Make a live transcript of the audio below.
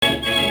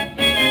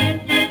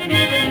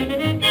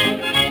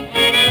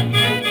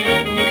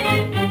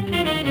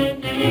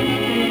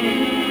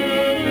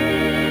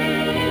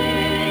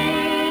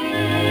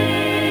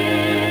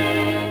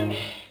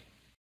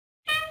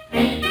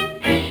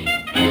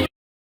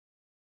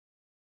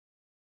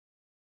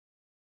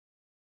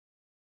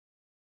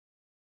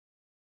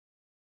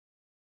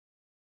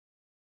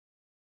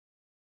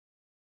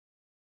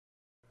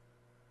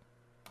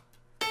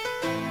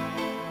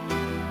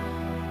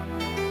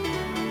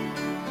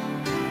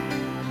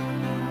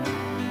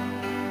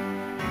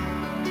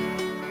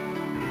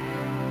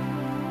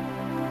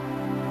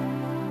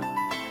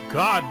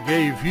God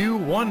gave you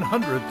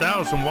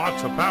 100,000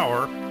 watts of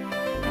power,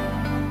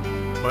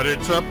 but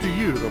it's up to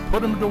you to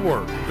put them to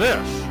work.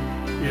 This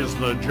is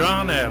the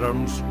John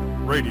Adams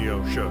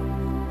Radio Show.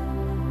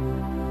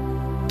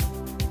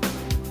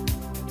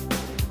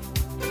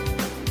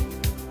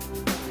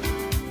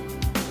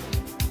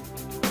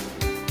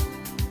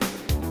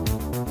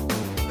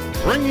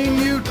 Bringing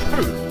you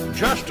truth,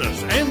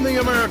 justice, and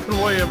the American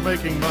way of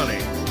making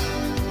money.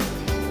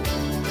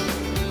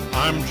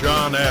 I'm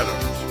John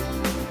Adams.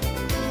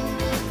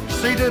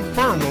 Seated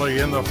firmly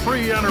in the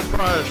free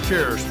enterprise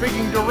chair,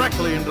 speaking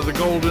directly into the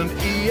golden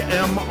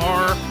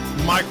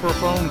EMR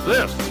microphone,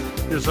 this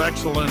is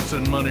Excellence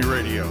in Money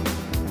Radio.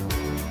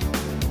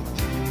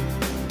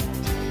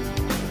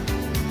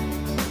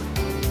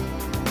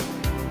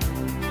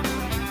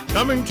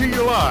 Coming to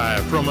you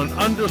live from an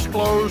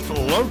undisclosed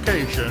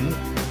location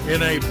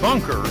in a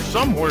bunker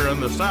somewhere in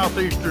the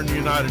southeastern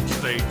United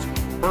States,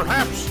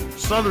 perhaps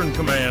Southern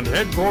Command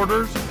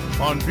headquarters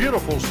on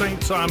beautiful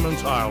St.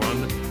 Simons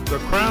Island, the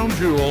crown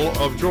jewel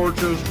of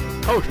Georgia's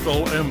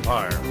coastal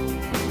empire.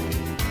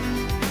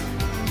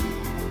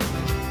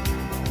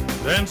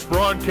 Thence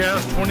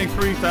broadcast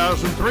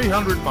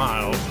 23,300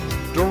 miles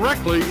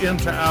directly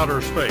into outer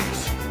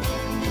space.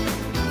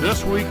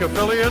 This week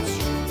affiliates,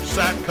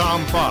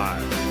 Satcom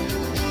 5.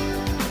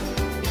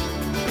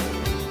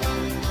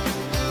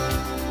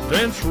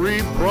 Thence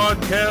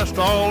rebroadcast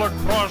all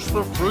across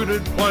the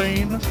fruited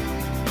plain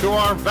to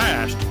our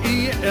vast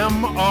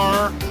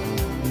EMR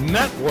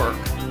network.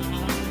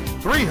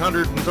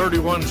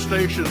 331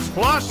 stations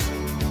plus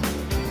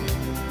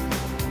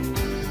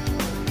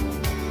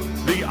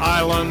the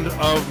island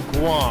of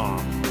Guam.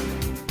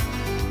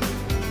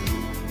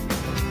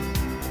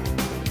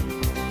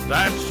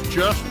 That's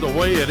just the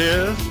way it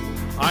is.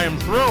 I am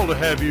thrilled to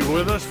have you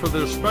with us for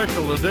this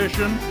special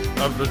edition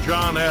of the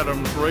John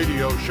Adams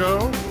Radio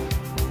Show.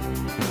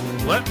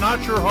 Let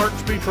not your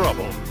hearts be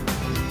troubled.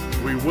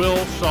 We will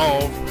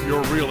solve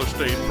your real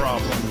estate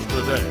problems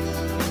today.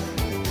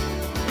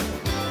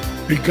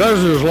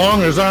 Because as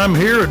long as I'm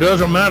here, it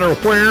doesn't matter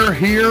where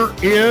here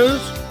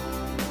is.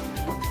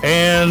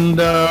 And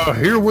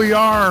here we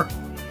are,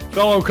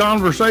 fellow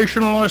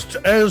conversationalists,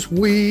 as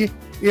we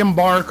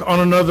embark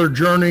on another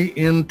journey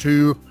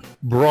into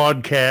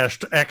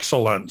broadcast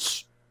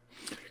excellence.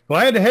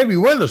 Glad to have you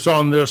with us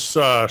on this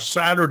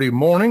Saturday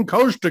morning,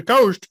 coast to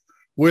coast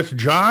with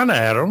John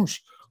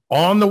Adams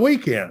on the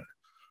weekend.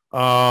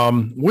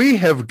 We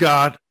have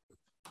got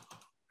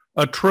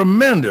a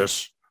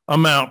tremendous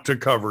amount to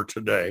cover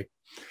today.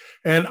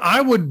 And I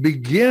would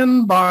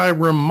begin by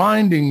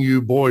reminding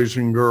you, boys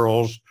and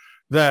girls,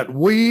 that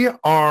we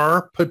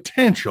are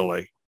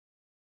potentially,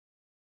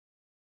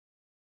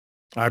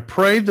 I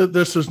pray that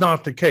this is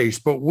not the case,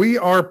 but we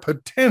are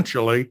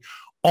potentially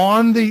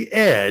on the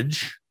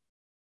edge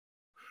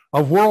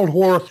of World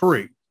War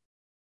III.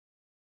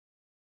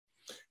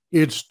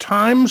 It's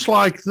times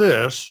like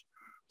this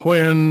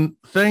when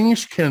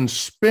things can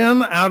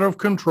spin out of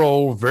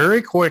control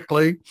very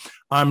quickly.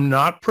 I'm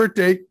not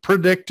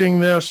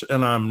predicting this,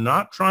 and I'm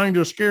not trying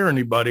to scare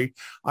anybody.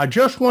 I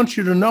just want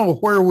you to know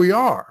where we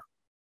are.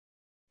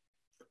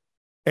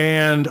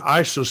 And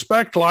I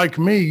suspect, like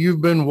me,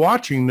 you've been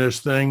watching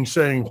this thing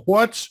saying,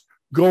 what's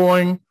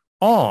going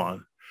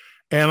on?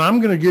 And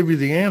I'm going to give you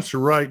the answer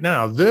right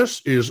now.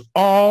 This is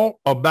all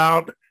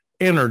about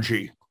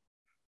energy.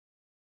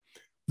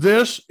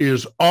 This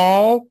is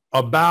all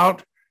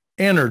about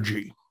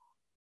energy.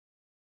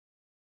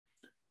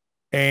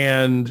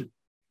 And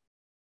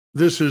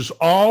this is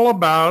all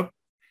about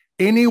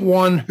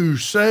anyone who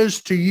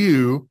says to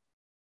you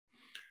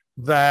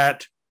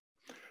that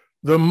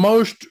the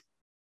most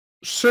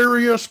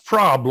serious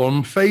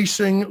problem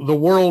facing the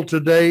world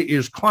today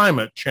is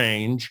climate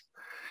change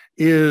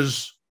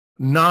is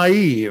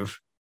naive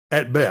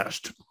at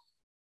best.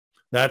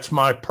 That's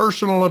my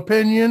personal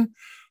opinion.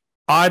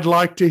 I'd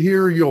like to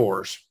hear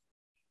yours.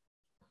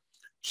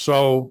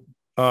 So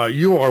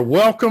you are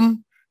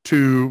welcome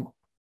to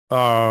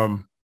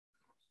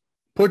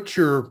put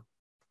your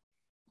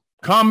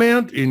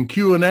comment in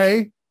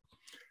Q&A,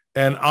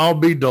 and I'll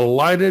be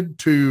delighted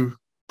to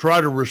try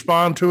to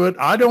respond to it.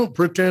 I don't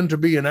pretend to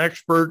be an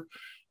expert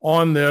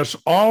on this.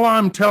 All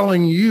I'm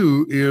telling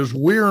you is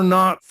we're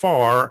not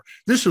far.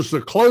 This is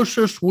the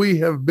closest we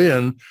have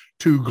been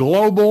to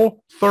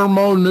global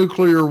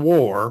thermonuclear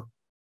war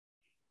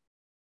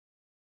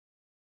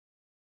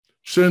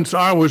since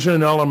I was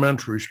in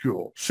elementary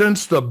school,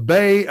 since the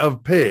Bay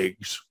of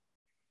Pigs,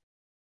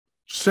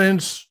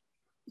 since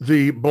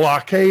the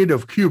blockade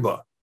of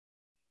Cuba.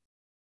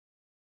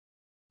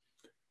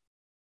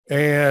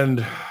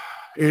 And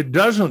it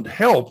doesn't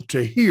help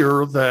to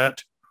hear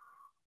that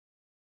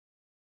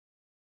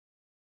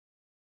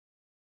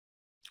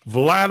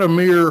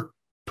Vladimir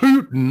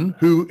Putin,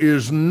 who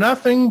is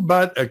nothing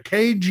but a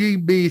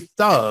KGB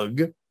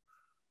thug,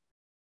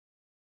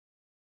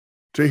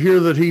 to hear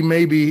that he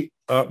may be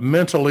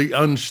mentally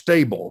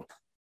unstable.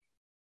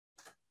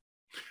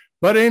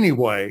 But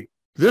anyway,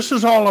 this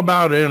is all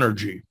about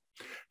energy.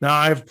 Now,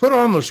 I've put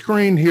on the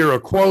screen here a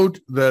quote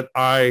that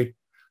I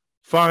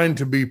find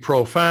to be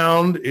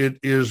profound. It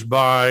is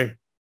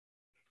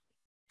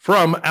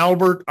from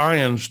Albert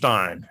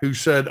Einstein, who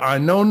said, "I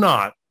know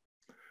not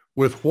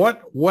with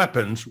what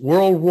weapons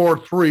World War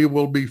III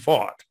will be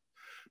fought,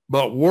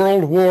 but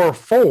World War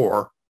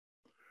IV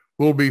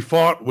will be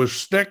fought with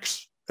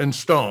sticks and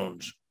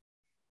stones."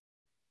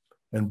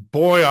 And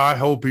boy, I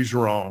hope he's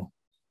wrong.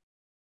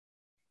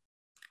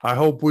 I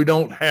hope we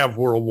don't have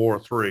World War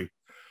III.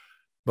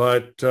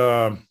 But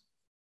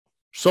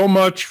so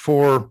much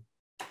for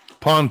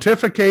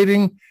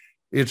pontificating.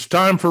 It's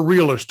time for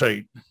real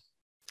estate.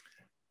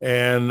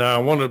 And I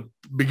want to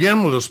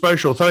begin with a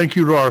special thank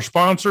you to our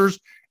sponsors,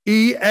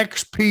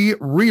 eXp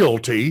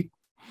Realty.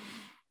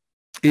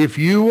 If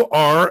you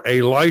are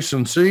a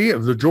licensee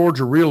of the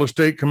Georgia Real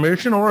Estate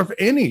Commission or of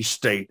any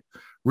state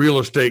real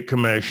estate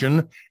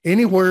commission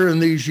anywhere in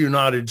these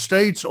United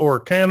States or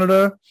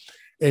Canada,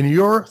 and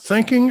you're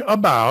thinking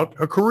about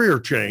a career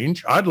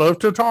change, I'd love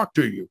to talk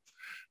to you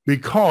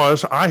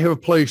because I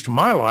have placed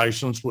my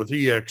license with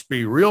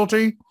eXp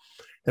Realty,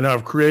 and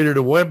I've created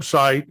a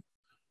website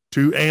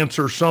to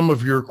answer some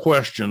of your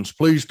questions.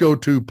 Please go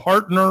to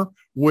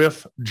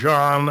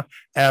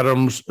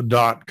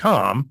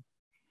partnerwithjohnadams.com.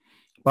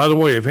 By the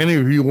way, if any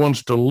of you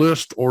wants to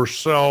list or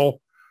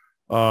sell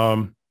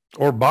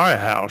or buy a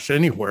house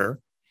anywhere,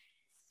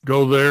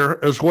 go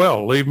there as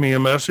well. Leave me a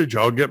message.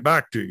 I'll get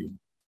back to you.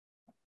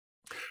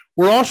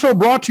 We're also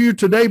brought to you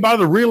today by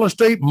the Real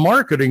Estate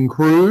Marketing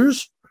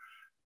Cruise,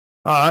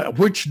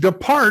 which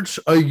departs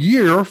a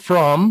year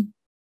from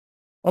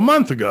a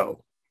month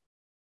ago.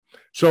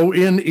 So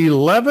in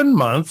 11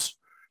 months,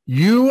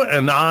 you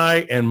and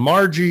I and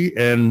Margie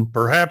and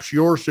perhaps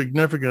your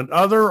significant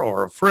other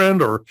or a friend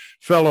or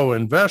fellow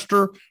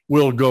investor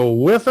will go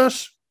with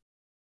us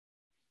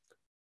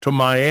to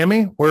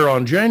Miami, where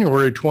on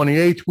January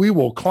 28th, we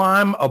will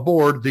climb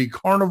aboard the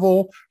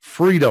Carnival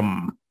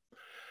Freedom.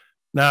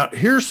 Now,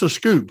 here's the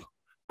scoop.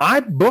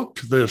 I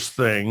booked this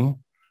thing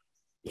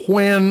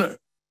when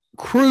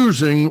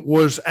cruising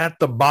was at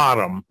the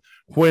bottom,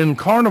 when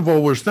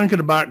Carnival was thinking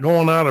about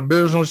going out of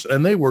business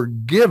and they were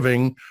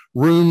giving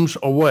rooms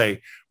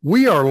away.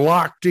 We are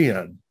locked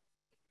in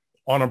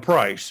on a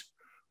price,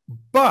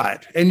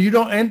 but,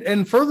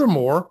 and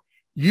furthermore,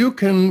 you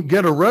can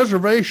get a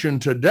reservation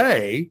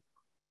today,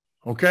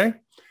 okay,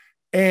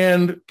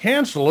 and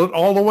cancel it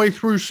all the way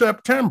through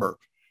September.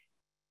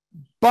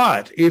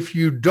 But if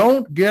you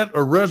don't get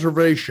a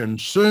reservation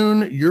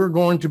soon, you're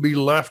going to be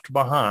left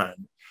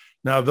behind.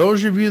 Now,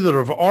 those of you that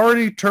have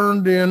already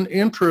turned in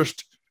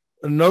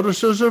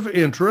notices of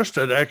interest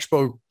at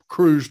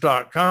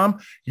expocruise.com,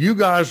 you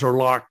guys are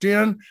locked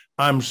in.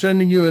 I'm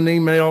sending you an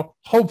email,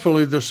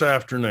 hopefully this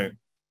afternoon.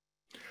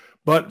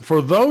 But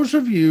for those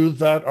of you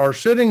that are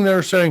sitting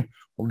there saying,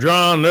 "Well,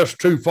 John, that's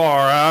too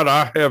far out.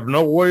 I have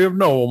no way of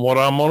knowing what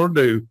I'm going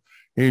to do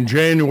in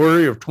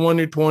January of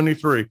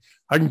 2023.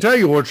 I can tell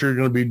you what you're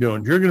going to be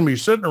doing. You're going to be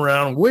sitting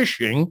around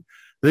wishing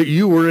that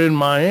you were in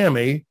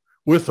Miami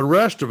with the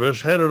rest of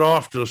us, headed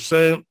off to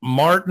St.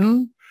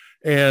 Martin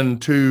and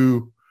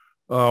to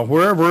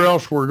wherever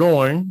else we're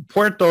going,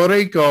 Puerto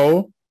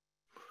Rico,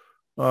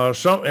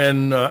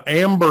 and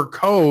Amber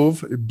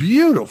Cove,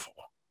 beautiful.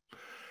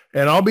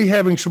 And I'll be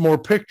having some more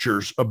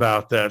pictures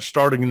about that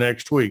starting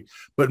next week.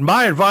 But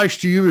my advice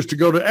to you is to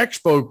go to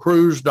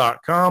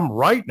expocruise.com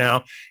right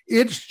now.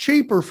 It's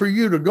cheaper for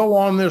you to go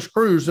on this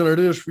cruise than it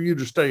is for you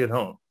to stay at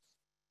home.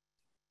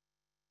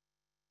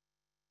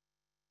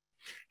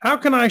 How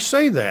can I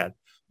say that?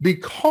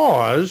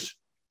 Because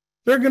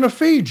they're going to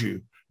feed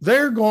you.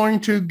 They're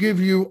going to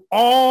give you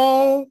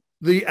all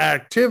the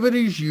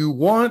activities you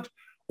want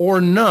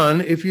or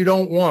none if you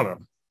don't want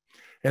them.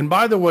 And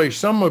by the way,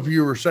 some of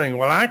you are saying,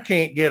 "Well, I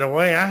can't get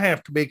away. I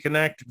have to be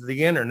connected to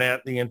the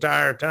internet the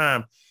entire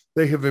time."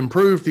 They have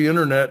improved the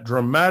internet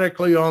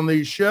dramatically on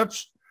these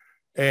ships.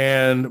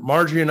 And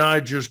Margie and I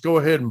just go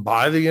ahead and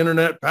buy the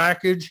internet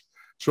package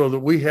so that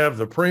we have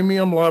the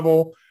premium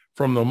level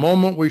from the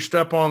moment we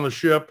step on the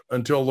ship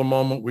until the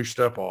moment we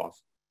step off.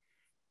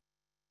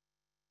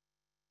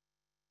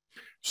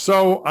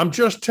 So I'm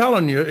just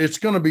telling you, it's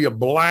going to be a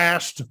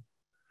blast,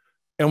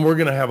 and we're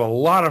going to have a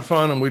lot of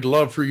fun, and we'd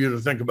love for you to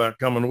think about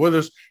coming with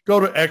us. Go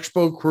to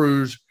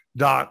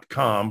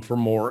expocruise.com for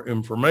more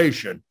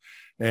information.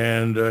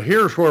 And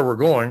here's where we're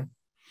going.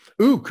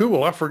 Ooh,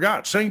 cool. I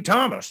forgot. St.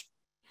 Thomas.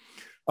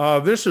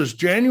 This is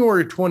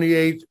January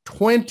 28th,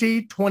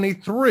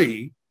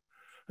 2023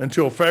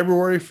 until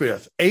February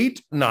 5th.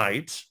 8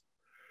 nights,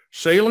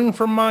 sailing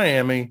from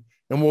Miami,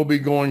 and we'll be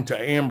going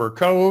to Amber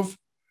Cove,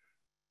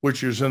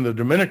 which is in the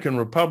Dominican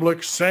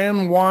Republic,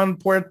 San Juan,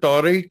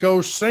 Puerto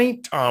Rico,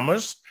 St.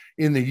 Thomas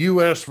in the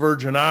U.S.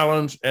 Virgin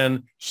Islands,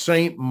 and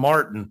St.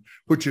 Martin,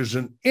 which is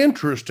an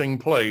interesting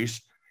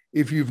place.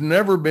 If you've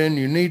never been,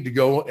 you need to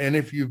go. And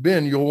if you've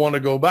been, you'll want to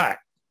go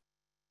back.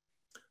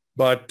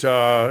 But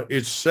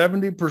it's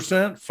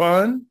 70%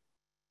 fun,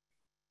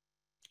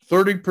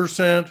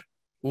 30%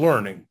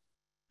 learning.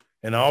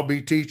 And I'll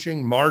be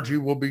teaching. Margie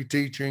will be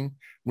teaching.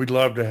 We'd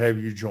love to have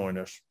you join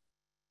us.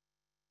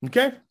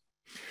 Okay?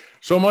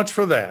 So much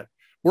for that.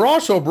 We're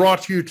also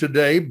brought to you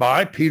today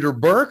by Peter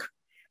Burke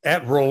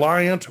at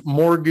Reliant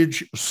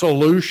Mortgage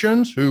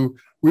Solutions, who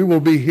we will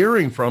be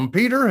hearing from.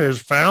 Peter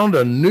has found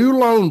a new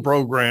loan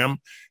program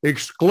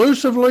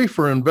exclusively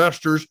for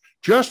investors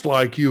just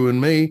like you and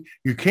me.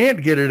 You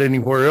can't get it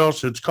anywhere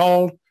else. It's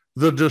called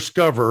the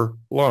Discover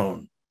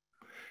Loan.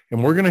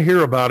 And we're going to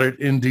hear about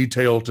it in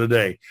detail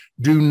today.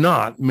 Do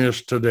not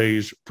miss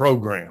today's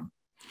program.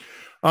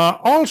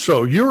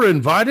 Also, you're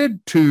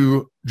invited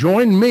to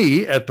join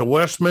me at the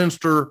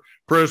Westminster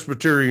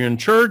Presbyterian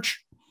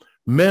Church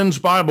Men's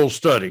Bible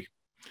Study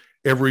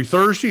every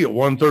Thursday at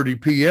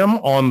 1:30 p.m.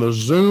 on the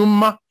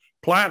Zoom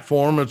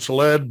platform. It's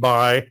led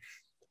by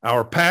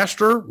our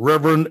pastor,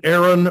 Reverend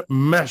Aaron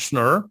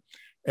Messner,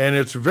 and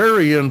it's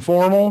very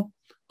informal.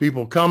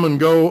 People come and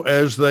go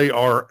as they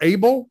are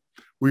able.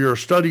 We are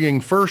studying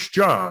 1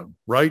 John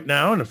right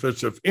now, and if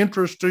it's of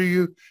interest to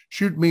you,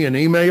 shoot me an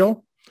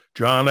email,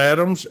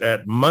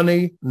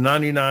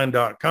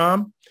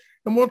 johnadams@money99.com,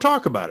 and we'll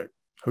talk about it,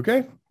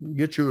 okay?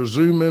 Get you a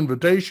Zoom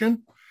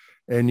invitation,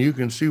 and you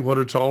can see what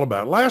it's all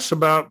about. It lasts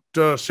about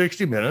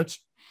 60 minutes,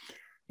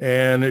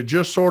 and it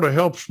just sort of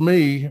helps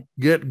me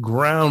get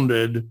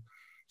grounded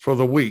for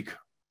the week.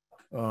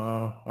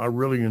 I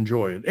really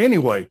enjoy it.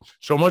 Anyway,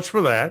 so much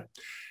for that.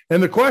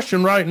 And the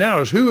question right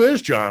now is, who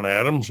is John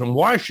Adams, and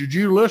why should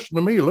you listen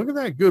to me? Look at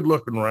that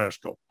good-looking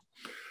rascal.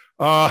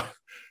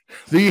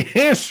 The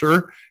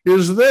answer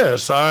is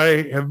this.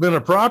 I have been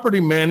a property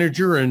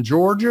manager in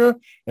Georgia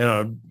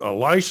and a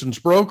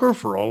licensed broker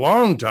for a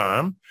long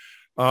time.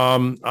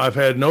 I've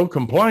had no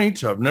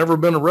complaints. I've never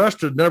been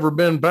arrested, never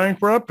been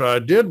bankrupt. I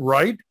did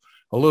write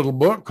a little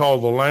book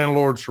called The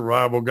Landlord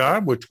Survival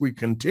Guide, which we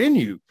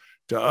continue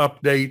to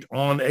update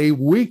on a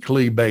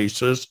weekly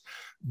basis.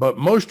 But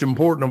most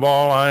important of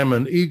all, I'm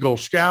an Eagle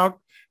Scout,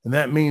 and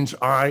that means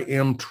I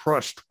am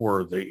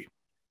trustworthy.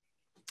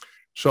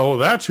 So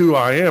that's who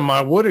I am.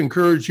 I would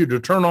encourage you to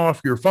turn off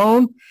your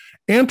phone,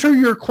 enter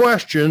your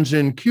questions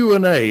in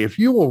Q&A. If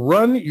you will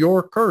run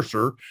your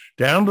cursor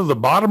down to the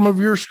bottom of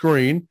your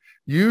screen,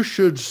 you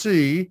should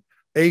see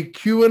a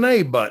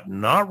Q&A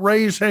button, not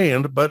raise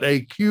hand, but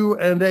a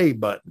Q&A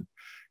button.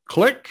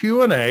 Click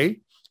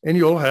Q&A, and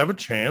you'll have a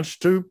chance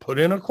to put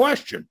in a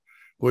question,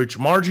 which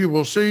Margie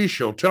will see,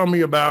 she'll tell me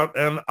about,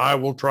 and I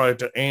will try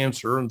to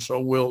answer, and so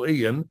will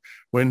Ian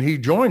when he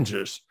joins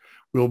us.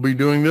 We'll be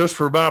doing this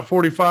for about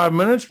 45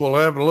 minutes. We'll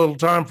have a little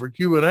time for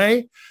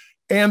Q&A,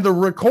 and the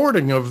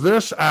recording of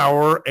this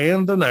hour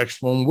and the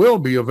next one will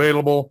be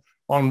available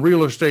on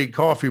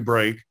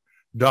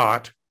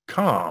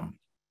realestatecoffeebreak.com.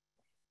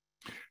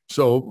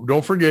 So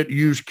don't forget,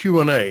 use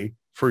Q&A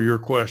for your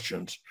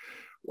questions.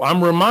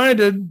 I'm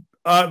reminded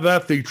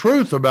that the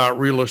truth about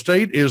real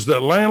estate is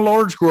that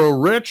landlords grow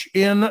rich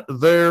in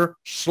their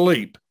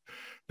sleep.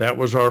 That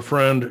was our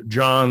friend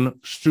John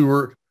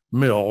Stuart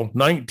Mill,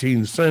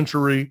 19th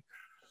century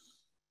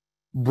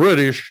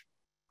British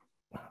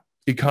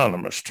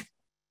economist.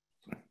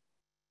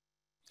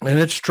 And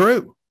it's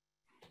true.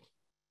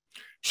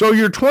 So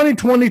your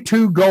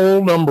 2022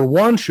 goal, number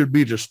one, should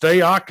be to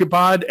stay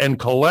occupied and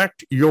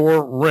collect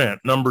your rent.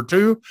 Number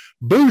two,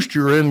 boost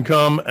your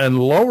income and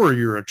lower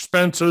your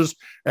expenses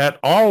at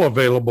all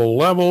available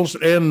levels.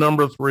 And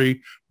number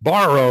three,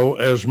 borrow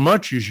as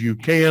much as you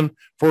can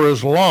for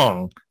as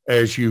long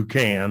as you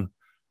can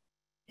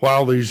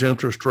while these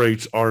interest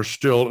rates are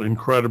still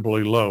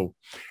incredibly low.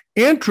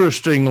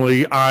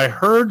 Interestingly, I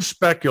heard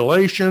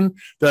speculation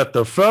that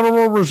the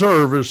Federal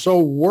Reserve is so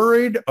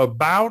worried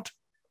about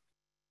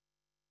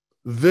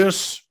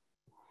this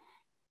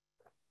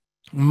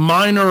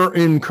minor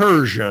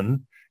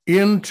incursion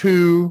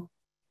into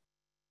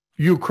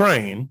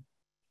Ukraine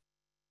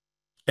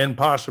and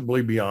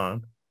possibly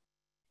beyond,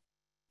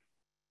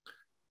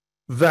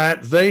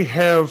 that they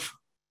have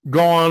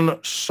gone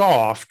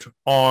soft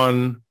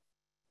on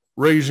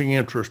raising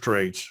interest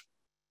rates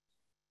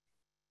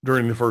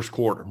during the first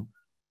quarter.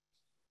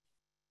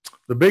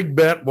 The big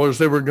bet was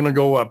they were going to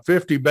go up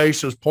 50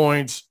 basis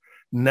points.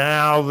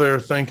 Now they're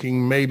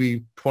thinking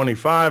maybe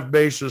 25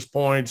 basis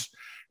points,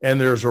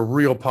 and there's a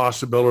real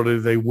possibility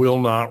they will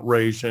not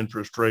raise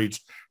interest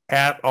rates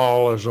at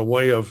all as a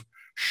way of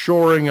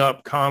shoring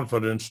up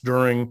confidence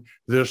during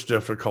this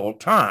difficult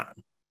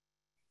time.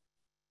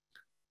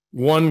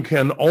 One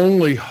can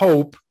only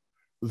hope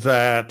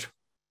that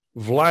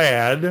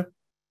Vlad,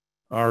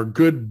 our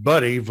good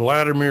buddy,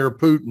 Vladimir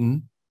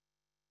Putin,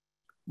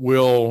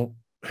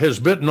 has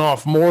bitten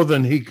off more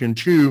than he can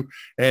chew,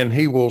 and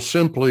he will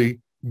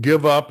simply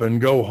give up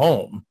and go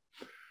home.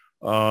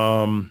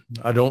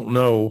 I don't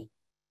know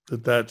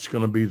that that's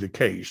going to be the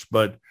case,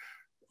 but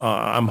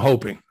I'm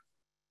hoping.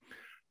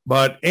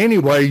 But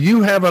anyway,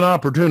 you have an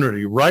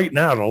opportunity right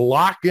now to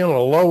lock in a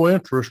low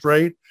interest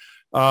rate.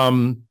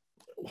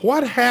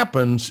 What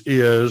happens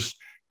is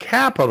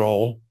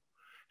capital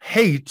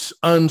hates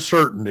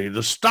uncertainty.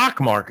 The stock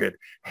market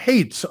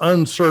hates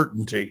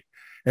uncertainty.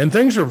 And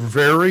things are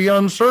very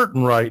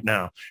uncertain right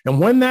now. And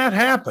when that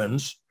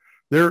happens,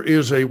 there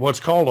is what's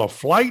called a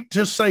flight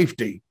to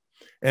safety.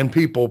 And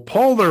people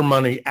pull their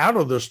money out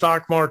of the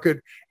stock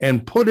market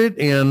and put it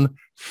in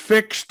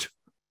fixed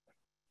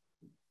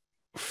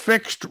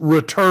fixed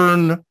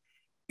return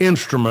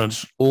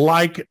instruments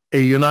like a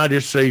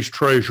United States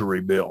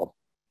Treasury bill,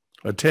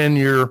 a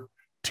 10-year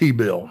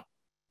T-bill.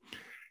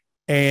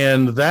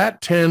 And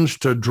that tends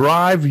to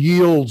drive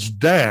yields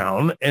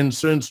down. And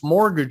since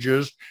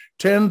mortgages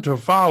tend to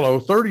follow,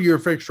 30-year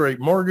fixed rate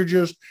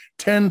mortgages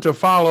tend to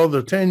follow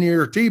the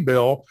 10-year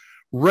T-bill,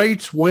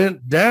 rates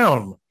went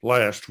down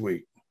last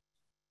week.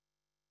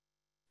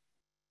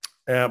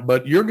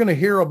 But you're going to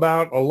hear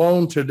about a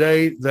loan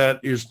today that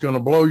is going to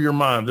blow your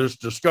mind. This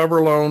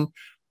Discover loan,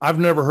 I've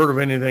never heard of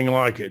anything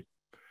like it.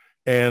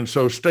 And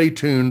so stay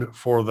tuned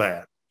for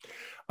that.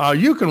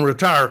 You can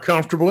retire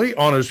comfortably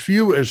on as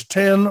few as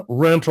 10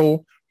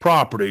 rental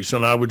properties.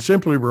 And I would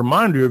simply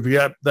remind you of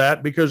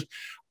that because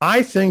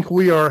I think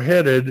we are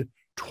headed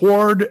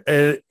toward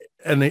an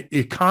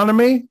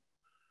economy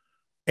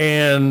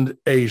and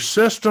a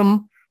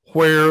system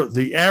where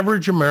the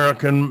average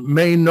American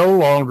may no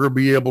longer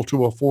be able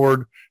to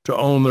afford to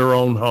own their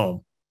own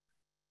home.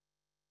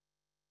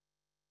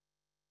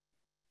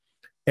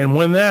 And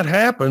when that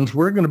happens,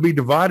 we're going to be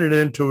divided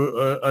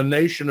into a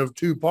nation of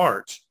two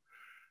parts.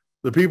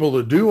 The people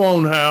that do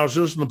own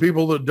houses and the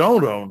people that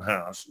don't own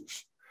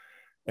houses.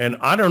 And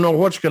I don't know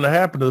what's going to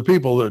happen to the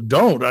people that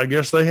don't. I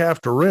guess they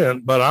have to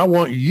rent, but I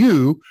want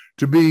you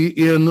to be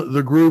in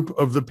the group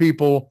of the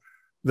people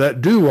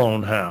that do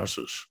own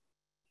houses,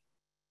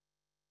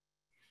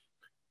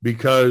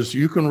 because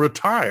you can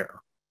retire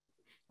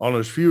on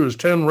as few as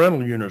 10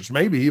 rental units,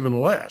 maybe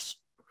even less.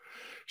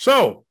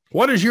 So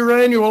what is your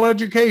annual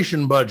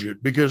education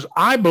budget? Because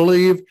I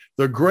believe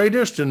the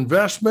greatest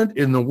investment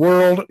in the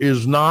world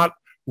is not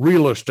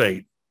real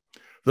estate.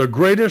 The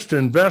greatest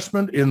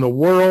investment in the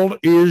world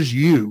is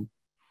you.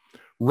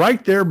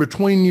 Right there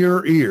between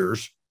your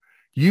ears,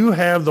 you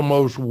have the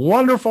most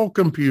wonderful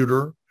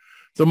computer,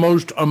 the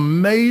most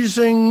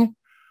amazing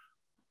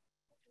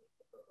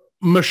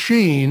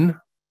machine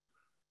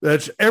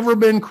that's ever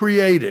been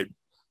created,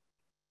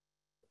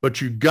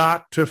 but you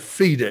got to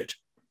feed it.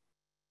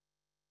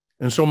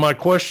 And so my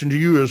question to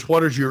you is,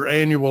 what is your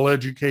annual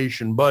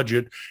education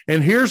budget?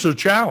 And here's a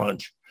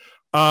challenge.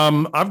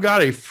 I've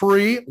got a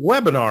free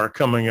webinar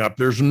coming up.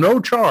 There's no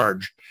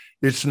charge.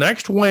 It's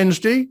next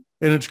Wednesday,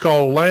 and it's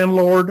called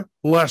Landlord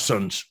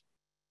Lessons.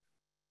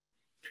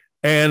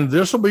 And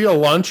this will be a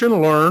lunch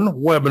and learn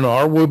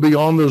webinar. We'll be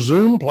on the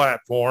Zoom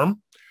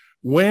platform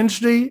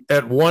Wednesday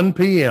at 1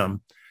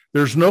 p.m.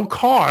 There's no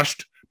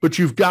cost, but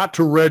you've got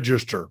to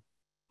register.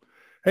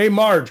 Hey,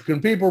 Marge,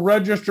 can people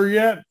register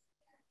yet?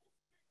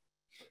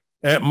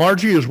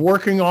 Margie is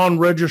working on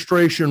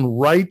registration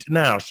right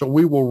now, so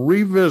we will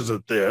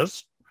revisit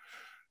this,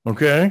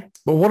 okay?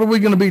 But what are we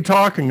going to be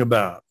talking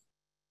about?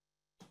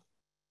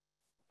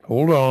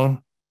 Hold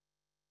on.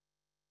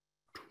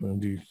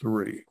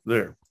 23,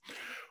 there.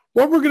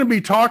 What we're going to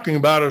be talking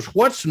about is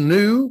what's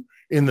new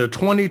in the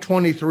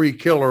 2023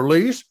 killer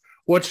lease,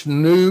 what's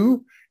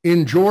new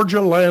in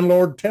Georgia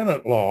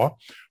landlord-tenant law,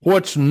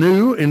 what's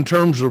new in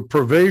terms of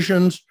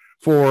provisions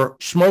for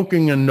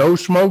smoking and no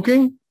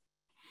smoking,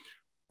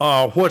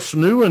 what's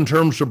new in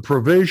terms of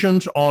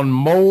provisions on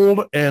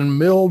mold and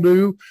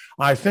mildew.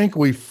 I think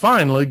we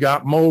finally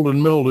got mold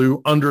and mildew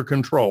under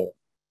control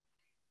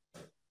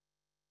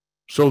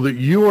so that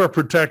you are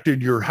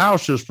protected, your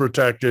house is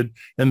protected,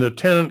 and the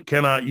tenant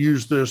cannot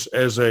use this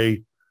as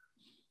a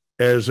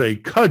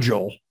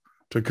cudgel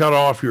to cut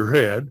off your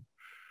head.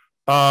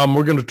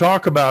 We're going to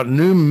talk about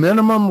new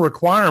minimum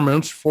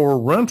requirements for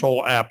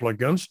rental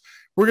applicants.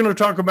 We're going to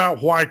talk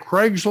about why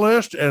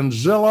Craigslist and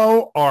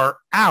Zillow are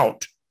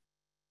out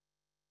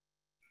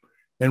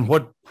and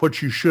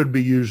what you should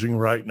be using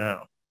right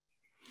now.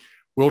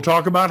 We'll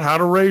talk about how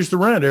to raise the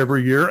rent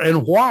every year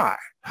and why,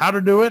 how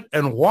to do it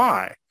and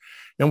why.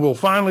 And we'll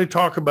finally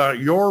talk about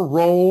your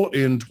role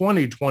in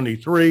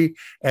 2023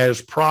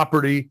 as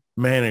property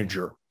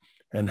manager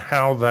and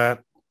how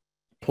that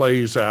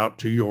plays out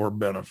to your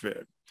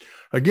benefit.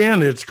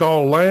 Again, it's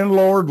called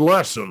Landlord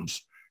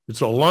Lessons. It's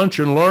a lunch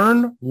and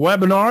learn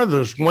webinar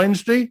this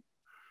Wednesday.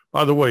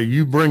 By the way,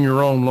 you bring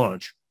your own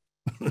lunch.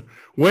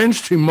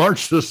 Wednesday,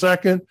 March the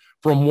 2nd,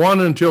 from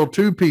 1 until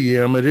 2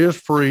 p.m. It is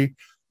free,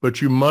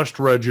 but you must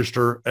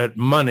register at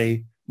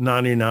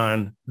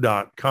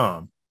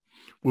money99.com.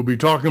 We'll be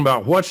talking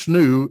about what's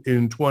new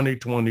in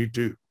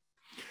 2022.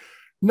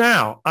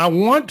 Now, I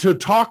want to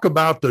talk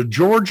about the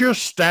Georgia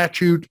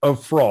Statute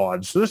of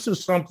Frauds. This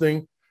is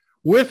something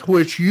with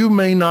which you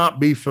may not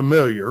be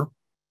familiar.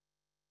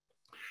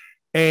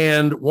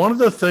 And one of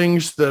the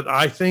things that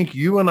I think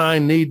you and I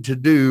need to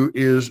do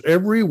is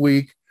every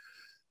week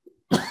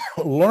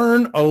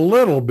learn a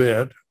little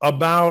bit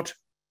about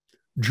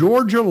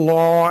Georgia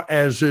law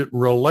as it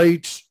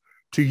relates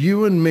to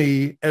you and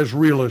me as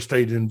real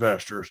estate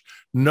investors.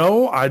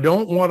 No, I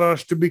don't want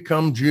us to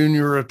become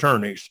junior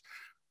attorneys.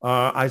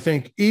 I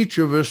think each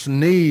of us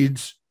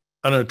needs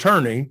an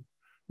attorney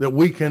that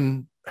we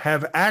can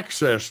have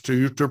access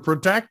to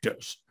protect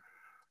us.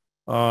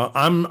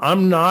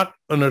 I'm not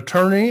an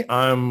attorney.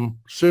 I'm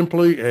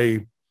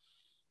simply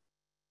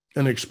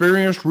an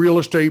experienced real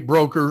estate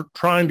broker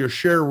trying to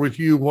share with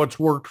you what's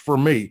worked for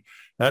me.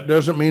 That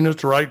doesn't mean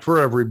it's right for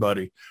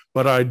everybody,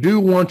 but I do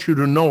want you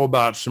to know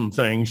about some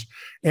things.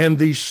 And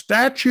the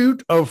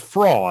statute of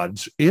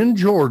frauds in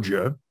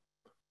Georgia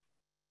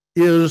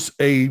is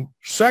a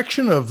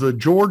section of the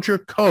Georgia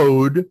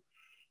Code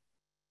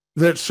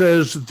that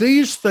says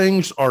these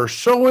things are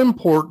so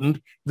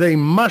important, they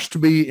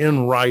must be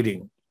in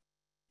writing.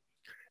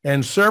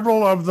 And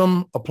several of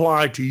them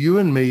apply to you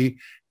and me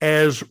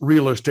as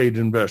real estate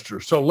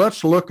investors. So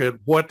let's look at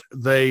what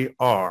they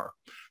are.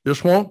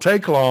 This won't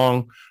take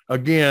long.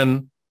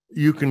 Again,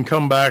 you can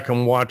come back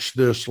and watch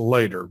this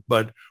later,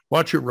 but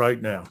watch it right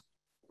now.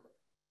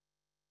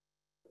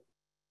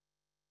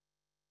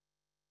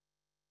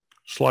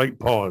 Slight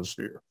pause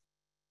here.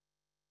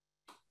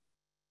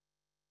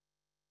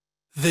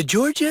 The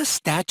Georgia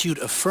Statute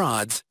of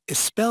Frauds is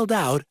spelled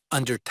out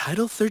under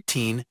Title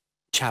 13,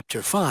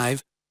 Chapter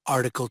 5,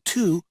 Article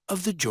 2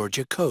 of the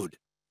Georgia Code.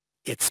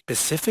 It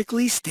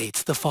specifically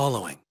states the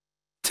following.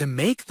 To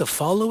make the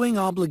following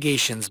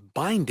obligations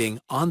binding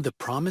on the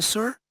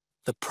promisor,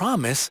 the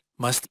promise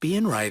must be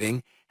in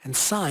writing and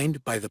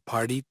signed by the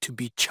party to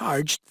be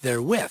charged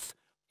therewith,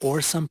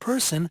 or some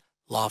person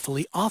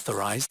lawfully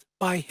authorized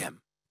by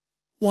him.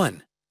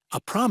 1. A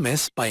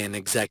promise by an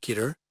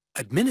executor,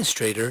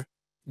 administrator,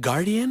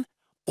 guardian,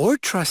 or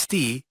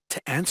trustee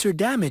to answer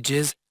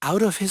damages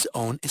out of his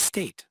own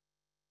estate.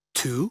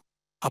 2.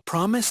 A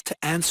promise to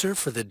answer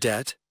for the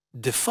debt,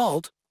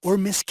 default, or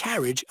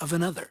miscarriage of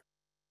another.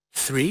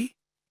 3.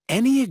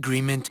 Any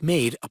agreement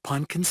made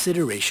upon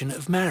consideration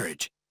of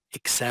marriage,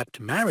 except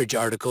marriage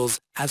articles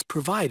as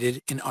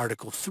provided in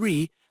Article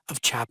 3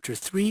 of Chapter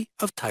 3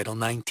 of Title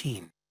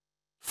 19.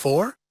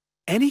 4.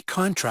 Any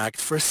contract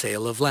for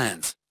sale of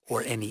lands,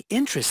 or any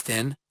interest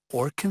in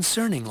or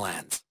concerning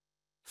lands.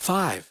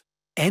 5.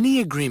 Any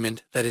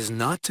agreement that is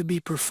not to be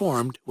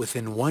performed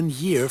within 1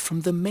 year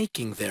from the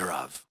making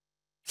thereof.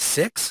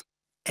 6.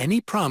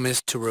 Any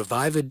promise to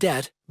revive a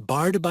debt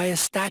barred by a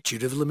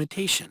statute of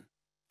limitation.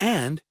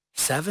 And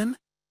 7.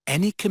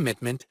 Any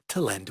commitment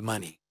to lend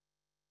money.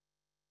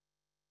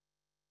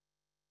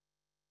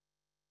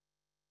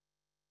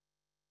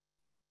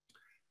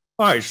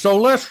 All right, so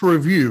let's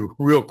review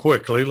real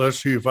quickly. Let's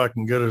see if I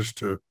can get us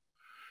to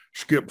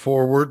skip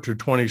forward to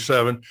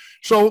 27.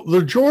 So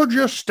the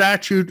Georgia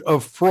Statute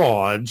of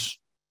Frauds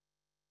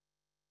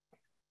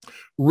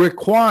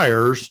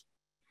requires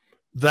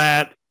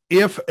that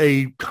if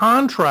a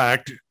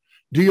contract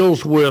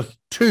deals with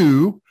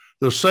 2,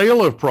 the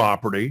sale of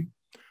property,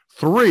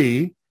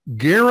 3,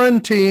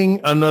 guaranteeing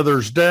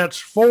another's debts,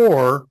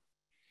 4,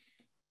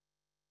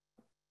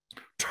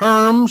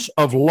 terms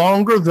of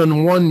longer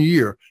than 1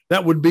 year,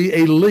 that would be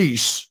a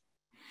lease.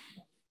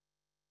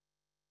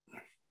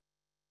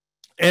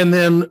 And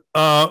then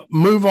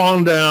move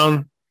on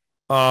down,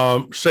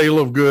 sale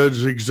of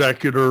goods,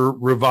 executor,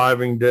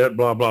 reviving debt,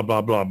 blah, blah,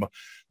 blah, blah, blah.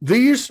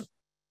 These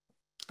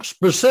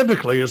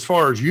specifically, as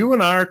far as you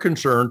and I are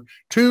concerned,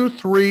 2,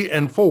 3,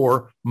 and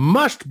 4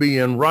 must be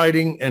in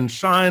writing and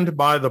signed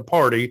by the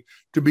party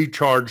to be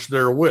charged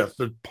therewith.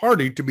 The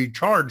party to be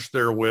charged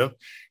therewith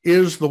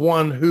is the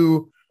one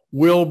who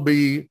will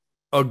be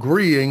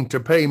agreeing to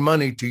pay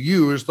money to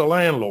you as the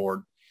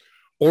landlord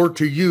or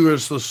to you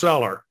as the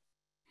seller.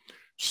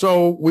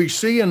 So we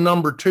see in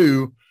number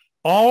 2,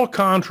 all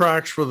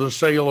contracts for the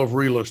sale of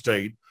real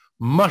estate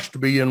must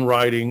be in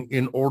writing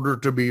in order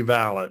to be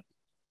valid.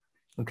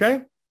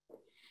 Okay?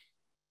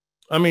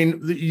 I mean,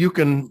 you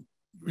can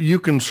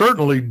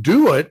certainly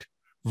do it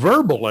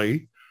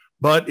verbally,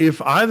 but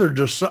if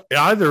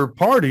either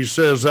party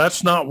says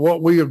that's not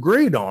what we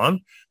agreed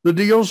on, the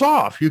deal's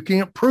off. You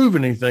can't prove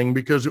anything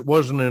because it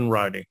wasn't in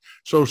writing.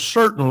 So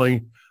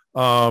certainly,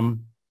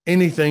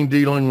 anything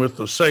dealing with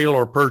the sale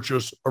or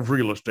purchase of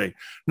real estate.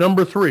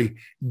 Number 3,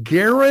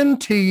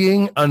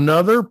 guaranteeing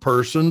another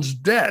person's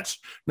debts.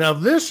 Now,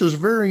 this is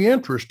very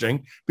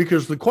interesting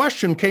because the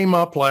question came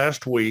up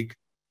last week.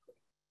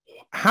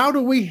 How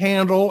do we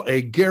handle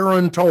a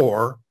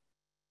guarantor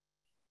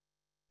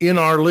in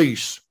our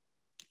lease?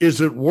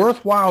 Is it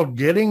worthwhile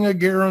getting a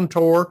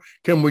guarantor?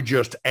 Can we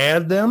just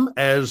add them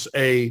as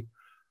a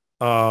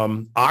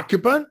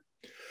occupant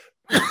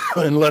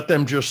and let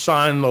them just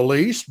sign the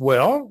lease?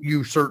 Well,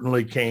 you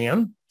certainly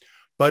can.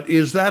 But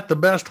is that the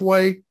best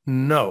way?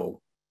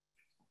 No.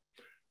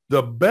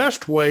 The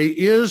best way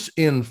is,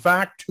 in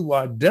fact, to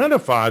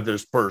identify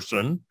this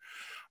person.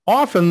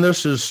 Often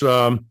this is,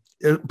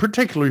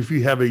 particularly if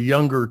you have a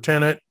younger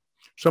tenant,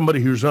 somebody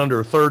who's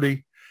under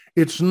 30,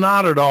 it's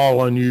not at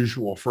all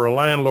unusual for a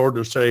landlord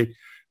to say,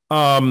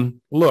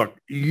 look,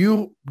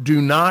 you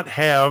do not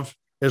have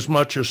as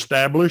much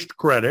established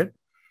credit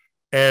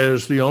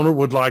as the owner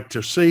would like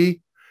to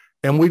see.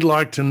 And we'd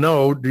like to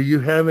know, do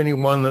you have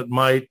anyone that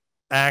might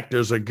act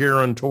as a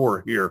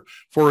guarantor here?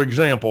 For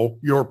example,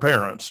 your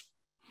parents.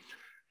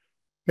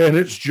 And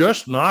it's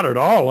just not at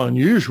all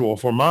unusual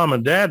for mom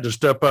and dad to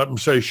step up and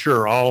say,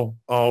 sure,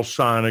 I'll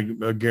sign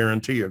a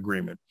guarantee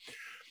agreement.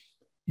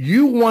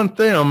 You want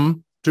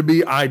them to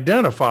be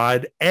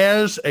identified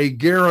as a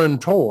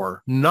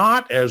guarantor,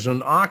 not as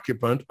an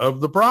occupant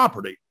of the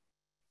property.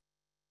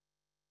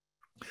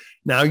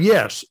 Now,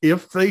 yes,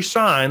 if they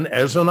sign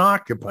as an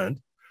occupant,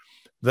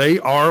 they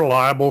are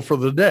liable for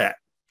the debt,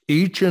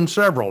 each and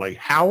severally.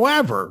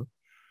 However,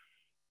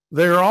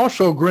 they're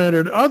also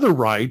granted other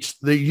rights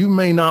that you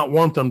may not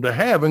want them to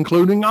have,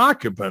 including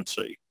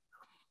occupancy.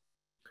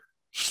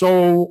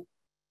 So,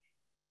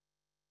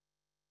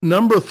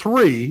 number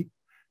 3,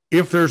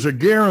 if there's a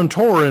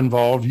guarantor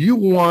involved, you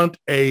want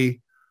a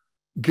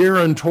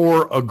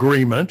guarantor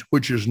agreement,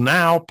 which is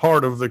now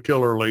part of the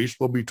killer lease.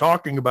 We'll be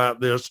talking about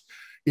this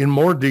in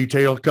more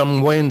detail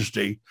come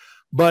Wednesday.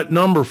 But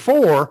number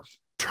 4,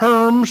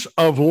 terms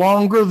of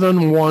longer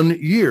than 1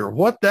 year.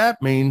 What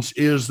that means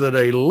is that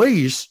a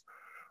lease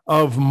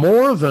of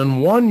more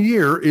than 1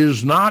 year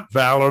is not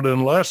valid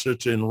unless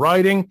it's in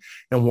writing.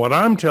 And what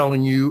I'm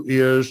telling you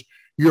is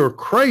you're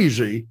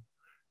crazy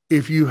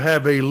if you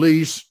have a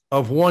lease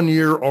of 1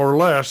 year or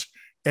less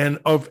and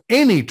of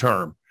any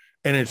term,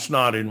 and it's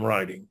not in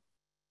writing.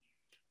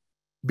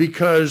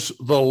 Because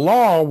the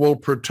law will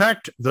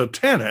protect the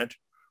tenant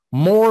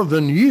more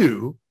than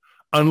you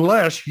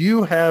unless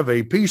you have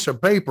a piece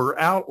of paper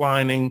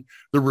outlining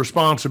the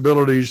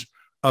responsibilities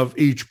of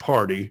each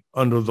party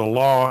under the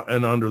law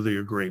and under the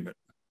agreement.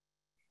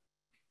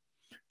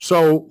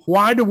 So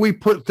why do we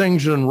put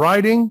things in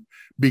writing?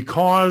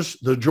 Because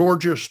the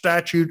Georgia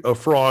Statute of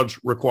Frauds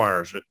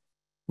requires it.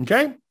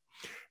 Okay?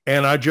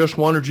 And I just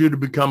wanted you to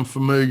become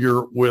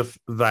familiar with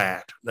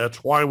that.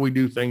 That's why we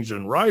do things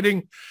in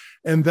writing.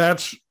 And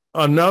that's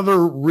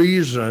another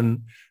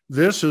reason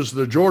this is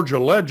the Georgia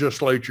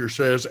legislature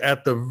says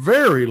at the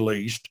very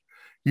least,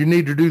 you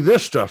need to do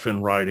this stuff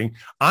in writing.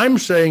 I'm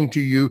saying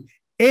to you,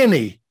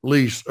 any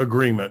lease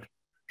agreement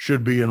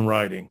should be in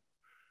writing.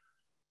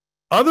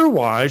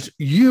 Otherwise,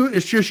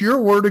 it's just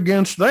your word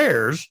against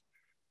theirs.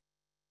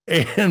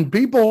 And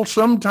people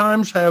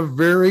sometimes have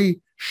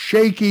very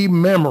shaky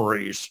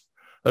memories,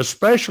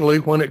 especially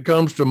when it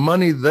comes to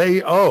money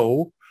they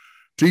owe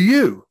to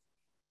you.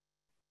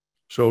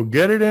 So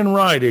get it in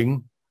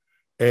writing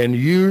and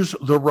use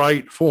the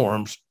right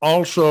forms.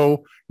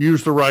 Also,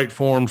 use the right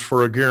forms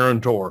for a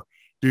guarantor.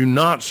 Do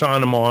not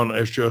sign them on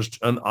as just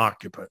an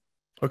occupant.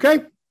 Okay?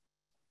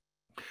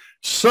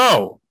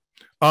 So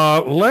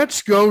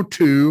let's go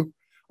to,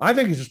 I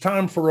think it's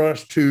time for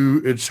us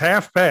to, it's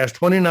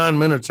 29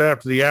 minutes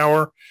after the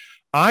hour.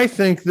 I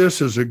think this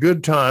is a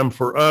good time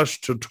for us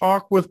to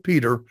talk with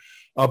Peter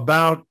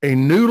about a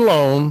new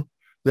loan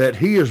that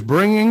he is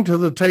bringing to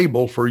the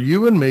table for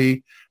you and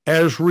me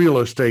as real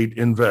estate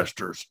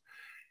investors.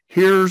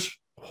 Here's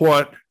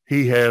what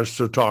he has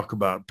to talk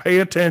about. Pay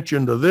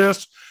attention to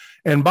this.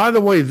 And by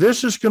the way,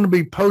 this is going to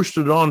be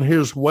posted on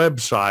his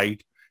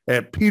website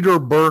at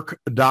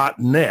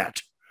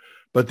peterburke.net.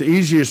 But the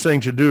easiest thing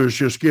to do is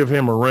just give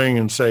him a ring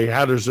and say,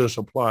 how does this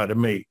apply to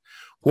me?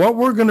 What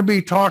we're going to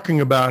be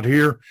talking about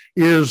here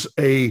is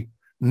a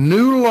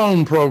new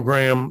loan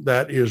program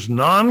that is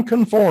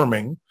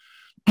non-conforming,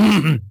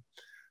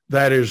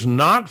 that is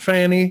not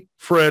Fannie,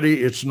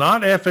 Freddie, it's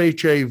not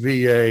FHA,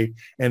 VA,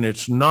 and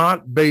it's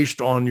not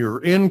based on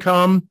your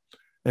income,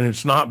 and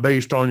it's not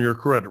based on your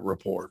credit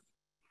report.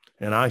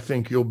 And I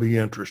think you'll be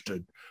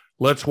interested.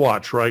 Let's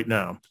watch right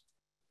now.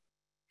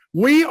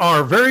 We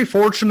are very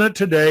fortunate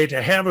today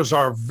to have as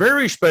our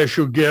very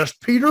special guest,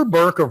 Peter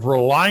Burke of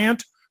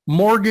Reliant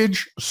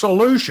Mortgage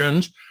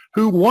Solutions,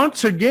 who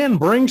once again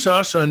brings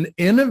us an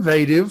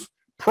innovative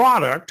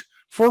product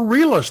for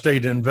real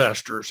estate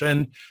investors.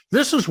 And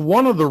this is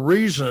one of the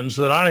reasons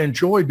that I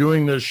enjoy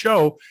doing this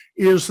show,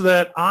 is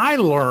that I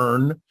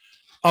learn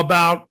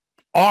about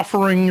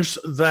offerings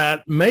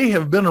that may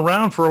have been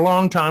around for a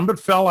long time but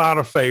fell out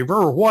of favor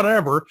or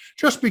whatever,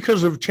 just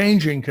because of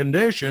changing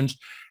conditions.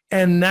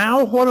 And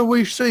now what are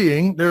we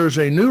seeing? There's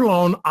a new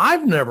loan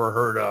I've never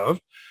heard of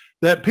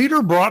that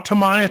Peter brought to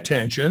my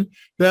attention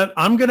that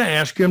I'm going to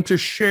ask him to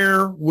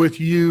share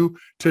with you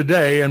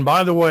today. And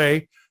by the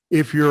way,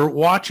 if you're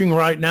watching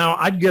right now,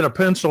 I'd get a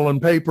pencil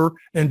and paper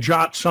and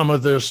jot some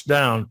of this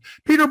down.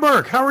 Peter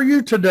Burke, how are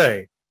you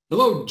today?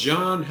 Hello,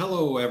 John.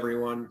 Hello,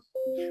 everyone.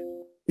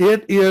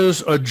 It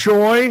is a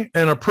joy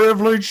and a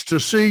privilege to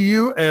see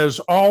you as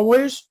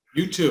always.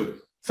 You too.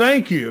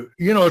 Thank you.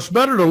 You know, it's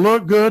better to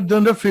look good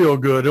than to feel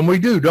good. And we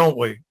do, don't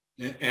we?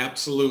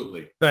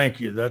 Absolutely.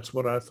 Thank you. That's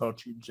what I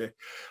thought you'd say.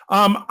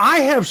 I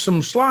have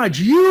some slides.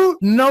 You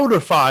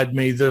notified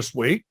me this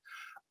week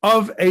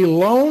of a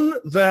loan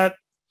that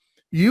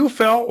you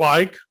felt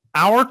like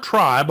our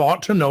tribe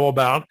ought to know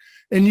about,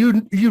 and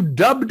you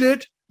dubbed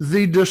it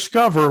the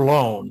Discover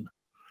loan.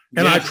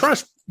 And yes. I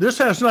trust this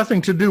has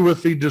nothing to do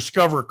with the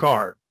Discover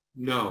card.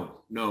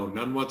 No,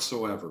 none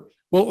whatsoever.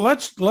 Well,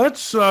 let's look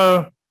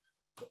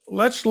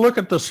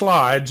at the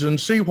slides and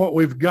see what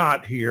we've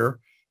got here.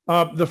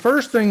 The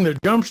first thing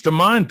that jumps to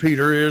mind,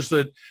 Peter, is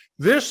that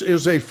this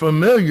is a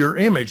familiar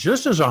image.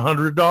 This is a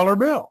 $100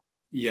 bill.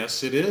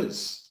 Yes, it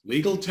is.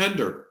 Legal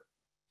tender.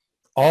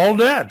 All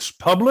debts,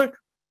 public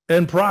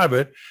and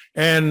private.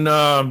 And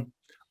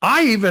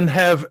I even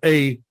have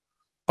a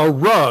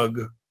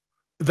rug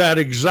that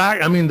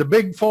the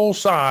big full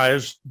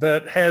size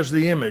that has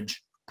the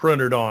image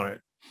printed on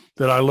it.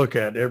 that I look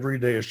at every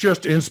day. It's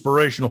just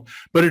inspirational,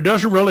 but it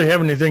doesn't really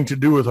have anything to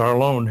do with our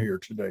loan here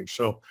today.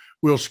 So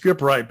we'll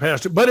skip right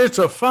past it, but it's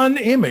a fun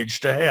image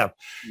to have.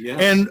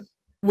 Yes. And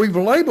we've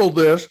labeled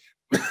this,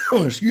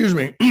 excuse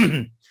me,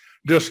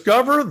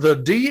 Discover the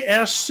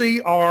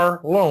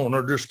DSCR loan,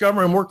 or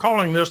Discover, and we're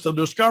calling this the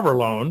Discover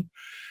loan.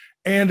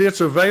 And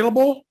it's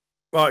available.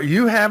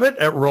 You have it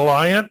at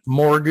Reliant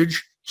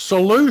Mortgage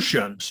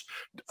Solutions.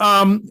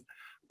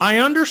 I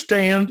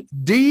understand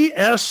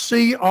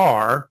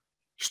DSCR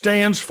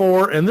stands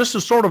for, and this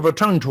is sort of a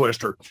tongue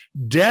twister,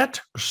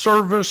 Debt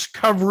Service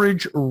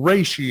Coverage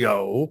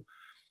Ratio,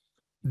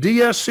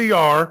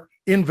 DSCR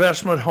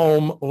investment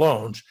home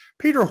loans.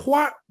 Peter,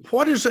 why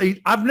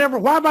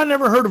have I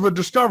never heard of a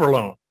Discover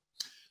loan?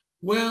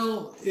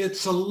 Well,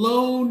 it's a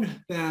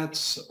loan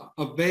that's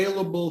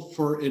available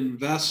for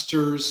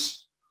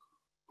investors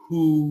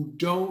who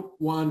don't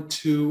want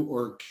to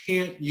or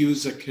can't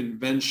use a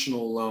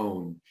conventional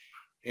loan.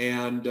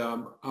 And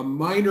a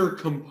minor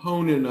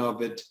component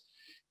of it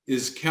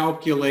is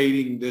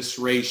calculating this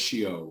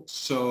ratio.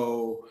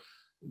 So,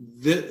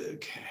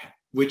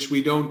 which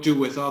we don't do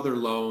with other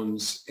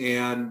loans.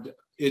 And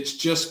it's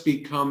just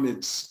become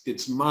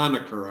its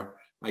moniker,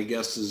 I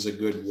guess is a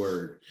good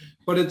word.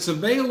 But it's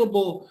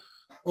available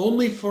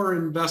only for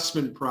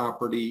investment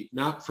property,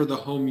 not for the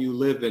home you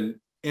live in.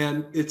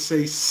 And it's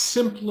a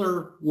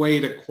simpler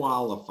way to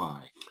qualify.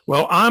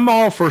 Well, I'm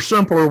all for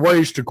simpler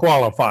ways to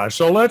qualify.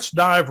 So let's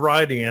dive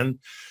right in.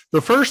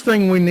 The first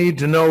thing we need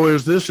to know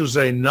is this is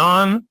a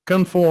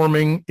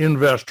non-conforming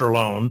investor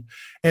loan,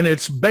 and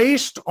it's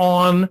based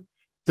on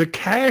the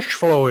cash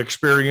flow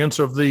experience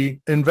of the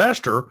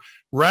investor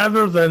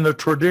rather than the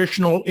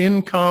traditional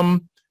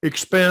income,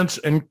 expense,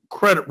 and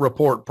credit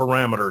report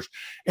parameters.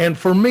 And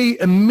for me,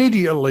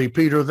 immediately,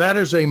 Peter, that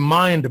is a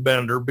mind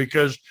bender,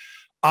 because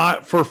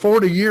for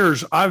 40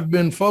 years, I've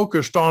been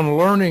focused on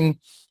learning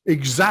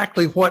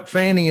exactly what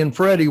Fannie and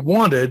Freddie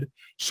wanted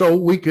so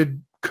we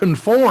could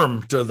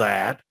conform to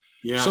that.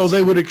 Yes. So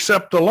they would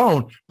accept the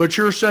loan. But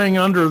you're saying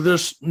under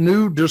this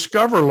new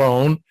Discover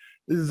loan,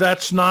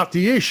 that's not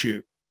the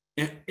issue.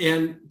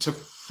 And to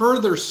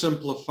further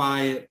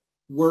simplify it,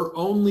 we're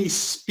only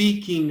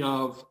speaking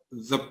of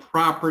the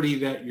property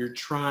that you're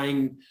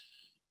trying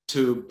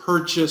to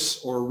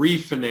purchase or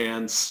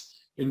refinance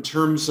in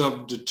terms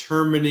of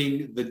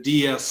determining the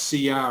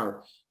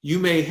DSCR. You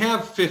may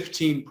have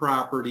 15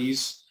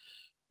 properties.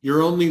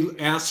 You're only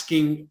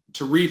asking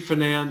to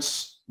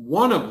refinance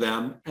one of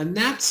them, and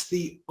that's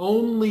the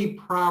only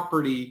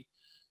property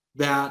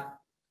that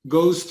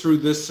goes through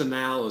this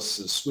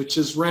analysis, which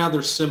is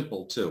rather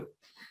simple too.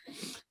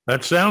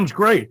 That sounds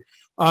great.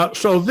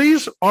 So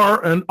these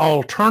are an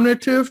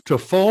alternative to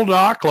full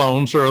doc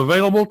loans. They're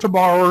available to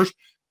borrowers.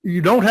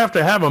 You don't have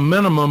to have a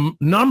minimum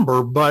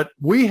number, but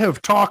we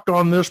have talked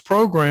on this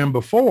program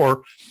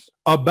before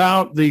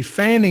about the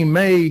Fannie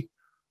Mae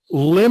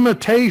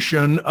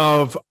limitation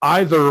of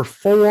either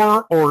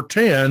 4 or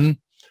 10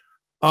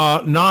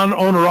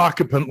 non-owner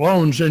occupant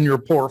loans in your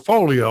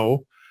portfolio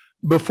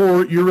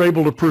before you're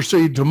able to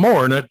proceed to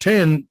more. And at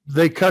 10,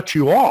 they cut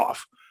you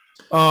off.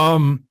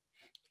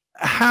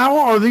 How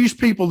are these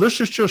people? This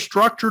is just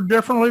structured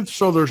differently,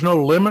 so there's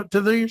no limit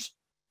to these?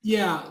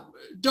 Yeah.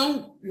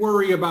 Don't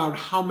worry about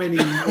how many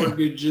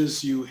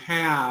mortgages you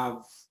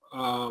have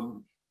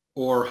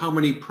or how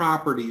many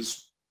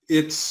properties.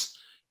 It's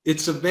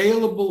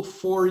available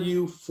for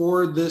you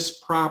for this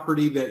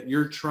property that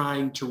you're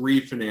trying to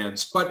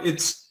refinance. But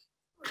it's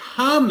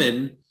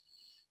common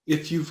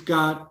if you've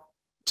got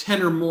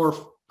 10 or more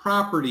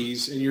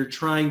properties and you're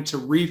trying to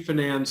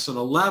refinance an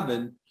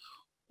 11,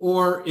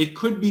 or it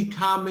could be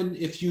common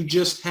if you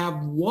just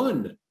have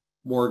one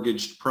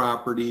mortgaged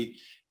property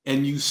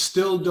and you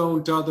still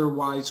don't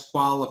otherwise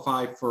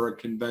qualify for a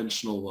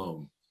conventional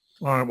loan.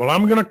 All right. Well,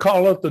 I'm going to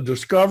call it the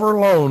Discover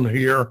loan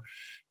here.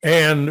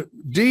 And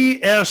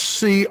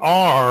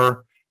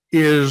DSCR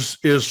is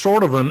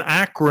sort of an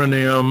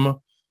acronym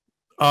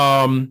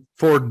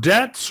for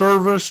Debt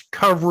Service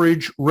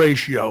Coverage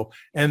Ratio.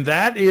 And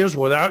that is,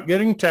 without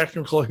getting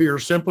technical here,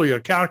 simply a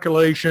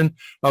calculation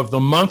of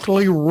the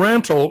monthly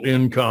rental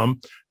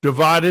income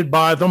divided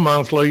by the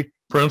monthly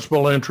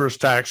principal, interest,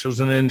 taxes,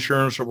 and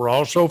insurance that we're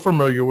also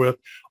familiar with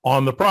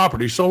on the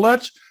property. So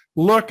let's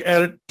look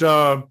at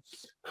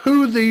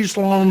who these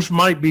loans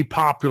might be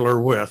popular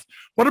with.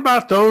 What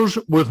about those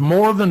with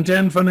more than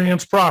 10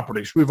 financed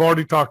properties? We've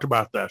already talked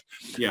about that.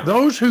 Yeah.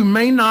 Those who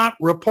may not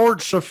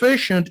report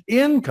sufficient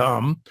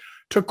income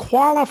to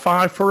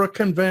qualify for a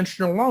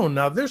conventional loan.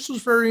 Now, this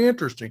is very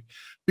interesting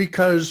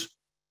because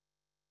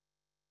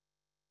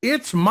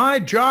it's my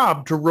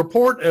job to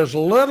report as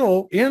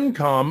little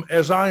income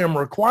as I am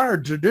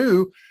required to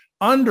do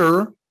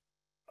under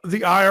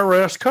the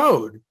IRS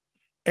code.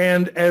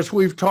 And as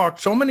we've talked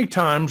so many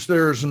times,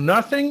 there's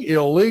nothing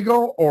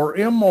illegal or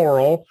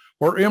immoral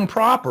or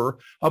improper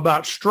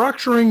about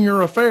structuring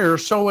your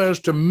affairs so as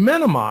to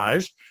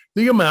minimize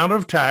the amount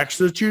of tax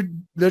that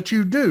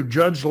you do.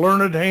 Judge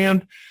Learned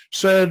Hand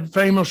said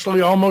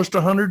famously almost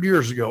 100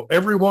 years ago,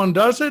 everyone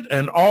does it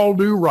and all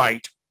do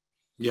right.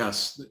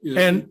 Yes.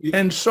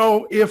 And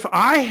so if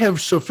I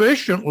have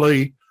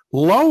sufficiently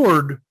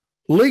lowered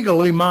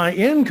legally my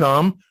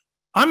income,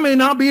 I may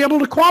not be able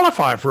to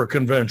qualify for a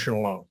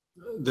conventional loan.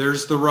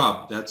 There's the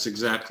rub. That's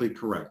exactly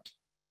correct.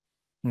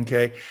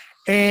 Okay.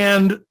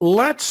 And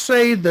let's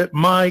say that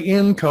my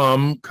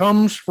income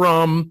comes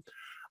from,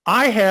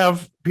 I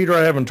have, Peter,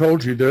 I haven't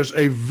told you this,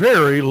 a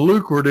very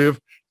lucrative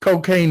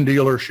cocaine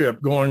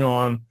dealership going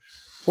on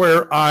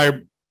where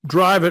I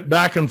drive it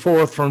back and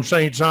forth from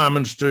St.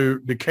 Simon's to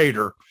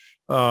Decatur.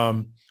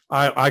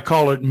 I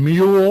call it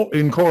Mule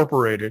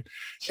Incorporated.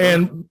 Sure.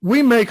 And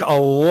we make a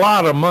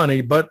lot of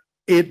money, but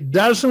it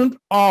doesn't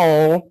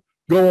all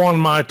go on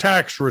my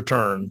tax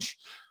returns.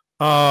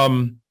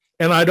 And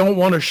I don't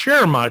want to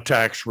share my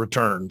tax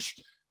returns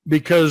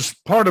because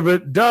part of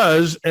it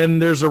does,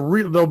 and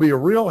there'll be a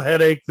real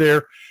headache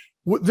there.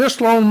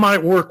 This loan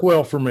might work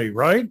well for me,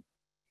 right?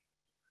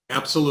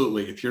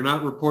 Absolutely. If you're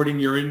not reporting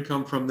your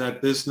income from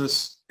that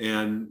business,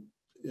 and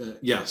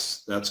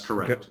yes, that's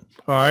correct. Okay.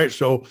 All right.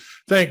 So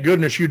thank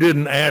goodness you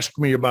didn't ask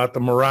me about the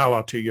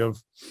morality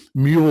of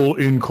Mule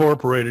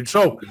Incorporated.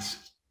 So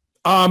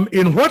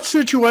in what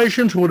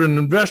situations would an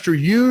investor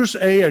use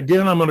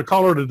again, I'm going to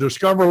call it a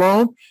Discover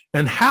loan,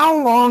 and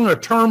how long a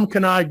term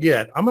can I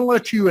get? I'm going to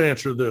let you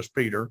answer this,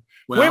 Peter.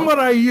 When would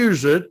I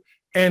use it,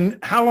 and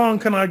how long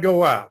can I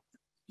go out?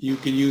 You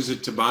can use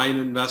it to buy an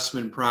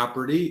investment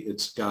property.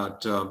 It's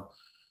got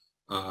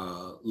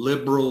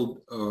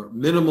liberal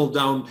minimal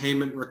down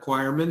payment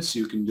requirements.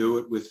 You can do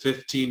it with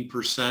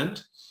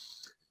 15%.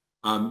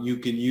 You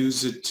can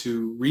use it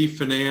to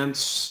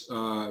refinance,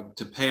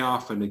 to pay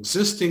off an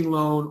existing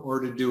loan,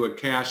 or to do a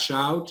cash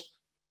out.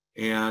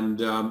 And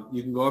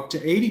you can go up to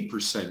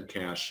 80%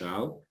 cash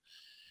out.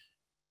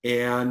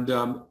 And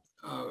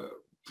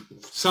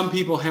some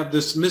people have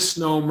this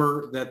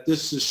misnomer that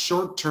this is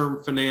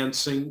short-term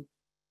financing,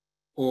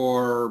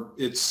 or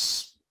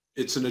it's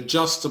an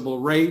adjustable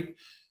rate.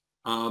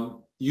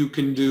 You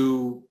can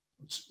do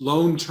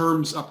loan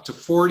terms up to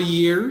 40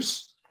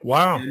 years.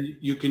 Wow. And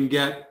you can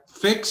get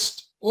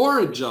fixed or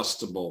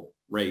adjustable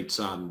rates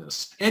on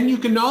this. And you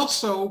can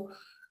also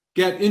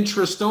get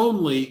interest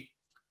only,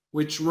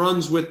 which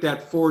runs with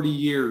that 40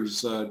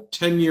 years,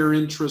 10-year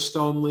interest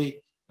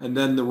only, and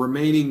then the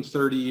remaining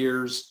 30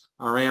 years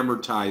are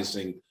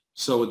amortizing.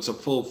 So it's a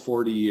full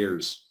 40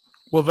 years.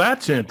 Well,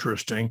 that's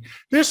interesting.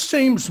 This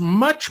seems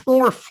much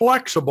more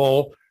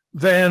flexible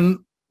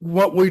than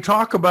what we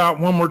talk about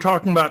when we're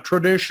talking about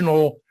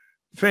traditional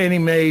Fannie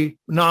Mae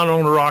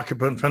non-owner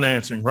occupant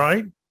financing,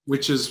 right?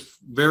 Which is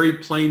very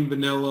plain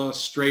vanilla,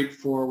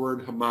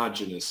 straightforward,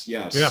 homogeneous.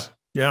 Yes.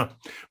 Yeah.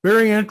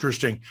 Very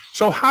interesting.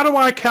 So how do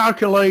I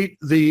calculate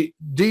the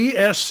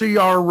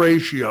DSCR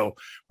ratio?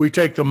 We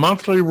take the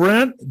monthly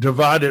rent,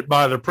 divide it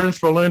by the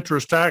principal,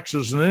 interest,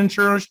 taxes, and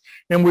insurance,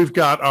 and we've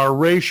got our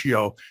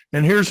ratio.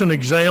 And here's an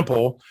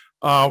example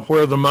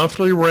where the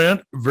monthly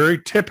rent,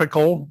 very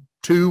typical,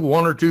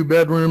 one or two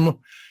bedroom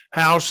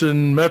house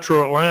in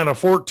Metro Atlanta,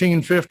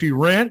 $1,450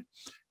 rent,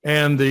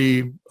 and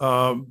the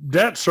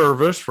debt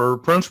service for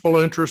principal,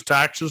 interest,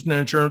 taxes, and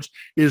insurance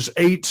is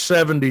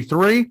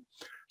 $873.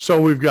 So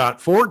we've got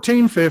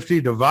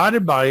 $1,450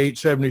 divided by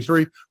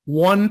 $873,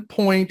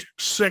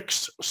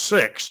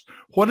 1.66.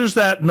 What does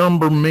that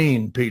number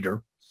mean,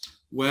 Peter?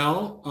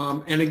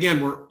 Well, and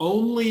again, we're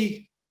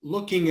only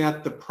looking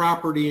at the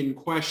property in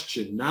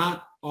question,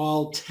 not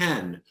all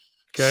 10.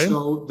 Okay.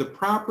 So the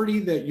property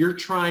that you're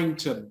trying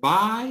to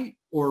buy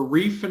or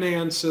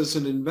refinance as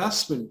an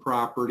investment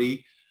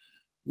property,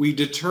 we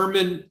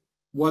determine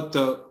what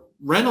the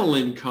rental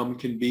income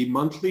can be,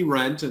 monthly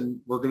rent, and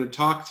we're going to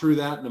talk through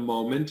that in a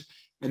moment.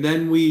 And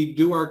then we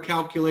do our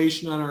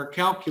calculation on our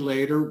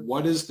calculator.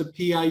 What is the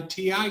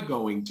PITI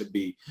going to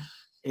be?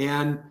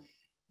 And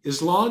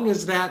as long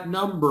as that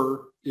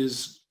number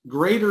is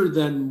greater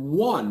than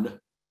 1,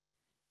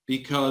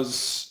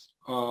 because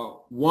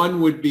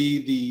 1 would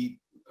be the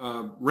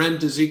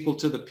rent is equal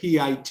to the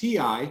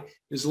PITI,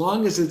 as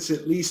long as it's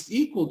at least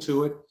equal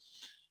to it,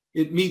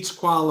 it meets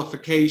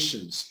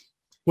qualifications.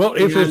 Well,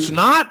 if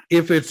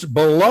it's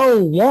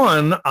below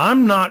 1,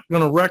 I'm not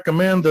going to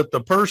recommend that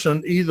the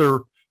person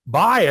either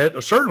buy it,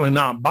 or certainly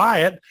not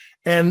buy it,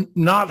 and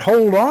not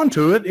hold on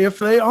to it if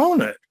they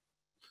own it.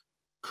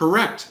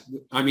 Correct.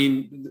 I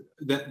mean,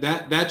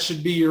 that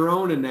should be your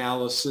own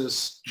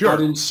analysis. Sure.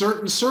 But in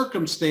certain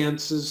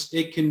circumstances,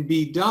 it can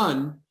be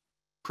done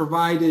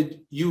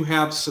provided you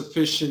have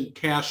sufficient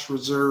cash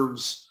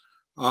reserves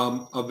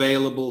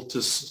available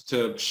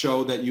to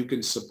show that you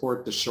can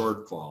support the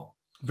shortfall.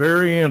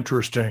 Very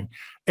interesting.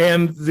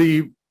 And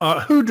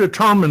who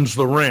determines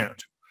the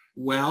rent?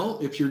 Well,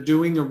 if you're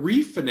doing a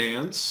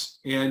refinance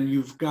and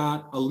you've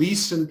got a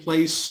lease in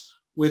place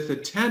with a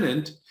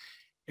tenant,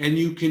 and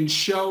you can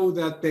show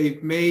that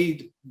they've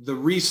made the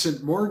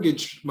recent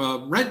mortgage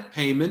rent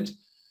payment,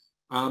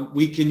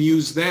 we can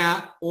use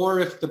that. Or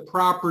if the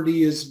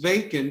property is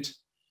vacant,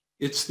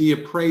 it's the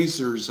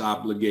appraiser's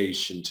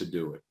obligation to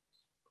do it.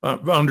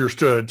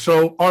 Understood.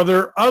 So are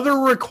there other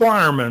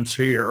requirements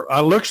here?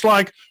 Looks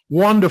like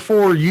 1 to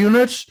 4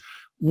 units.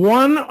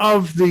 one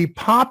of the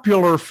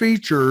popular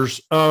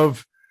features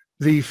of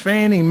the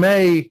Fannie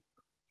Mae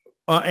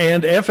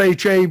and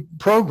FHA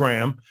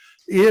program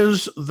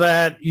is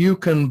that you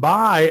can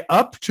buy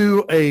up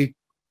to a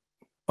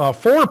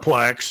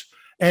fourplex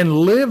and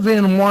live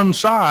in one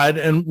side.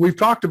 And we've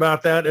talked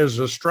about that as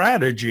a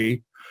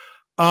strategy.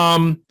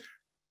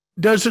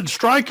 Does it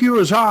strike you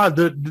as odd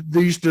that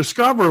these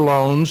Discover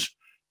loans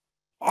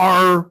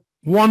are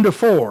 1 to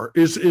 4?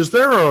 Is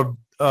there a,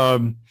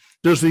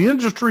 does the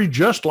industry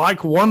just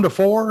like 1 to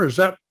 4? Is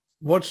that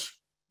what's?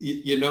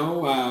 It's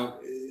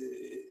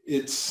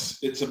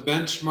a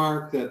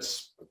benchmark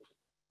that's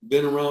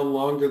been around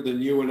longer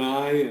than you and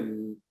I,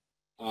 and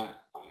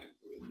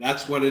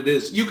that's what it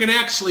is. You can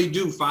actually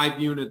do 5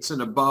 units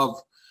and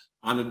above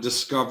on a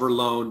Discover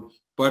loan,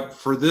 but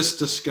for this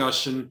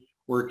discussion,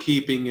 we're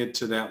keeping it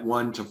to that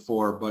 1 to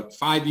 4, but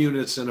 5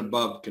 units and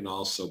above can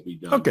also be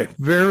done. Okay,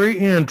 very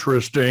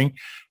interesting.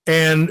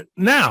 And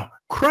now,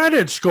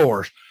 credit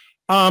scores.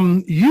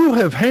 You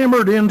have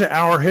hammered into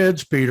our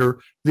heads, Peter,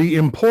 the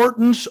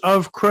importance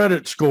of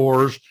credit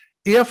scores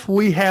if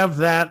we have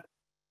that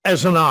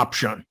as an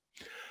option.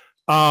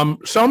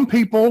 Some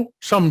people,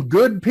 some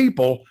good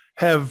people,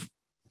 have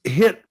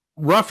hit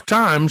rough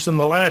times in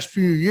the last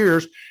few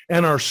years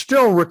and are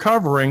still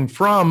recovering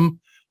from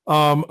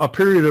a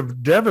period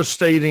of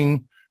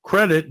devastating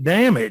credit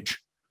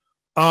damage.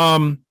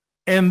 And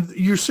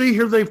you see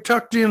here they've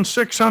tucked in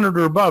 600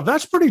 or above.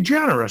 That's pretty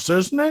generous,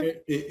 isn't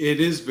it? It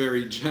is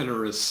very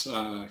generous.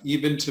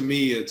 Even to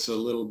me, it's a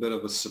little bit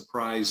of a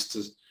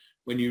surprise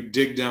when you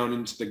dig down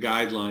into the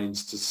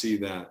guidelines to see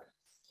that.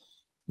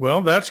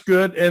 Well, that's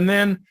good. And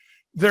then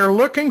they're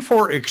looking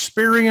for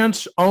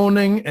experience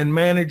owning and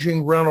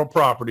managing rental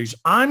properties.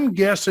 I'm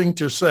guessing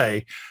to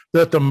say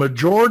that the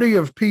majority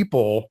of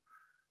people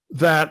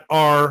that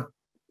are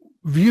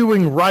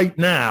viewing right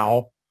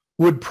now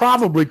would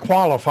probably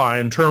qualify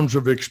in terms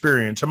of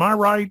experience. Am I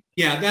right?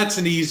 Yeah, that's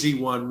an easy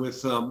one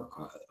with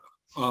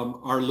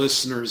our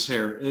listeners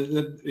here.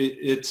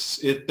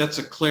 That's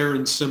a clear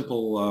and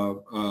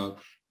simple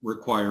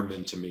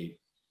requirement to me.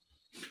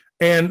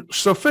 And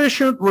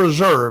sufficient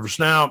reserves.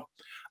 Now,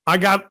 I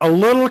got a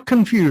little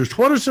confused.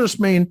 What does this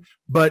mean?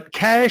 But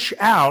cash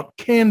out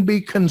can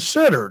be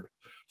considered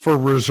for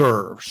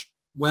reserves.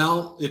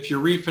 Well, if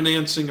you're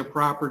refinancing a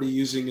property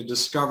using a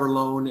Discover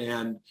loan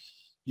and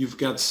you've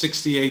got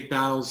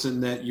 $68,000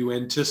 that you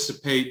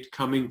anticipate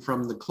coming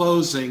from the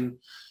closing,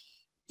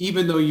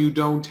 even though you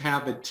don't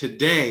have it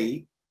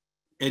today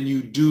and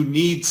you do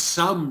need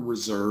some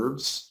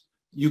reserves,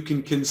 you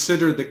can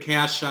consider the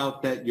cash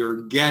out that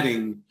you're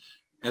getting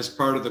as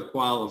part of the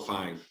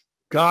qualifying.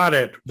 Got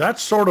it.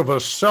 That's sort of a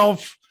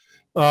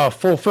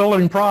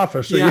self-fulfilling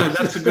prophecy. Yeah,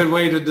 that's a good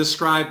way to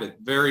describe it.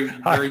 Very,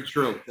 very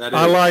true. That is.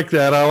 I like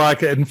that. I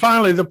like it. And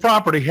finally, the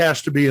property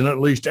has to be in at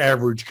least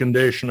average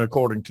condition,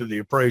 according to the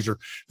appraiser.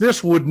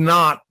 This would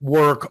not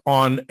work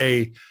on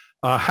a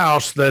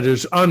house that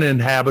is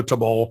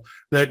uninhabitable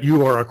that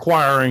you are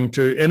acquiring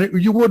to,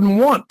 and you wouldn't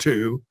want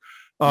to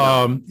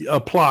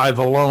apply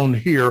the loan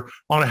here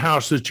on a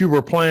house that you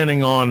were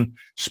planning on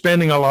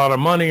spending a lot of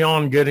money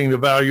on, getting the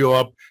value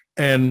up,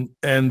 and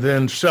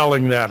then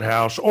selling that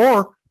house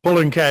or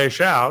pulling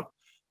cash out.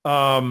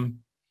 In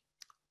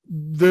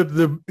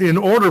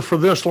order for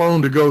this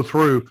loan to go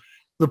through,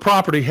 the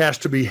property has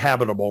to be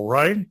habitable,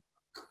 right?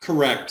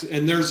 Correct.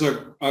 And there's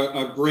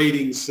a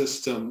grading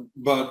system,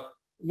 but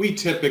we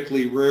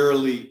typically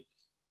rarely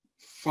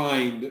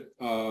find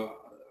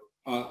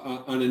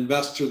an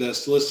investor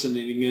that's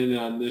listening in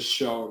on this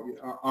show,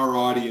 our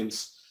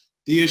audience,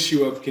 the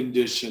issue of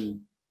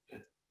condition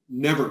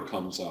never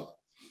comes up.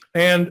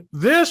 And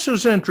this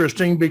is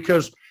interesting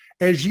because,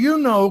 as you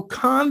know,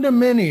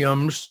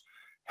 condominiums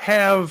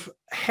have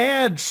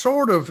had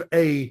sort of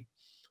a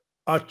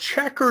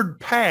checkered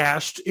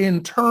past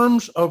in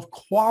terms of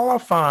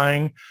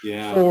qualifying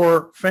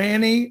for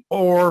Fannie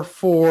or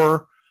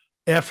for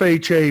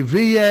FHA,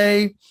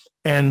 VA,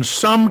 and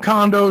some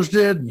condos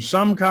did and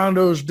some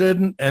condos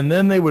didn't. And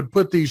then they would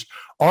put these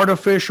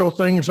artificial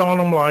things on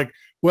them like,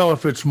 well,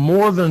 if it's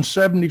more than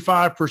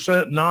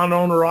 75%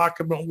 non-owner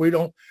occupant, we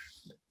don't.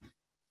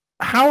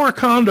 How are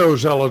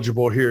condos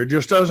eligible here? It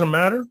just doesn't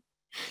matter?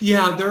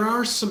 Yeah, there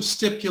are some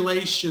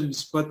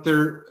stipulations, but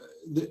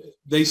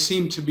they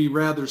seem to be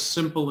rather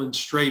simple and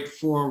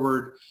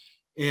straightforward.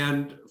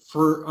 And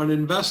for an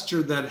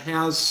investor that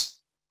has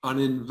an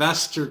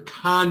investor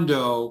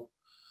condo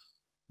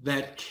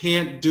that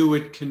can't do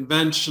it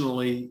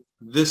conventionally,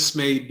 this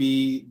may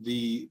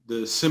be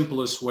the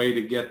simplest way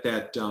to get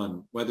that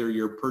done, whether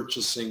you're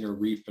purchasing or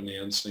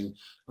refinancing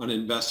an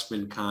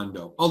investment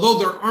condo. Although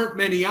there aren't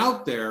many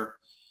out there,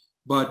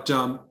 but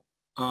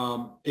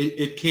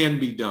it can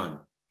be done.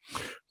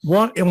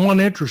 One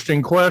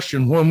interesting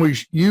question, when we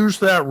use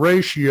that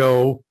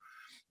ratio,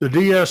 the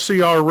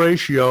DSCR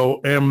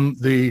ratio and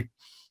the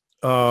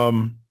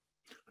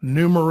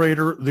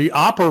numerator, the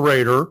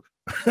operator,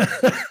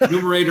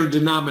 numerator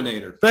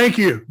denominator. Thank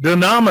you.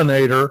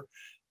 Denominator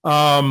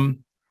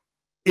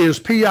is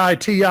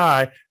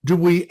PITI. Do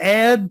we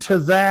add to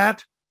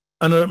that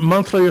a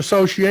monthly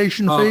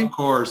association fee? Of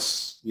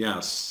course,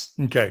 yes.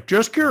 Okay,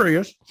 just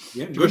curious.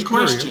 Yeah, good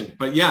question,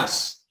 but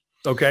yes.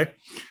 Okay.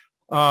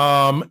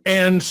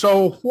 And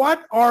so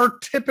what are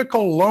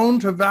typical loan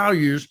to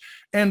values?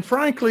 And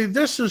frankly,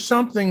 this is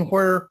something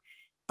where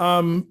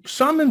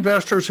some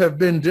investors have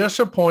been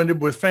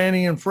disappointed with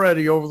Fannie and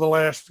Freddie over the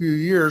last few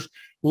years,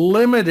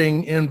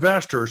 limiting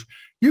investors.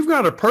 You've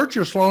got a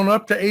purchase loan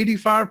up to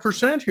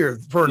 85% here.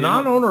 For a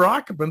non-owner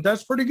occupant,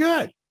 that's pretty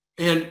good.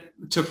 And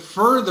to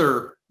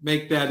further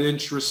make that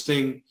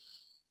interesting,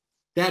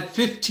 that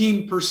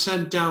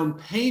 15% down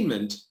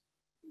payment,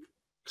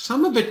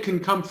 some of it can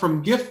come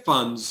from gift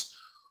funds,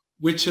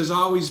 which has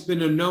always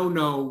been a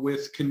no-no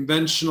with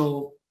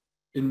conventional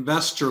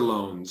investor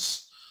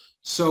loans.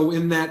 So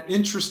in that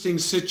interesting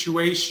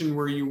situation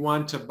where you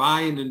want to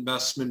buy an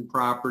investment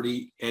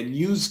property and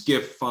use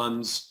gift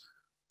funds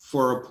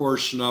for a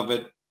portion of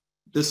it,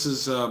 this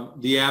is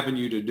the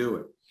avenue to do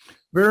it.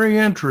 Very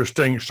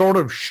interesting, sort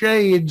of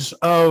shades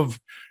of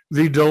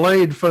the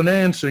delayed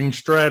financing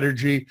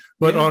strategy,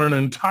 but on an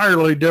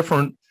entirely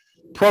different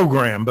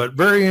program, but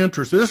very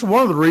interesting. This is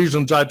one of the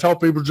reasons I tell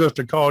people just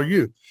to call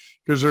you,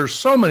 because there's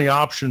so many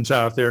options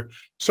out there.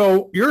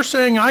 So you're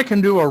saying I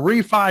can do a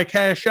refi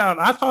cash out.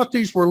 I thought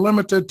these were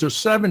limited to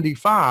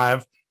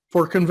 75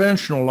 for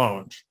conventional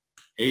loans.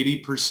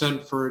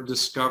 80% for a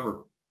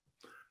Discover.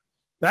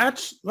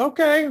 That's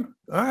okay. All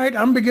right.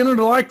 I'm beginning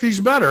to like these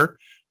better.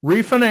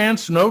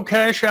 Refinance, no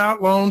cash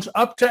out loans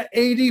up to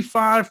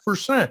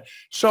 85%.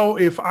 So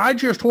if I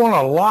just want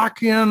to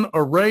lock in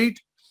a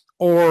rate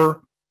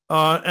or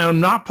and I'm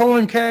not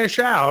pulling cash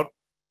out,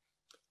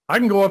 I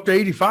can go up to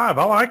 85.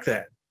 I like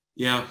that.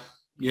 Yeah.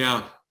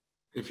 Yeah.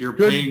 If you're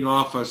paying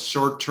off a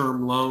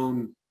short-term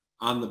loan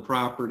on the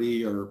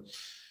property or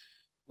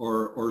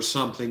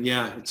something,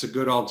 yeah, it's a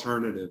good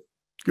alternative.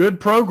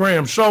 Good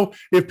program. So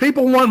if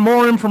people want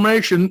more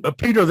information,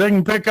 Peter, they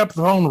can pick up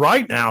the phone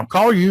right now.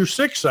 Call you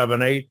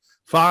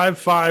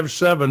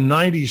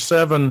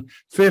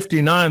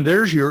 678-557-9759.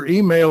 There's your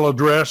email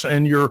address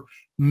and your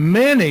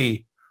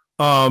many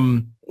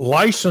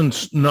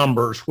license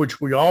numbers,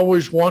 which we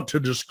always want to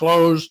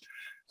disclose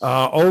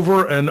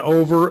over and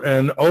over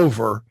and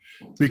over,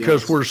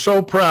 because we're so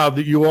proud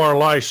that you are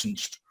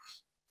licensed.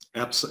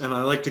 Absolutely. And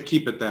I like to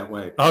keep it that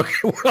way.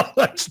 Okay, well,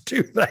 let's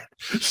do that.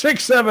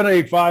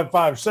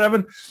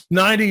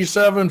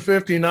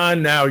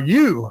 678-557-9759. Now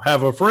you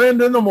have a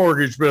friend in the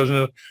mortgage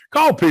business.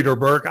 Call Peter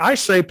Burke. I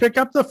say pick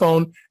up the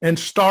phone and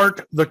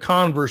start the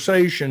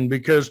conversation,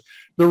 because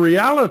the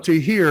reality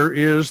here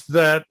is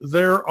that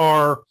there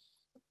are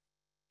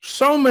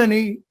so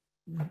many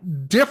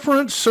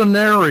different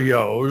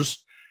scenarios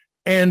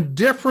and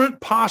different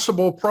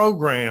possible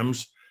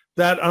programs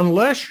that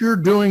unless you're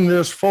doing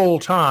this full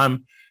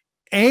time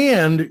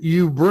and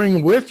you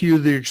bring with you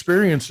the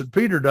experience that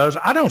Peter does,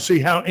 I don't see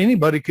how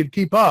anybody could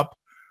keep up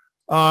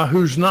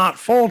who's not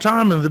full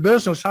time in the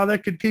business, how they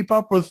could keep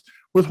up with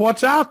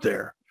what's out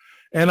there.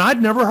 And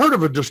I'd never heard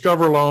of a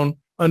Discover loan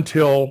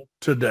until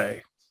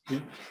today.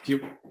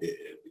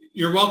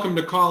 You're welcome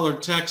to call or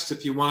text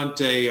if you want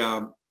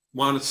to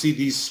see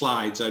these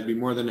slides. I'd be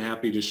more than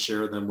happy to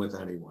share them with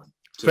anyone.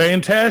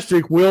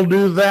 Fantastic. We'll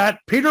do that.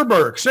 Peter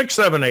Burke,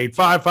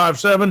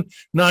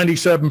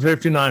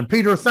 678-557-9759.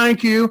 Peter,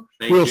 thank you.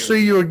 We'll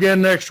see you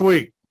again next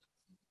week.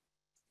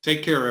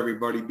 Take care,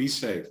 everybody. Be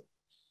safe.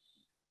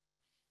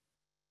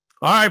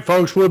 All right,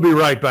 folks, we'll be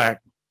right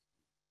back.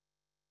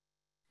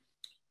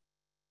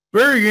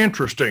 Very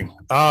interesting.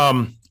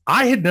 I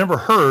had never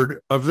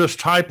heard of this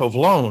type of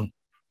loan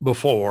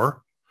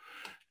before,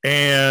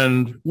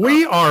 and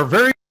we are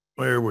there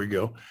we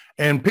go.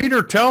 And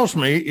Peter tells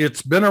me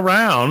it's been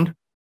around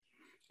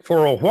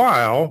for a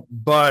while,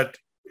 but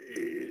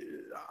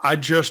I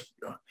don't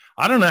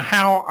know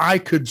how I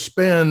could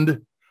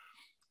spend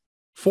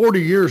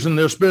 40 years in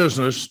this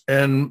business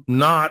and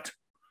not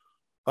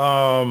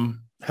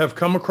have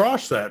come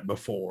across that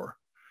before.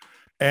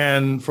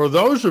 And for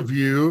those of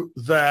you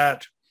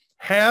that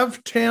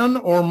have 10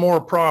 or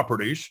more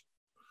properties,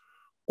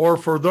 or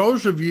for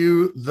those of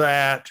you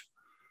that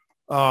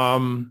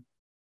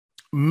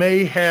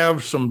may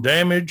have some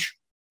damage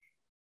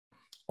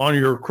on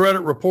your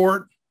credit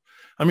report,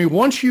 I mean,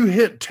 once you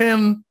hit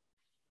 10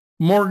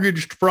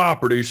 mortgaged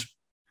properties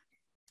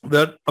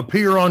that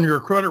appear on your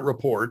credit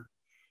report,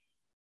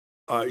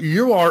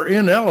 you are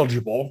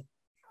ineligible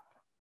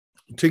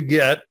to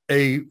get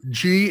a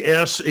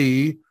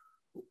GSE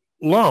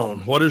loan.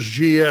 What is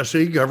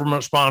GSE?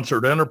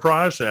 Government-sponsored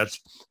enterprise. That's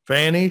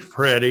Fannie,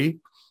 Freddie,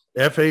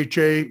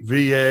 FHA,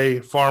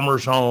 VA,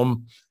 Farmers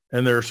Home,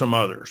 and there are some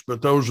others,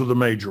 but those are the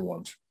major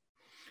ones.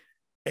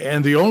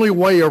 And the only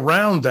way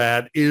around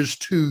that is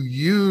to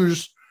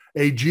use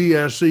a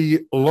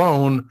GSE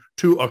loan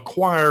to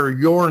acquire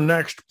your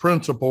next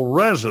principal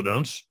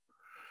residence,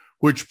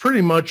 which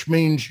pretty much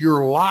means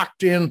you're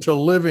locked into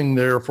living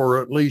there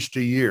for at least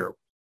a year.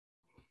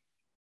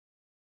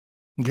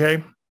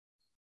 Okay?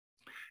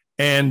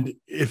 And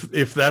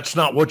if that's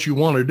not what you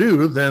want to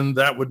do, then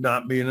that would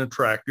not be an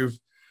attractive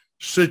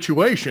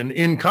situation.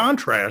 In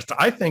contrast,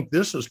 I think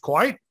this is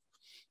quite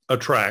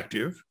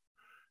attractive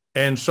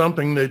and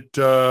something that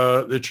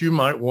that you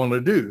might want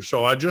to do.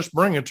 So I just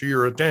bring it to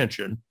your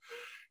attention.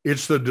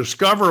 It's the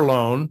Discover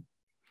loan.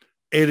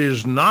 It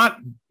is not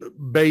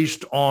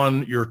based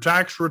on your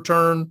tax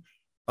return.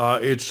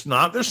 It's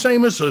not the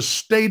same as a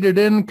stated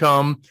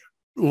income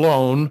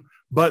loan,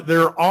 but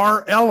there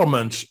are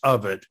elements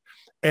of it.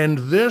 And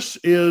this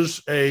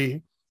is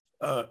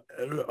by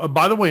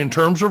the way, in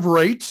terms of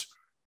rates,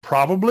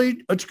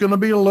 probably it's going to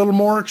be a little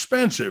more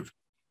expensive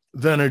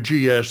than a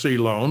GSE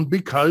loan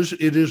because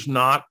it is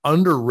not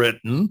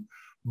underwritten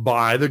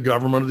by the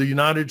government of the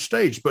United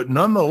States. But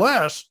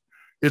nonetheless,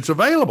 it's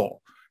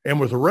available. And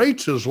with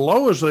rates as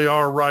low as they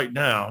are right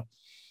now,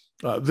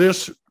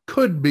 this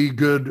could be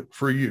good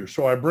for you.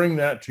 So I bring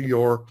that to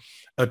your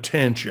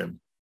attention.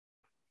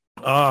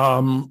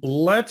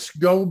 Let's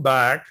go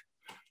back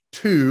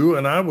to,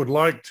 and I would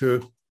like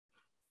to,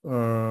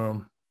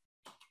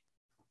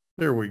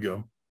 there we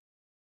go.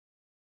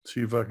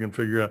 See if I can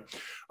figure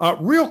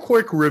out. Real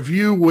quick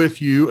review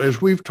with you,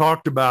 as we've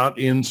talked about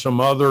in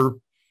some other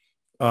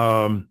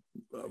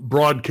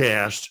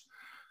broadcasts,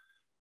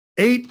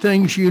 8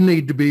 things you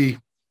need to be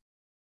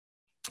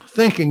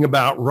thinking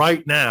about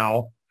right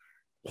now,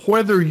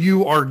 whether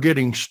you are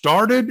getting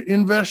started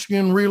investing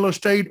in real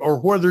estate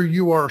or whether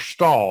you are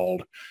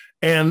stalled.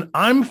 And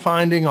I'm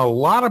finding a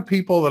lot of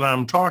people that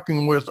I'm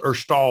talking with are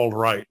stalled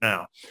right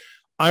now.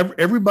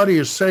 Everybody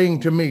is saying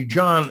to me,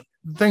 John,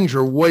 things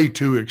are way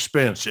too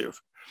expensive.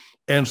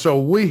 And so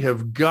we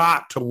have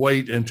got to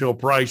wait until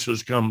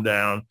prices come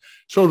down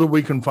so that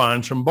we can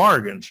find some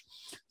bargains.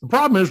 The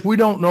problem is we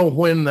don't know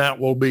when that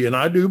will be. And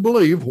I do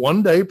believe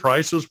one day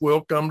prices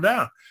will come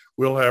down.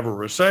 We'll have a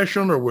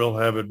recession or we'll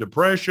have a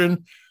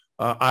depression.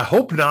 I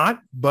hope not,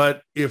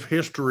 but if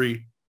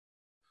history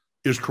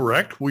is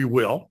correct, we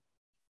will.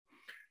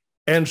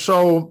 And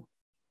so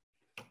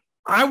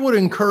I would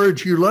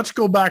encourage you, let's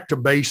go back to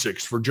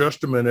basics for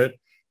just a minute,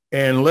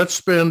 and let's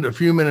spend a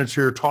few minutes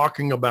here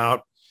talking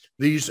about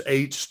these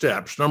 8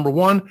 steps. Number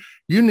 1,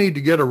 you need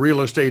to get a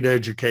real estate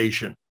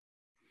education.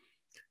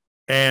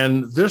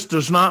 And this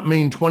does not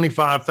mean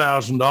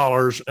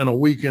 $25,000 in a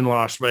week in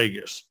Las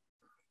Vegas.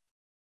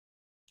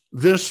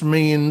 This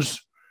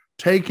means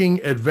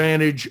taking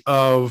advantage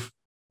of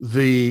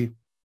the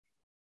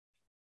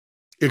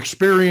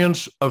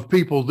experience of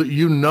people that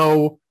you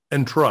know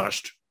and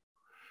trust.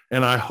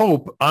 And I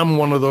hope I'm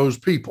one of those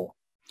people.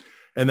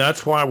 And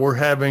that's why we're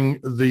having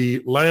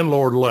the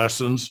landlord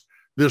lessons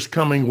this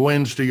coming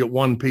Wednesday at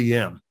 1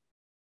 p.m.,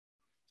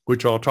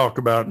 which I'll talk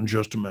about in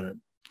just a minute.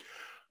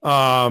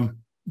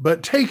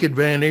 But take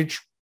advantage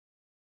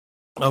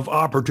of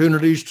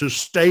opportunities to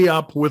stay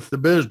up with the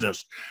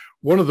business.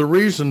 One of the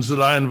reasons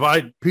that I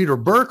invite Peter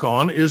Burke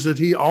on is that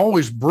he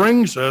always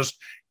brings us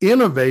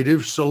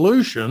innovative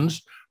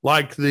solutions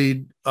like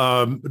the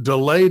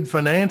delayed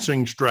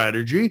financing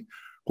strategy,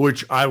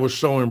 which I was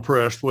so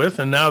impressed with.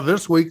 And now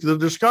this week, the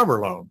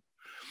Discover loan.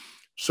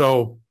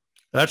 So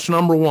that's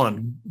number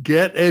 1.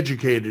 Get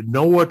educated.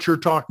 Know what you're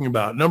talking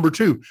about. Number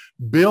 2,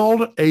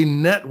 build a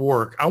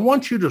network. I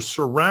want you to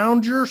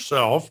surround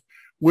yourself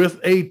with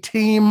a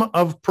team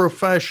of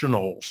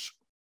professionals.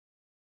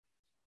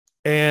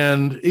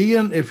 And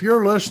Ian, if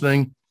you're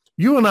listening,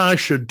 you and I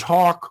should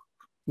talk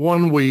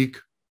one week.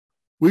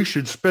 We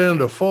should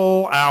spend a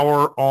full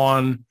hour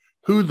on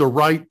who the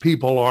right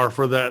people are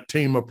for that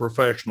team of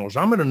professionals.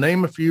 I'm going to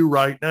name a few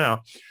right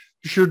now.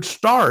 You should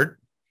start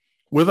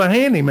with a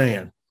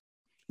handyman.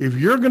 If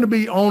you're going to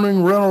be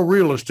owning rental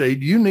real estate,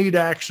 you need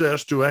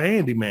access to a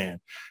handyman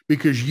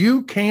because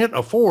you can't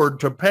afford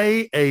to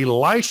pay a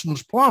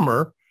licensed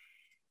plumber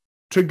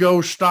to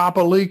go stop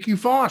a leaky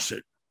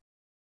faucet.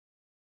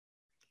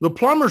 The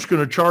plumber's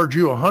going to charge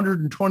you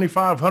 $125,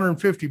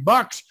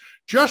 $150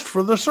 just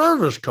for the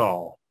service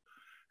call.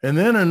 And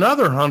then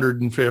another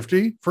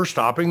 $150 for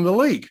stopping the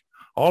leak,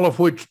 all of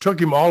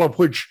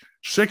which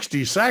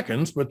 60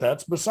 seconds, but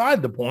that's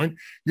beside the point.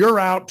 You're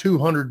out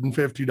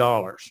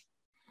 $250.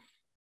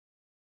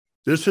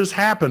 This has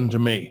happened to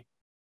me.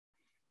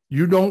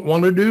 You don't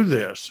want to do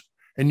this.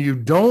 And you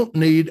don't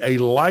need a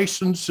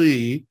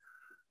licensee,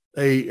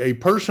 a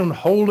person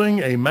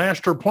holding a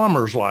master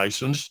plumber's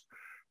license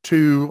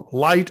to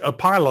light a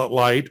pilot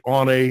light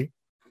on a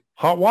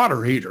hot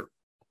water heater.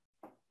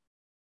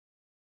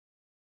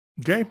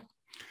 Okay.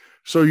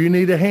 So you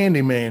need a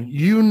handyman.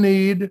 You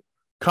need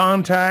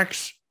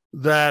contacts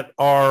that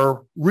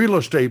are real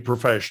estate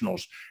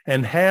professionals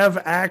and have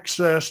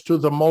access to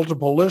the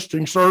multiple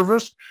listing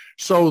service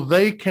so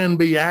they can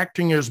be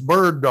acting as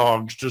bird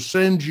dogs to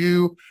send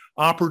you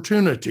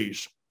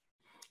opportunities.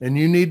 And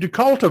you need to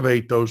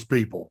cultivate those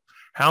people.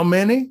 How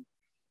many?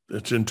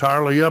 It's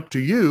entirely up to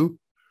you.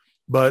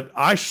 But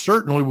I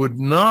certainly would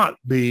not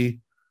be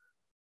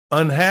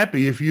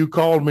unhappy if you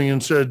called me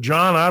and said,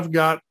 John, I've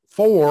got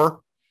 4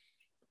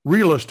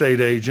 real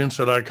estate agents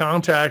that I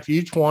contact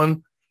each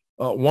one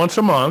once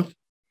a month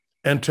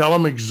and tell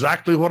them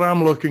exactly what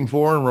I'm looking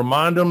for and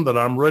remind them that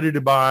I'm ready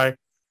to buy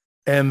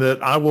and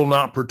that I will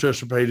not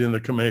participate in the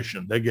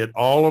commission. They get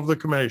all of the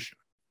commission.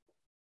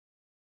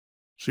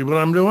 See what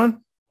I'm doing?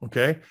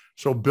 Okay.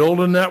 So build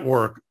a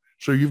network.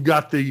 So you've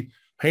got the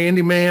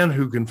handyman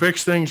who can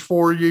fix things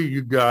for you.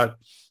 You've got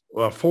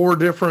 4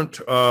 different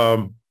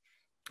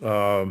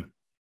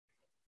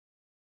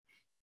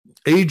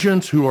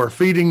agents who are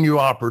feeding you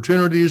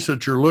opportunities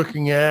that you're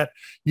looking at.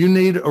 You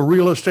need a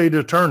real estate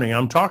attorney.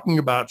 I'm talking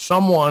about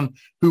someone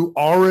who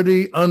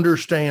already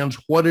understands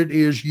what it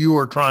is you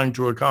are trying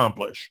to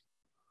accomplish.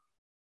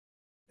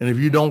 And if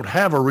you don't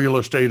have a real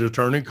estate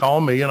attorney,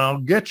 call me and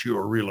I'll get you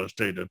a real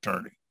estate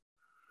attorney.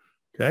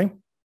 Okay.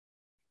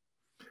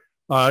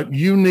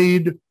 You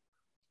need,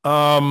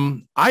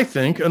 I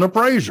think, an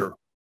appraiser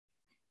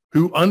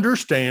who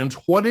understands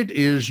what it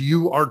is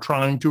you are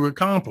trying to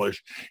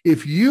accomplish.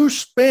 If you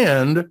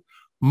spend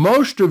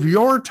most of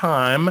your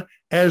time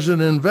as an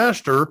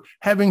investor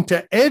having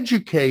to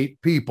educate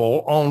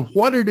people on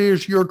what it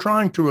is you're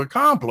trying to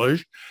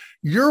accomplish,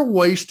 you're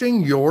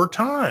wasting your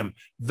time.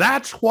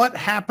 That's what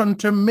happened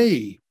to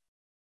me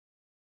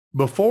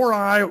before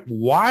I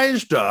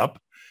wised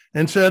up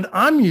and said,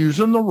 I'm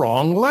using the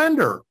wrong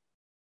lender.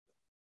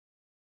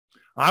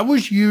 I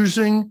was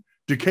using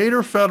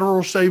Decatur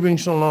Federal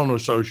Savings and Loan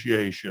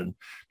Association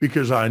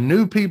because I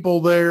knew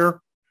people there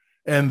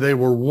and they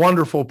were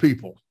wonderful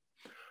people.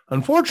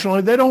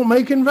 Unfortunately, they don't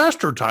make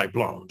investor type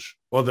loans.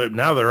 Well,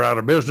 now they're out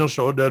of business,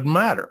 so it doesn't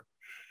matter.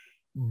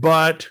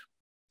 But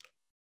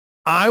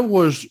I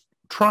was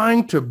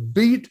trying to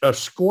beat a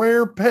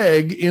square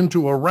peg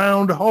into a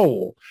round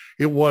hole.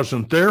 It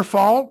wasn't their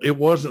fault. It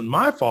wasn't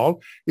my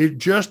fault. It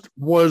just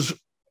was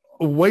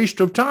a waste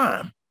of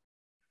time.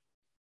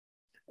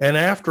 And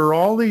after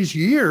all these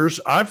years,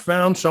 I've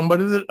found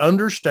somebody that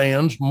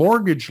understands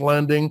mortgage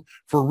lending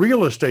for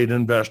real estate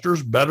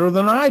investors better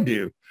than I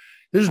do.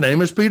 His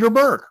name is Peter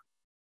Burke.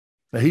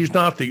 Now, he's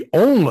not the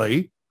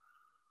only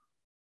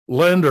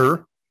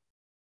lender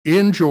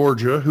in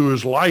Georgia who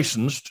is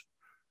licensed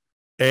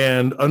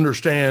and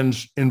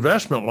understands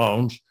investment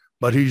loans,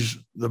 but he's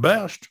the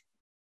best.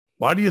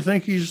 Why do you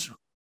think he's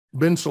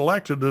been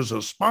selected as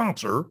a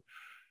sponsor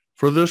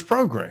for this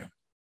program?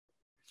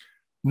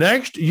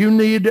 Next, you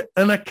need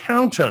an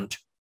accountant,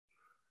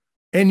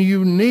 and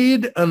you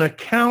need an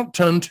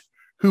accountant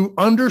who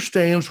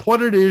understands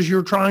what it is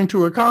you're trying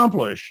to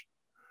accomplish.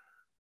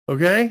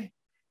 Okay?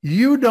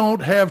 You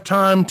don't have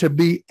time to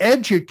be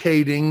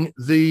educating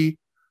the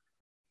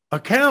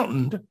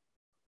accountant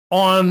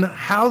on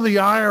how the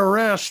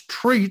IRS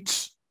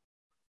treats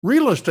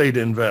real estate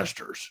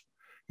investors.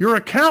 Your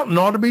accountant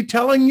ought to be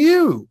telling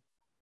you.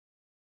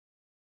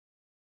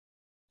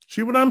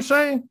 See what I'm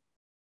saying?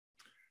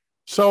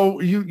 So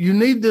you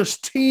need this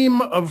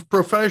team of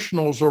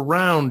professionals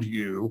around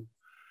you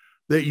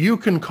that you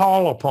can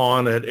call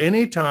upon at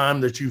any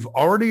time that you've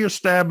already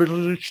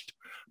established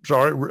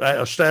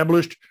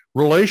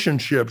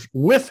relationships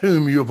with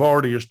whom you've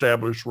already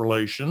established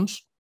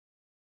relationships.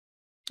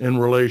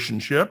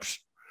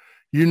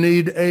 You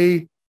need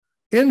a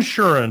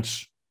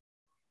insurance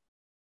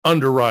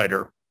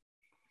underwriter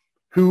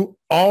who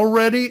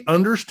already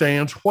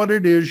understands what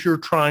it is you're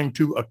trying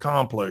to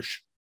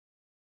accomplish.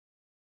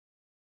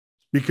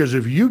 Because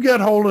if you get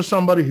hold of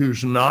somebody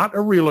who's not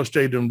a real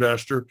estate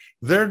investor,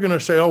 they're going to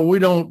say, oh, we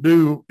don't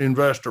do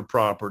investor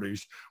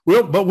properties.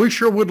 Well, but we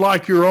sure would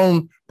like your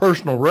own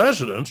personal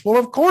residence. Well,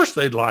 of course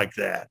they'd like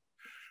that.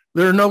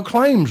 There are no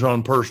claims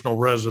on personal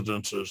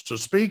residences to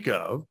speak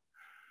of.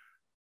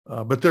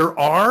 But there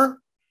are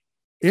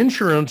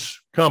insurance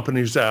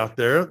companies out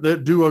there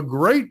that do a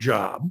great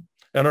job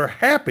and are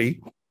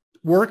happy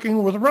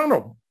working with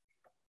rental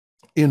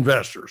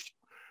investors.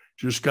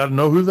 Just got to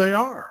know who they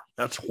are.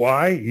 That's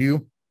why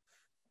you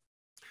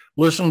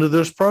listen to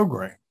this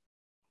program.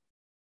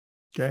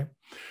 Okay.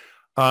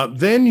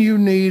 Then you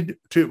need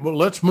to, well,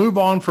 let's move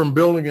on from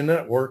building a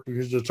network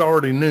because it's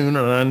already noon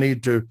and I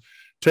need to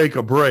take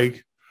a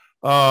break.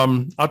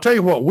 I'll tell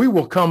you what, we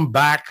will come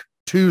back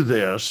to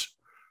this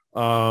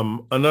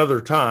another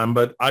time,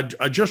 but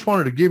I just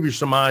wanted to give you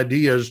some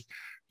ideas.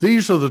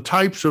 These are the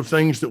types of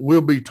things that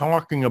we'll be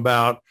talking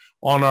about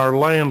on our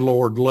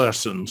landlord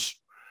lessons.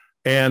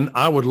 And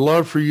I would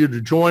love for you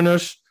to join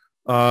us.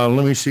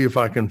 Let me see if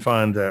I can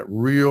find that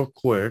real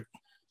quick.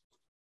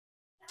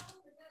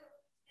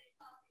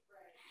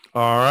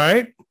 All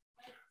right.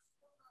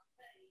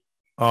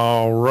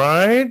 All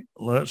right.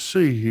 Let's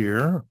see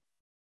here.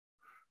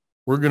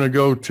 We're going to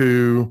go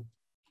to,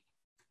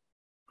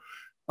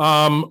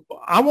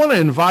 I want to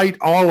invite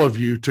all of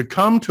you to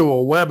come to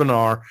a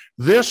webinar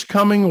this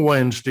coming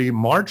Wednesday,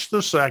 March the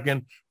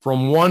 2nd,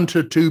 from 1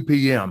 to 2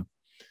 p.m.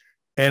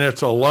 And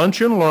it's a lunch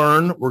and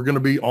learn. We're going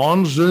to be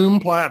on Zoom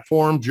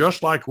platform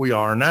just like we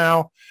are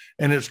now.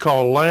 And it's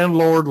called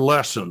Landlord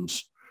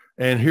Lessons.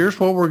 And here's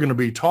what we're going to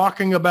be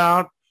talking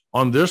about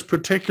on this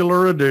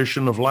particular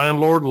edition of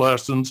Landlord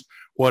Lessons.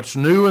 What's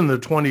new in the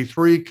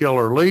 23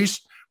 killer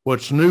lease,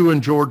 what's new in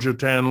Georgia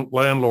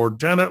landlord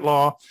tenant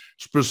law,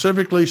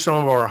 specifically some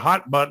of our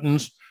hot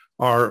buttons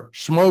are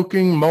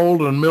smoking,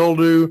 mold and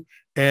mildew,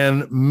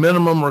 and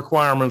minimum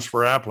requirements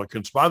for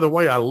applicants. By the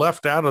way, I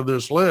left out of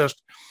this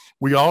list.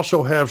 We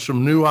also have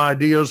some new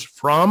ideas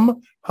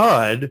from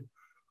HUD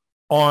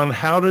on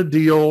how to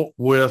deal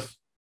with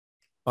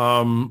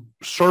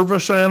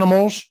service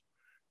animals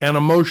and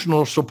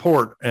emotional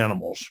support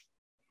animals.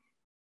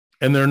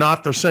 And they're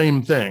not the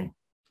same thing,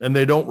 and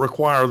they don't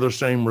require the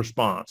same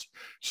response.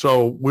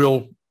 So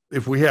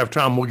if we have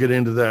time, we'll get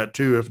into that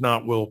too. If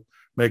not, we'll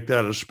make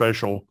that a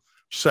special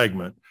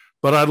segment.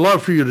 But I'd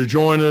love for you to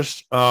join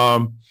us.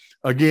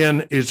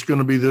 Again, it's going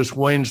to be this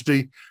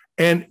Wednesday.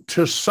 And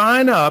to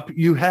sign up,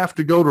 you have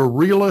to go to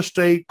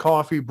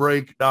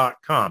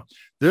realestatecoffeebreak.com.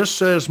 This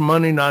says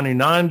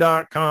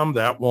money99.com.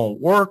 That won't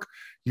work.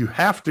 You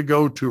have to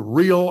go to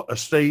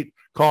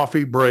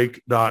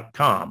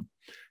realestatecoffeebreak.com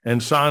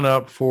and sign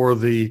up for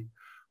the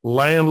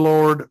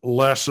Landlord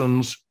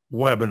Lessons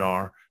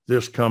webinar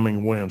this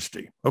coming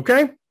Wednesday.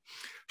 Okay?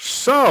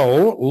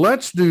 So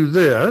let's do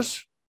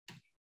this.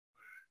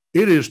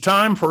 It is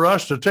time for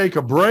us to take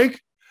a break.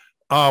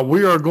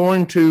 We are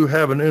going to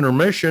have an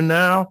intermission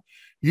now.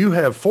 You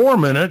have 4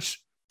 minutes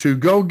to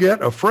go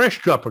get a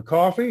fresh cup of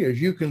coffee. As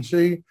you can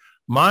see,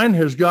 mine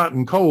has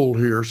gotten cold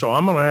here, so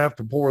I'm going to have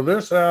to pour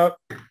this out.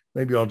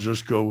 Maybe I'll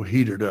just go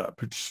heat it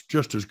up. It's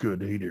just as good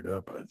to heat it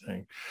up, I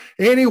think.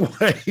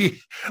 Anyway,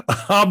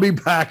 I'll be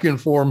back in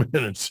 4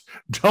 minutes.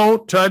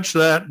 Don't touch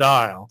that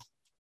dial.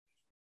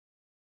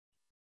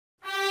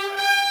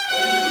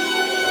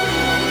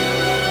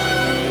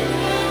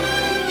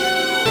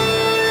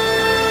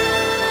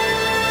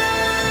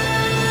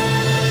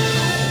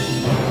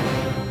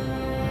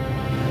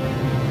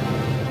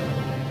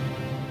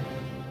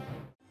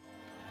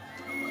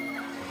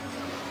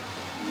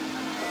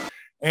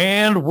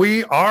 And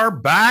we are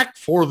back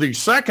for the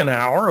second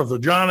hour of the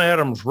John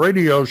Adams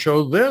Radio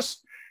Show. This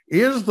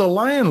is the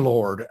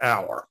Landlord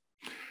Hour.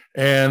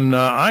 And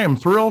I am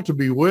thrilled to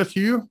be with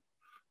you.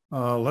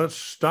 Let's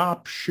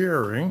stop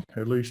sharing,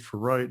 at least for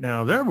right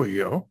now. There we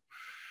go.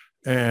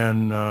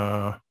 And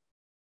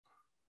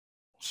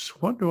so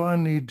what do I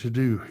need to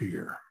do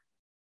here?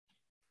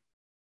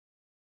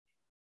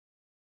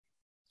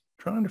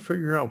 Trying to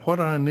figure out what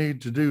I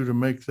need to do to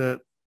make that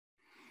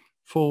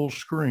full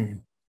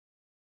screen.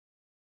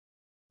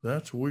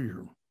 That's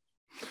weird.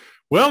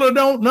 Well, I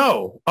don't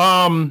know.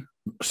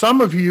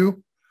 Some of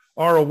you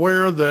are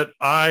aware that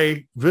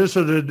I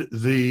visited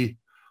the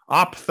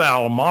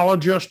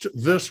ophthalmologist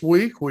this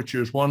week, which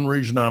is one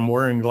reason I'm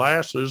wearing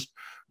glasses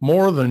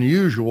more than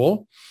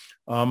usual.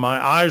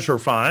 My eyes are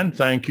fine,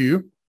 thank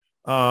you.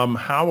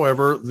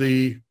 However,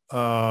 the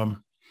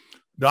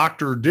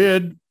doctor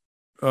did,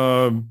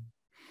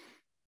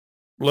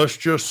 let's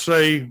just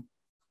say,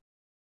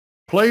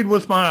 played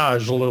with my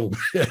eyes a little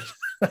bit.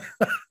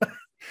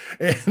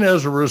 And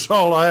as a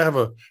result, I have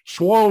a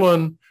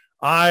swollen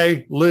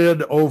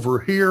eyelid over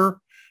here.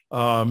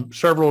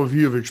 Several of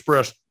you have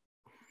expressed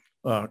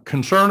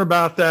concern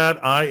about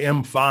that. I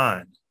am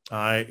fine.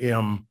 I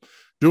am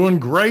doing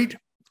great.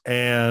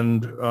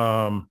 And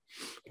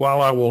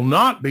while I will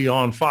not be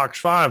on Fox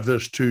 5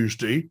 this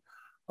Tuesday,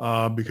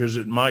 because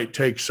it might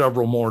take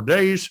several more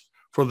days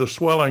for the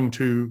swelling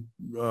to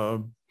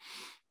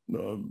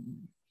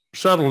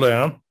settle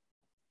down,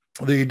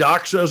 the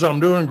doc says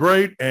I'm doing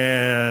great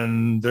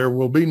and there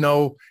will be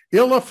no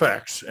ill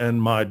effects,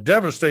 and my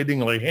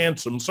devastatingly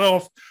handsome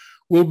self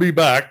will be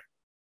back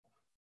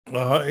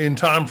in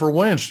time for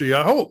Wednesday,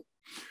 I hope.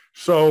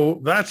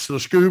 So that's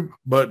the scoop,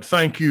 but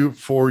thank you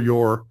for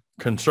your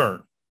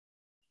concern.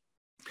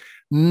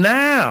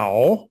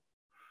 Now,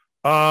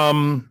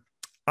 I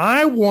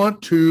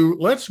want to,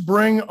 let's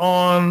bring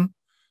on,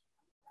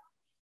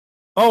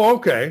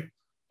 okay.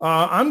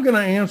 I'm going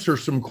to answer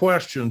some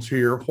questions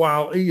here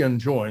while Ian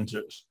joins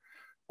us.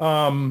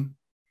 And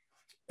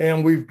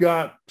we've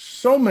got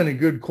so many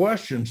good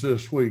questions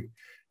this week.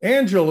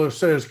 Angela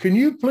says, can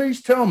you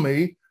please tell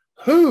me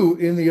who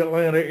in the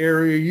Atlanta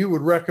area you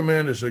would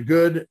recommend as a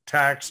good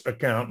tax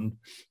accountant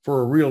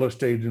for a real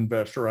estate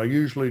investor? I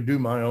usually do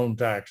my own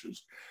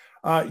taxes.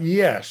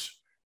 Yes.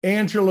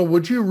 Angela,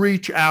 would you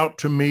reach out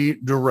to me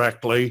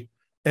directly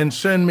and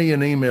send me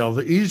an email?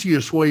 The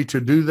easiest way to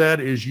do that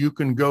is you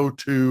can go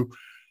to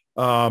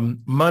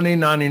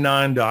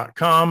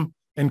money99.com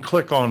and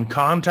click on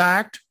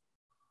contact,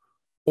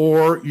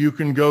 or you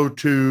can go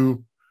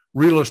to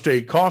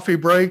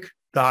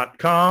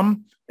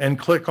realestatecoffeebreak.com and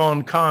click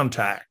on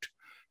contact.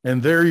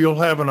 And there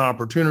you'll have an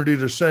opportunity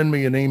to send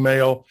me an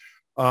email.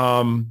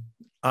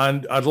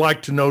 I'd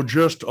like to know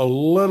just a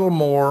little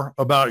more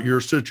about your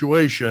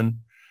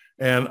situation,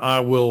 and I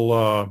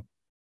will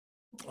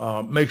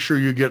make sure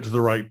you get to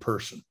the right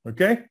person.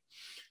 Okay.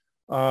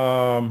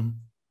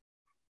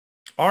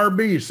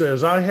 RB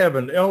says, I have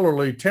an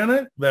elderly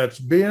tenant that's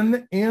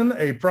been in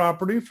a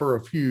property for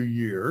a few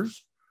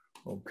years.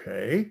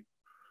 Okay.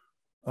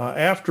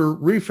 After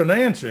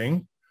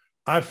refinancing,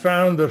 I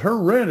found that her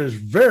rent is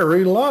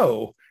very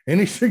low.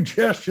 Any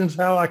suggestions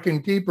how I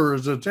can keep her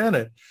as a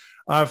tenant?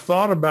 I've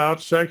thought about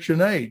Section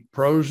 8,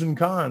 pros and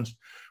cons.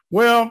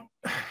 Well,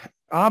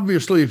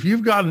 obviously, if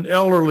you've got an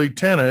elderly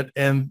tenant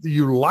and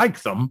you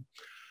like them,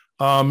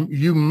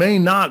 you may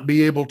not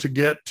be able to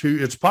get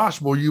to, it's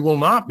possible you will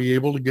not be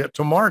able to get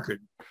to market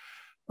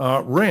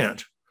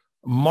rent.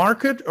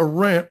 market a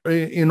rent.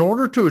 In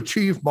order to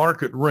achieve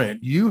market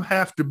rent, you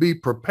have to be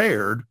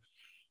prepared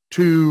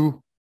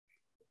to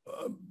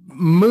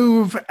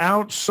move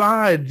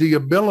outside the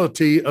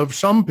ability of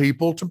some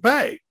people to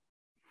pay.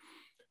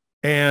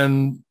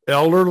 And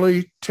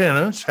elderly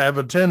tenants have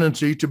a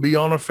tendency to be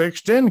on a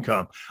fixed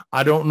income.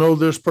 I don't know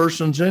this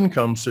person's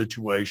income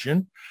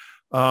situation,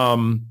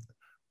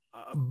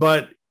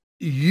 but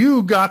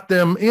you got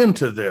them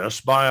into this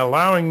by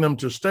allowing them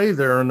to stay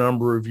there a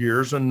number of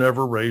years and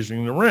never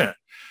raising the rent.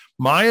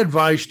 My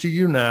advice to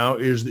you now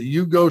is that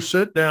you go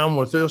sit down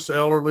with this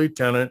elderly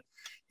tenant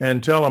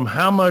and tell them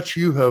how much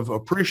you have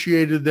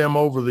appreciated them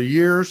over the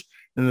years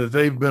and that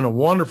they've been a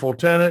wonderful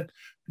tenant,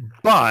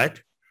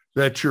 but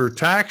that your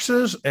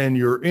taxes and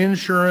your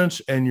insurance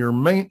and your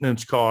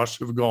maintenance costs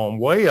have gone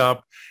way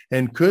up,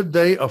 and could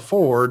they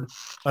afford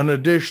an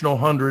additional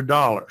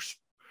 $100?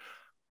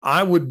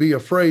 I would be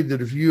afraid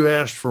that if you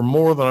asked for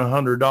more than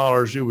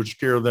 $100, it would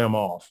scare them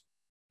off.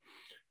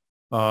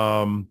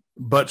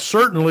 But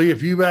certainly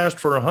if you've asked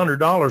for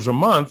 $100 a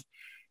month,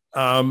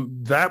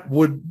 that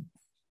would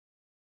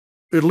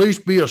at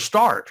least be a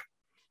start.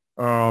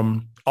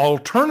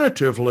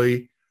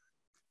 Alternatively,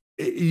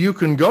 you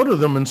can go to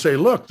them and say,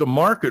 look, the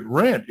market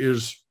rent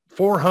is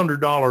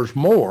 $400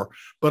 more,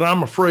 but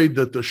I'm afraid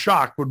that the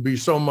shock would be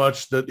so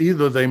much that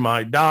either they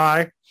might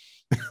die,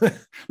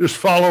 just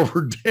fall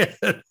over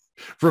dead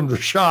from the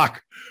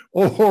shock,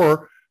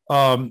 or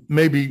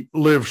maybe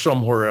live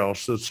somewhere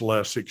else that's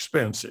less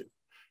expensive.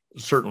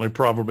 Certainly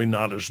probably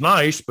not as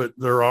nice, but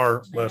there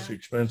are less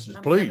expenses.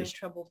 I'm Please. having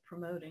trouble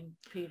promoting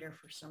Peter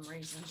for some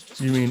reason.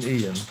 You mean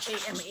Ian?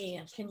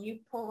 Ian, can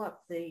you pull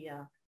up the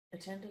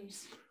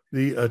attendees?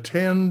 The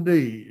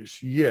attendees.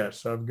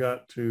 Yes, I've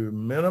got to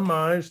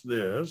minimize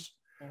this.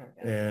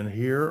 And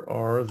here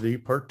are the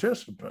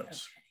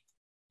participants.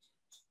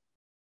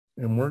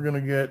 Okay. And we're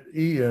going to get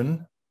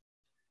Ian.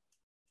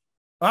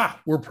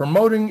 We're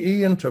promoting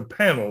Ian to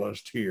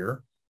panelist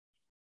here.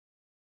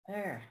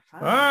 There.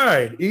 All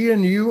right,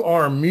 Ian, you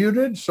are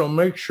muted, so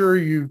make sure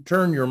you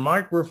turn your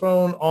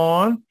microphone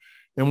on,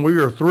 and we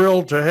are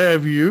thrilled to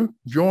have you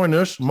join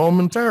us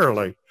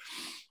momentarily.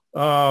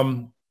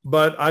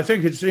 But I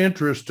think it's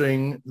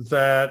interesting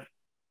that...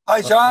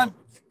 Hi, John.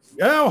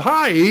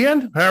 Hi,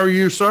 Ian. How are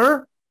you,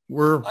 sir?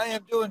 I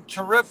am doing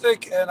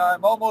terrific, and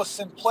I'm almost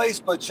in place.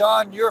 But,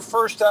 John, your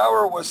first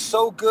hour was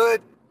so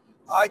good.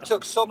 I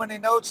took so many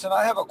notes, and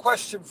I have a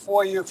question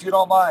for you, if you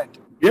don't mind.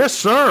 Yes,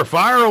 sir.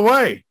 Fire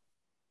away.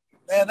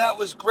 Man, that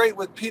was great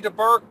with Peter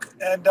Burke,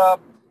 and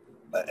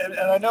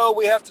I know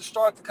we have to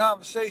start the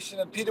conversation,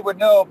 and Peter would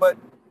know, but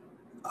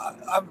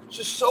I'm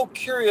just so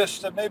curious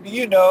that maybe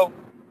you know,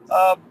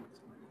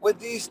 with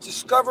these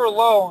Discover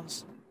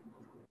loans,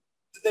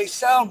 they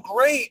sound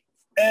great,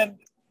 and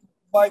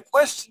my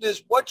question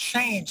is, what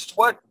changed?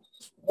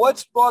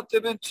 What's brought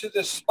them into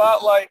the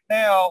spotlight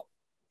now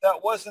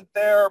that wasn't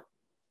there,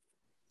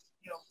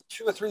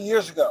 2 or 3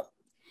 years ago?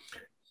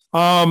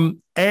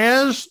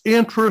 As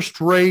interest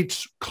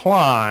rates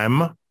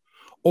climb,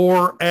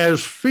 or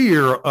as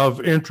fear of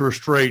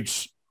interest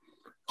rates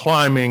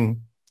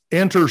climbing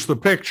enters the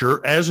picture,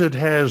 as it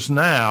has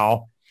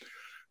now,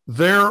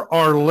 there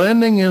are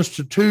lending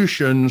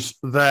institutions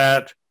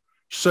that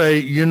say,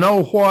 you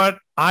know what,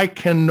 I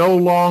can no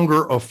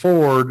longer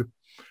afford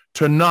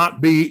to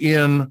not be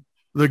in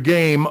the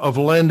game of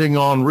lending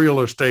on real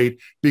estate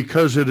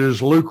because it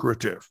is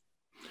lucrative.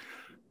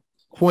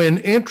 When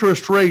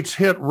interest rates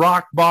hit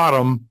rock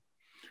bottom,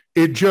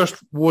 it just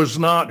was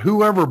not.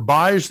 Whoever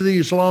buys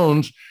these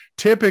loans,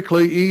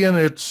 typically, Ian,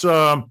 it's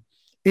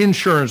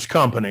insurance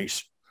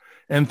companies.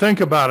 And think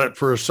about it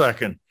for a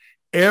second.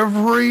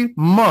 Every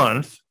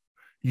month,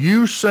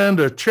 you send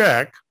a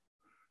check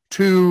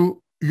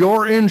to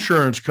your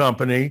insurance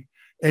company,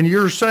 and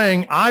you're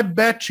saying, I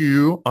bet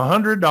you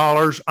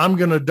 $100 I'm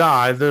going to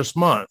die this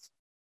month.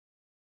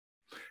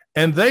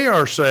 And they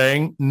are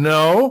saying,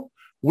 no,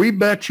 we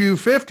bet you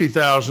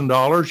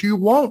 $50,000 you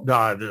won't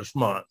die this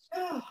month.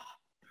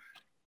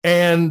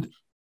 And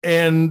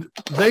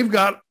they've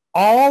got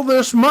all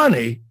this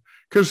money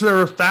because there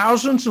are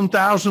thousands and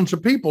thousands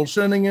of people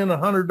sending in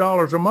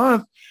 $100 a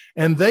month,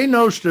 and they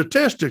know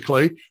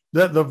statistically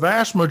that the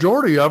vast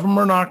majority of them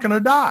are not going to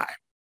die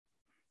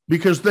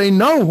because they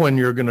know when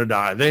you're going to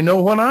die. They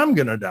know when I'm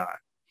going to die,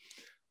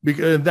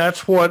 because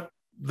that's what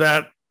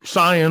that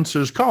science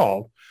is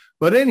called.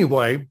 But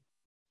anyway,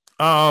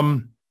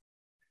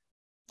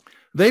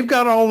 they've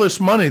got all this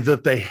money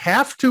that they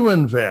have to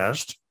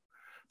invest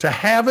to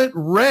have it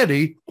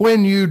ready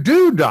when you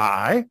do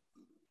die,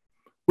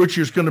 which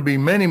is going to be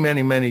many,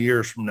 many, many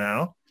years from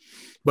now,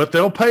 but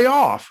they'll pay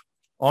off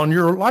on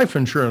your life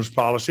insurance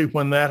policy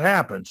when that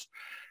happens.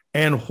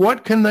 And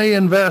what can they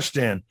invest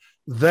in?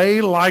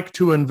 They like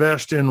to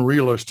invest in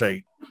real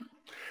estate.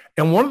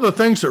 And one of the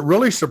things that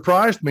really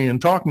surprised me in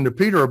talking to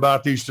Peter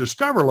about these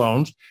Discover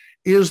loans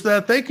is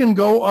that they can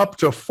go up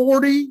to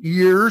 40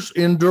 years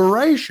in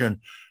duration.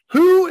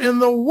 Who in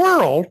the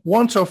world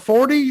wants to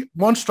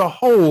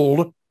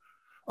hold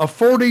a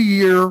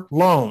 40-year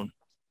loan?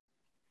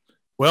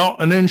 Well,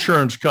 an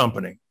insurance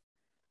company.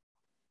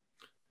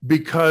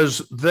 because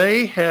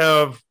they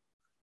have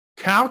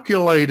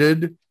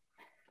calculated,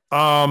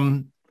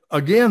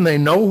 again, they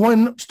know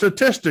when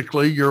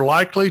statistically you're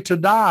likely to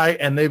die,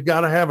 and they've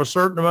got to have a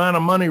certain amount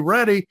of money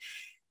ready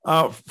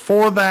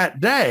for that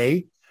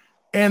day.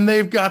 And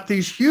they've got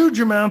these huge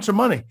amounts of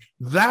money.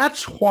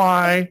 That's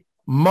why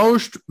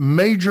most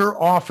major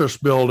office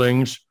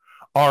buildings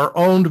are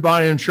owned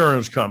by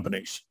insurance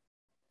companies,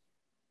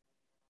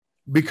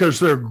 because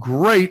they're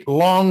great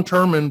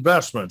long-term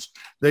investments.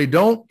 They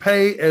don't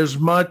pay as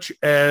much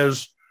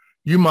as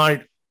you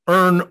might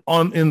earn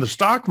in the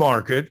stock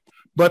market,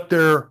 but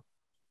they're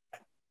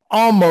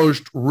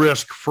almost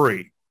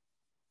risk-free.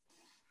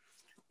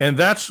 And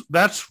that's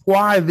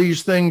why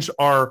these things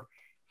are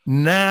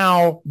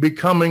now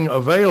becoming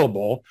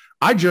available.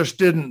 I just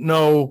didn't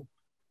know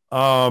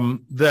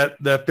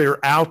that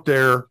they're out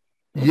there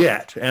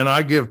yet. And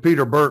I give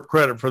Peter Burke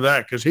credit for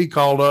that, because he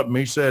called up and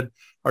he said,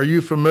 are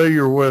you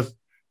familiar with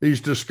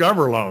these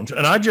Discover loans?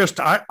 And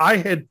I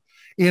had,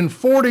 in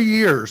 40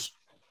 years,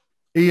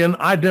 Ian,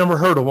 I'd never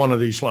heard of one of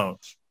these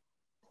loans.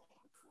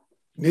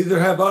 Neither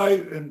have I.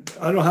 And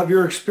I don't have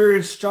your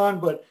experience, John,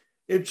 but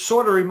it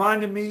sort of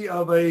reminded me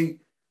of a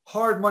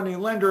hard money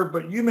lender,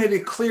 but you made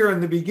it clear in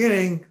the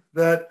beginning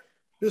that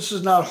this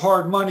is not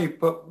hard money.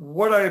 But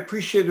what I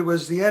appreciated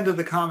was the end of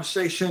the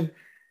conversation,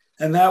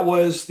 and that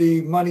was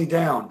the money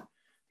down.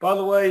 By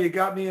the way, you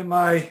got me in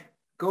my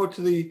go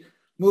to the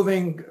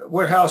moving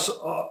warehouse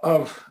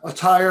of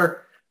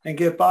attire and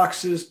get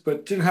boxes,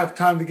 but didn't have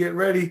time to get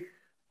ready.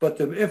 But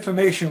the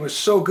information was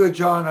so good,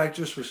 John. I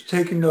just was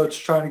taking notes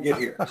trying to get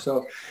here.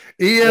 So,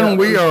 Ian,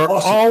 we are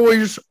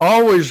awesome.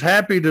 always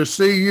happy to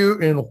see you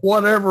in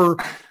whatever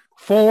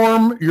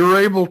form you're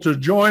able to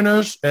join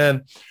us.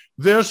 And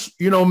this,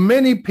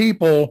 many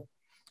people,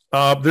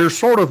 there's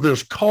sort of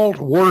this cult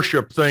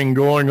worship thing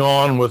going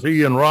on with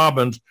Ian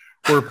Robbins,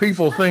 where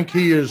people think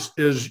he is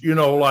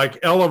like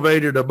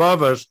elevated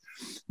above us.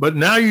 But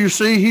now you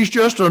see he's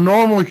just a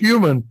normal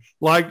human.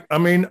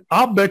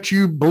 I'll bet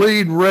you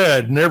bleed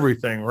red and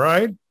everything,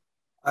 right?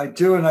 I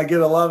do, and I get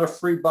a lot of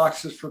free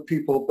boxes for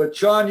people. But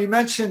John, you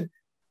mentioned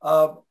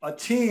a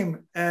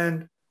team,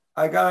 and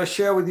I got to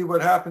share with you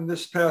what happened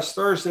this past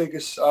Thursday,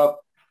 because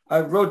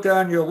I wrote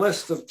down your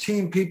list of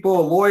team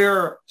people: a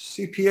lawyer,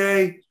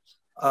 CPA,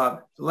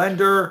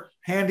 lender,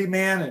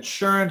 handyman,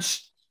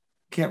 insurance.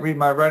 Can't read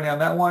my writing on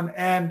that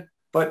one.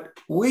 But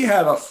we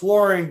had a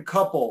flooring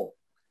couple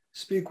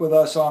speak with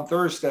us on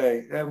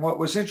Thursday. And what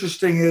was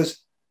interesting is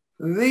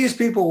these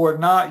people were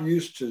not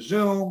used to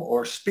Zoom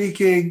or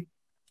speaking,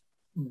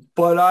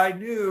 but I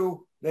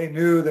knew they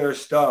knew their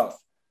stuff,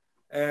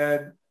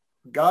 and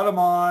got them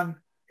on.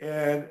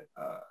 And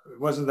it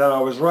wasn't that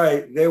I was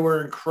right. They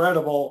were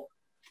incredible.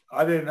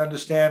 I didn't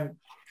understand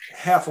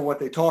half of what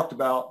they talked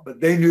about, but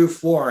they knew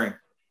flooring.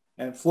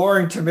 And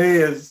flooring to me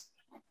is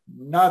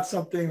not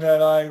something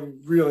that I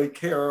really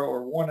care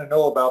or want to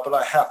know about, but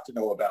I have to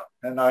know about.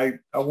 And I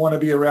want to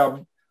be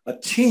around a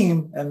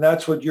team, and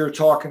that's what you're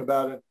talking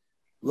about. And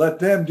let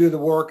them do the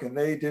work, and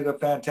they did a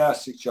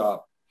fantastic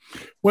job.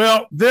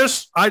 Well,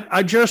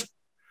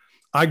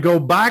 I go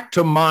back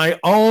to my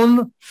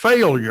own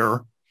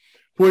failure,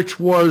 which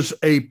was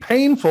a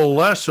painful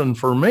lesson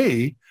for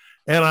me.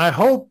 And I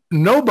hope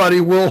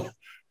nobody will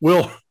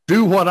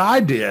do what I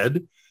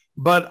did.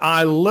 But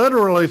I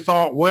literally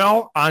thought,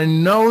 well, I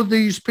know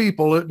these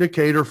people at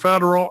Decatur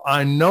Federal.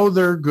 I know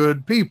they're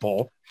good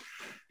people.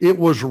 It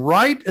was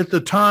right at the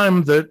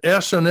time that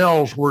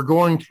S&Ls were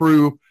going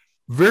through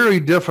very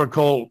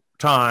difficult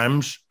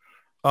times.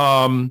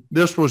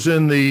 This was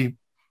in the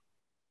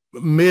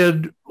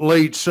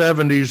late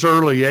 70s,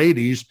 early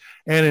 80s.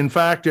 And in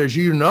fact, as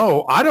you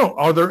know,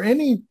 are there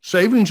any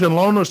savings and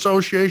loan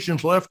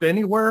associations left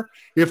anywhere?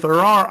 If there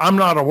are, I'm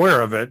not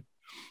aware of it.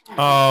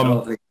 I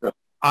don't think so.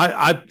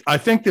 I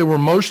think they were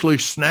mostly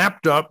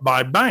snapped up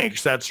by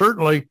banks. That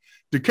certainly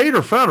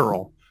Decatur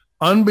Federal,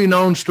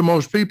 unbeknownst to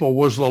most people,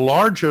 was the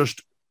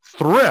largest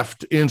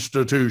thrift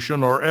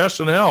institution, or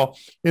S&L,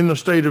 in the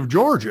state of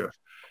Georgia.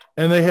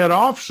 And they had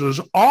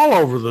offices all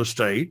over the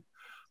state.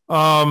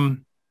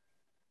 And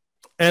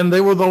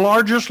they were the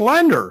largest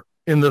lender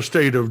in the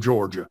state of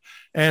Georgia.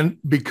 And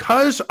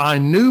because I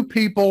knew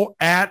people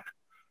at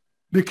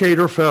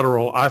Decatur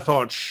Federal, I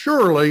thought,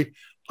 surely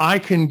I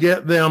can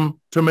get them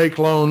to make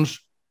loans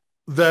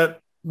that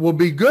will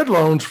be good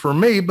loans for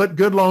me, but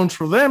good loans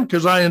for them,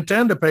 because I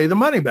intend to pay the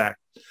money back.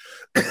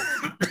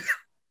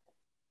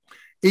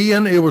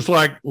 Ian, it was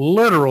like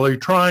literally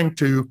trying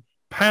to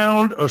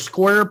pound a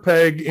square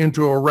peg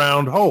into a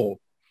round hole.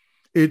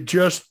 It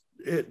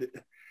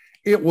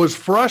was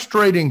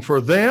frustrating for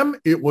them.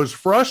 It was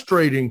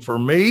frustrating for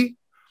me.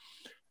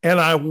 And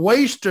I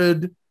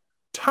wasted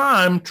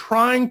time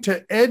trying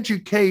to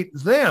educate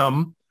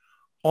them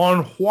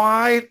on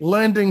why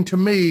lending to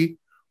me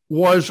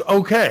was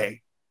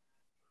okay.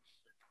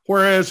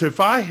 Whereas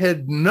if I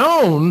had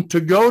known to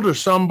go to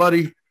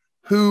somebody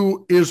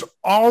who is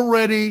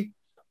already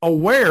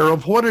aware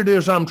of what it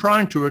is I'm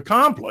trying to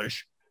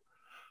accomplish,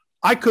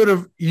 I could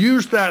have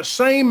used that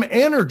same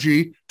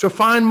energy to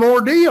find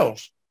more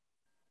deals.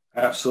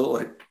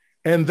 Absolutely.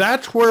 And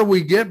that's where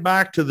we get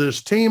back to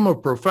this team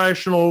of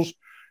professionals.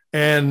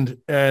 So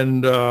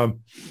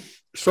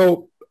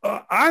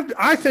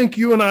I think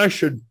you and I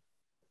should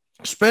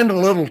spend a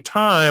little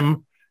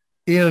time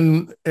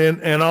and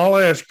I'll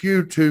ask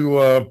you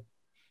to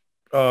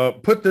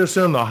put this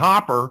in the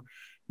hopper,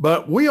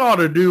 but we ought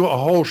to do a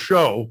whole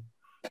show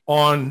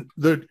on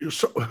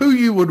who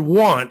you would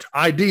want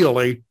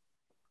ideally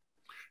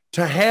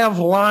to have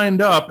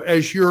lined up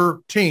as your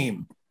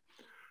team.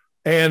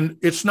 And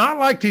it's not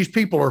like these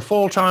people are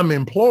full-time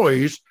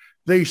employees.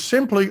 They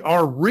simply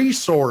are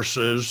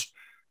resources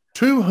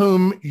to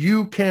whom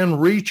you can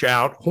reach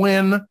out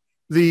when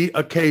the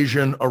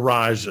occasion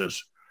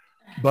arises.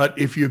 But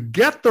if you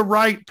get the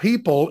right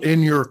people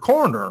in your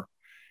corner,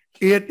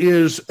 it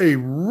is a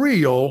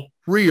real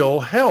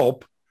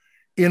help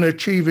in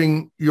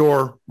achieving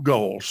your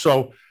goals.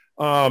 So,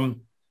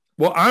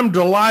 well, I'm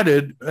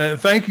delighted. And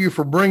thank you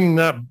for bringing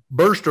that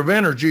burst of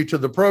energy to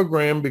the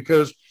program,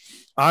 because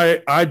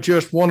I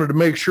just wanted to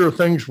make sure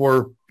things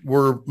were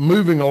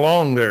moving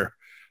along there.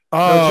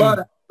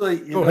 John,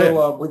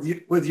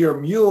 actually, with your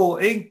Mule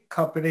Inc.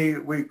 company,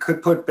 we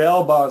could put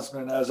bail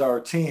bondsman as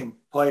our team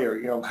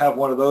player. Have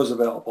one of those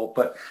available.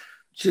 But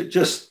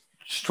just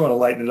trying to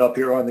lighten it up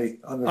here on the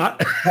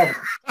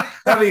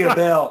having a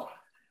bail.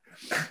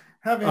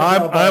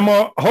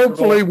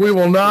 Hopefully we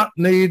will not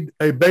need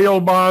a bail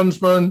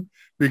bondsman,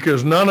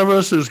 because none of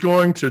us is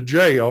going to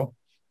jail.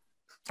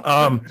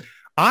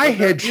 I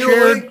had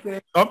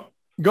shared.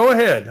 Go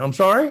ahead. I'm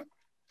sorry.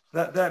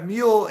 That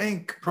Mule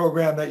Inc.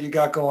 program that you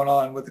got going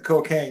on with the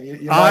cocaine.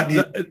 You might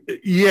need...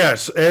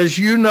 Yes, as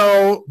you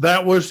know,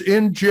 that was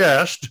in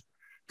jest,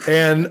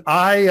 and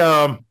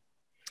I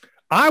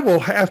will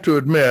have to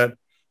admit,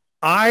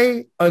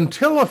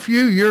 until a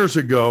few years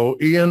ago,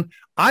 Ian,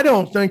 I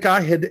don't think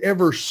I had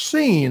ever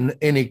seen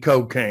any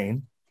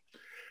cocaine,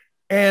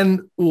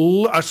 and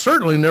I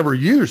certainly never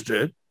used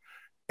it.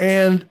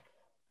 And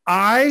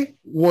I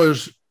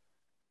was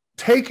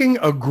taking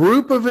a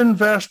group of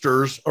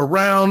investors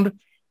around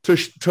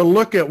to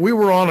look at, we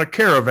were on a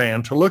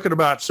caravan to look at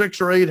about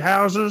 6 or 8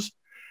 houses.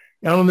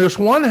 And on this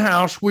one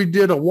house, we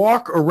did a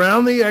walk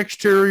around the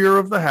exterior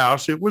of the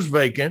house. It was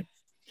vacant,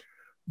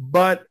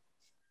 but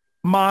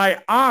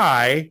my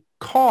eye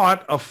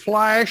caught a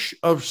flash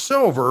of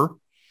silver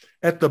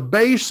at the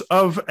base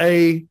of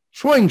a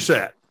swing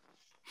set.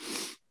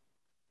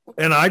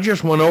 And I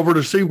just went over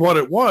to see what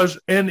it was.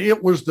 And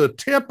it was the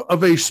tip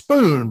of a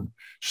spoon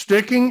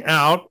sticking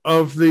out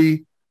of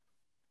the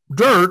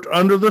dirt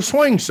under the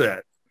swing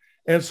set.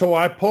 And so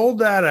I pulled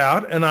that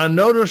out, and I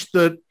noticed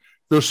that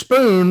the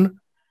spoon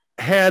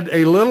had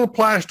a little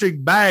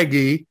plastic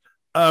baggie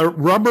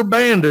rubber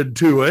banded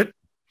to it.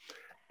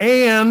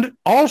 And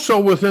also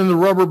within the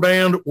rubber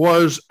band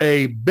was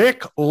a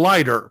Bic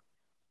lighter.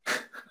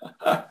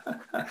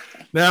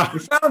 Now, you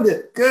found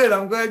it. Good.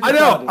 I'm glad you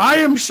found it. I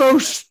am so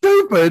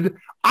stupid.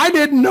 I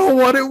didn't know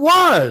what it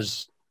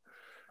was.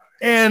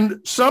 And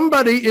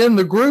somebody in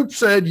the group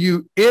said,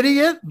 "You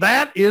idiot,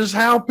 that is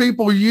how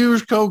people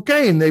use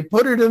cocaine. They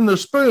put it in the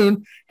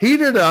spoon,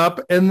 heat it up,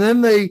 and then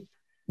they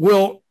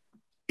will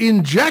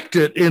inject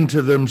it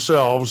into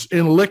themselves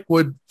in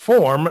liquid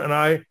form." And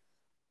I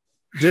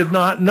did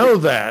not know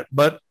that,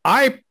 but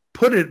I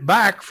put it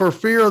back for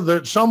fear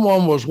that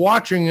someone was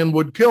watching and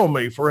would kill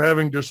me for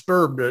having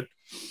disturbed it.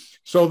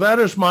 So that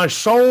is my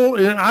sole.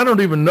 I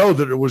don't even know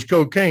that it was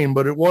cocaine,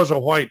 but it was a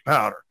white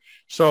powder.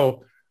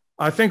 So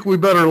I think we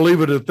better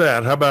leave it at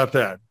that. How about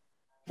that?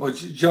 Well,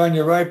 John,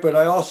 you're right, but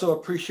I also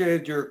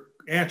appreciated your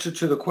answer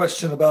to the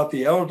question about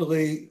the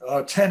elderly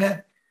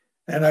tenant.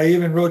 And I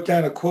even wrote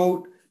down a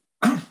quote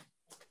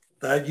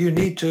that you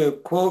need to,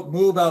 quote,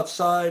 move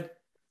outside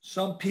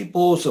some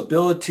people's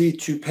ability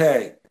to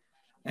pay.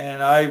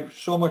 And I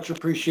so much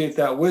appreciate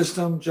that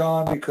wisdom,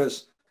 John,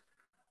 because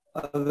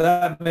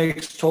that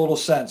makes total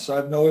sense.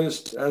 I've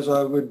noticed, as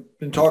I've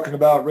been talking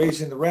about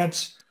raising the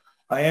rents,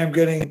 I am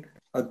getting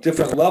a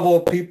different level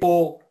of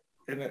people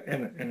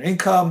in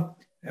income,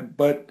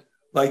 but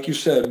like you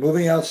said,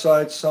 moving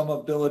outside some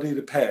ability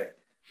to pay.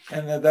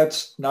 And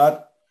that's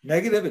not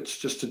negative. It's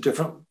just a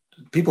different,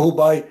 people who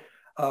buy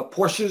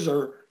Porsches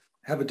or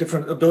have a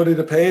different ability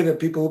to pay than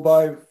people who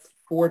buy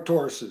Ford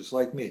Tauruses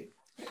like me.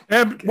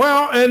 And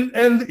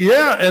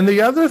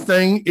the other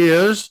thing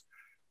is,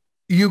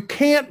 you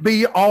can't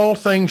be all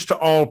things to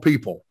all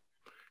people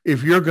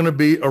if you're going to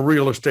be a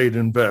real estate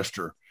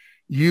investor.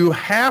 You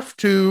have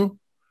to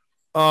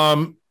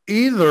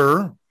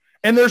either,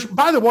 and there's,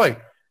 by the way,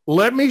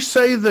 let me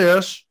say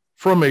this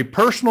from a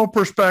personal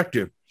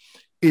perspective.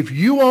 If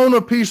you own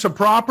a piece of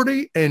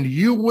property and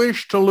you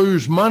wish to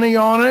lose money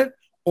on it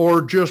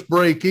or just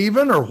break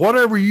even or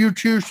whatever you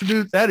choose to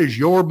do, that is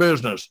your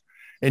business.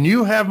 And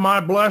you have my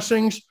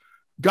blessings.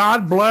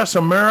 God bless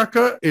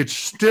America. It's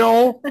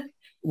still,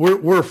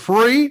 we're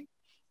free.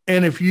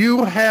 And if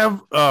you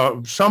have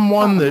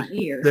someone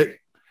that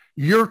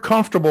you're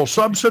comfortable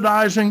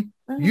subsidizing,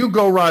 you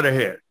go right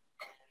ahead.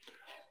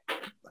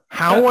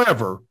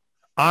 However,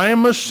 I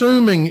am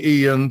assuming,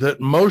 Ian,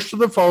 that most of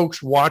the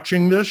folks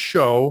watching this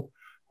show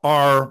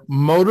are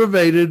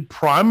motivated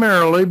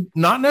primarily,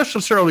 not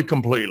necessarily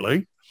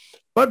completely,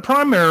 but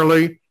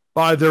primarily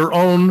by their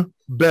own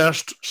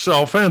best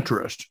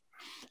self-interest.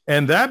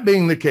 And that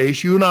being the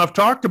case, you and I have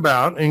talked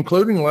about,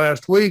 including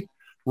last week,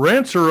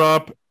 rents are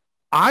up,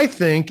 I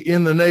think,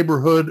 in the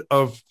neighborhood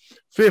of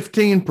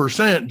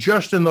 15%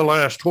 just in the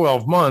last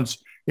 12 months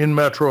in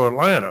Metro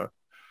Atlanta.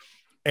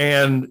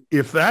 And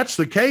if that's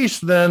the case,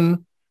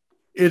 then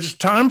it's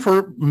time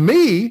for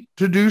me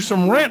to do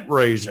some rent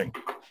raising.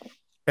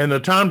 And the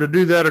time to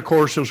do that, of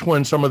course, is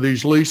when some of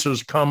these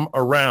leases come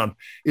around.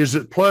 Is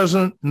it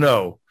pleasant?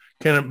 No.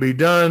 Can it be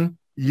done?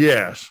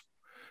 Yes.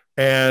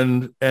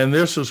 And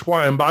this is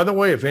why. And by the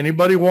way, if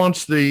anybody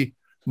wants the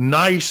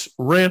nice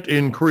rent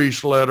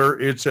increase letter,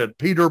 it's at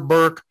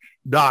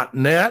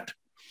peterburke.net.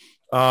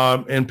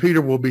 And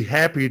Peter will be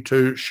happy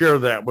to share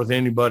that with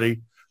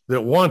anybody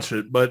that wants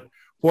it. But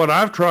what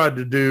I've tried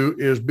to do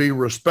is be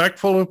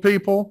respectful of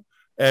people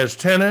as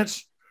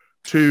tenants,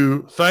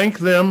 to thank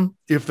them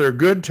if they're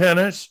good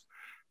tenants,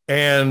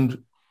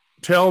 and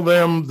tell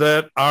them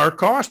that our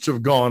costs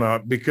have gone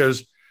up,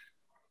 because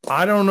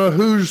I don't know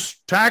whose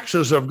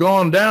taxes have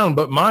gone down,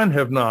 but mine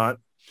have not.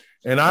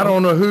 And I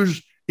don't know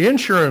whose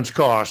insurance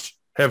costs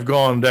have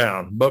gone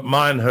down, but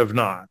mine have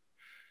not.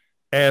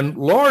 And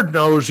Lord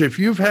knows if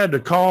you've had to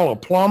call a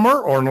plumber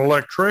or an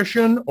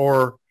electrician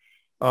or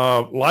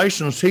a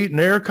licensed heat and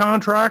air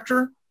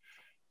contractor,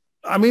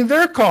 I mean,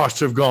 their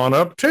costs have gone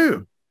up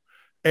too.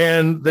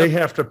 And they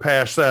have to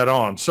pass that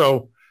on.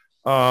 So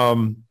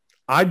I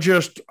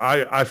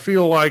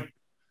feel like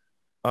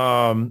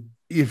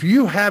if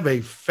you have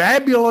a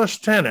fabulous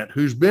tenant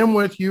who's been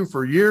with you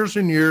for years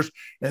and years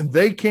and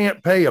they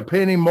can't pay a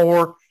penny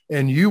more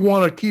and you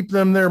want to keep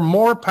them there,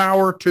 more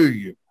power to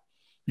you.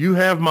 You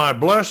have my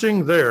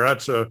blessing there.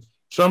 That's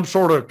some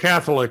sort of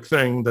Catholic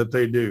thing that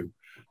they do.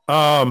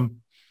 And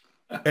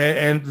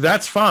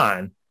that's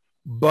fine.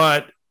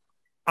 But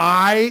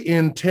I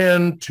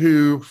intend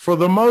to, for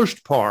the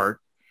most part,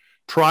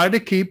 try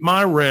to keep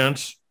my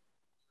rents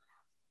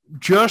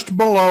just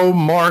below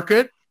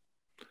market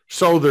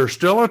so they're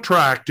still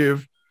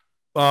attractive,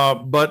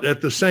 but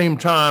at the same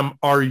time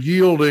are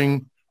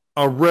yielding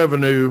a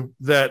revenue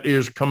that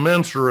is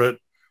commensurate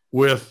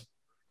with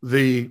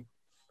the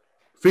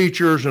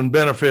features and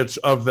benefits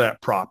of that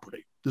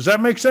property. Does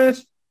that make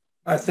sense?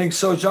 I think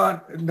so,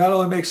 John. It not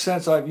only makes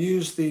sense, I've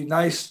used the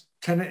nice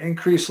tenant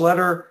increase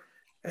letter,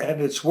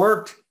 and it's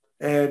worked.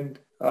 And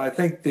I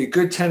think the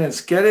good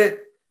tenants get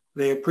it.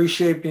 They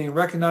appreciate being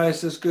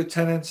recognized as good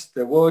tenants.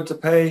 They're willing to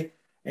pay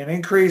an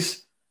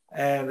increase,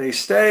 and they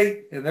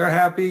stay, and they're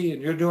happy,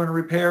 and you're doing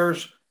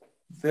repairs.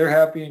 They're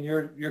happy, and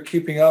you're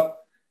keeping up.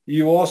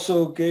 You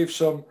also gave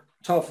some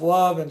tough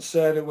love and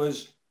said it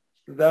was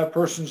that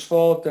person's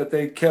fault that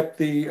they kept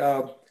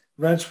the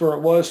rents where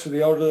it was for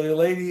the elderly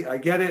lady. I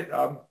get it.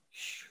 I'm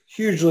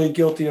hugely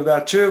guilty of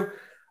that too.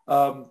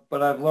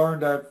 But I've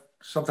learned I've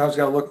sometimes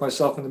got to look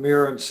myself in the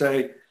mirror and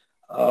say,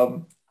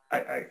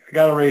 I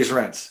got to raise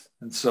rents.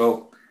 And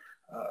so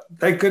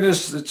thank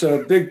goodness it's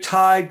a big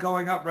tide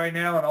going up right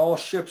now, and all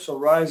ships are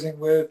rising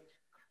with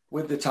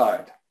the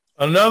tide.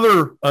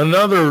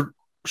 Another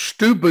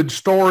stupid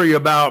story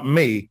about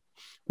me,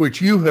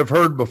 which you have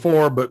heard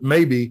before, but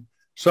maybe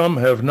some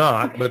have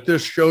not, but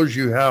this shows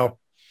you how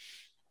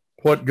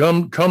what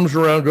comes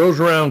around, goes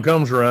around,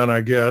 comes around,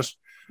 I guess.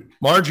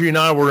 Margie and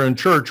I were in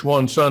church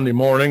one Sunday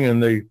morning,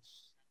 and the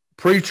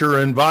preacher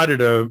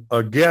invited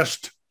a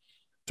guest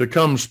to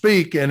come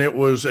speak, and it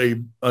was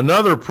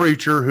another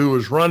preacher who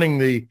was running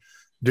the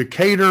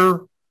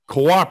Decatur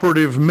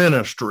Cooperative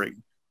Ministry.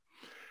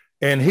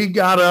 And he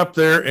got up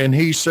there and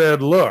he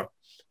said, look,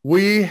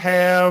 we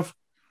have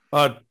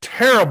a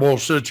terrible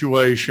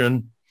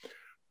situation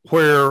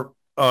where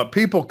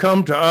people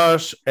come to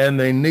us and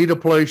they need a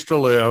place to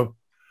live,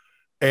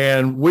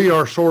 and we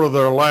are sort of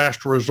their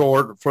last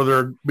resort for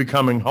their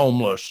becoming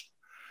homeless.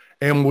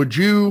 And would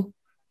you,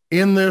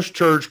 in this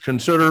church,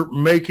 consider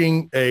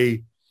making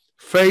a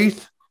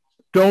faith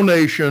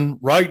donation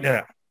right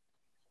now?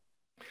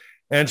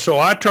 And so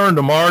I turned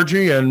to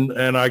Margie, and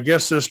I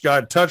guess this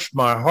guy touched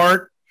my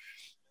heart.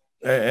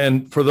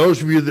 And for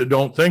those of you that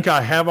don't think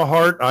I have a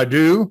heart, I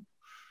do.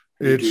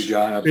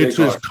 It's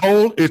as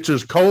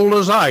cold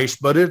as ice,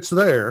 but it's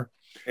there.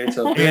 It's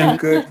a big,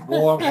 good,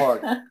 warm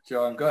heart.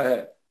 John, go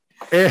ahead.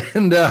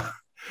 And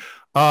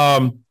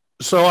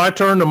so I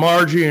turned to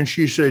Margie, and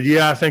she said,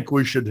 yeah, I think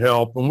we should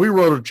help. And we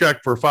wrote a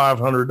check for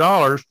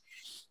 $500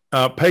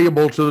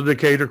 payable to the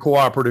Decatur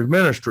Cooperative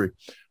Ministry.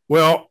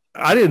 Well,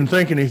 I didn't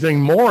think anything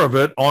more of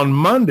it. On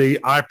Monday,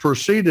 I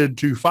proceeded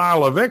to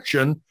file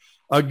eviction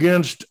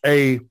against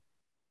a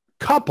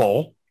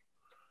couple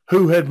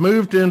who had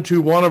moved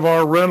into one of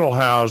our rental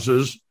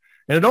houses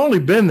and had only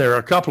been there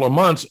a couple of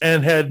months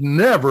and had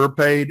never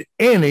paid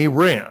any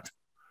rent.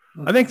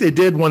 I think they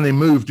did when they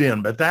moved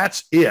in, but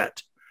that's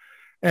it.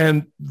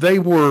 And they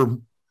were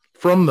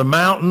from the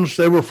mountains.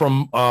 They were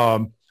from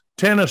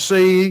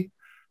Tennessee,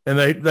 and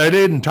they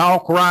didn't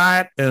talk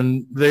right.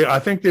 And I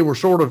think they were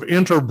sort of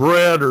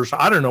interbred, or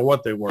I don't know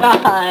what they were.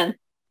 John,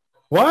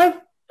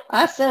 What?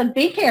 I said,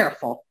 be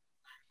careful.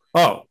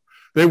 Oh,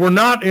 they were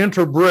not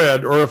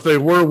interbred, or if they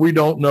were, we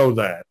don't know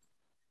that.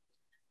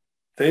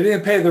 They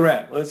didn't pay the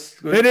rent.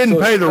 They didn't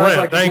pay the rent.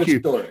 Like Thank you.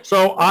 Story.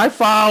 So I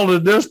filed a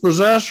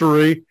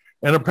dispossessory,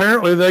 and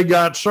apparently they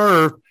got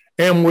served.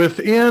 And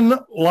within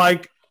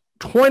like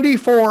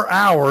 24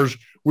 hours,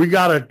 we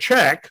got a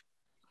check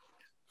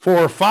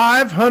for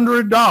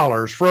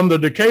 $500 from the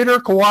Decatur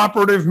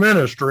Cooperative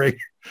Ministry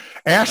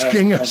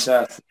asking us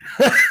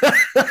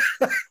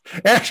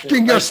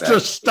to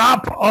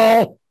stop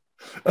all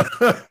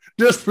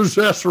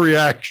dispossessory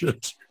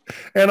actions.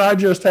 And I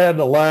just had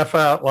to laugh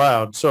out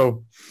loud.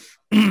 So,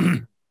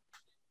 much.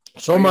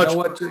 You know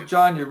what,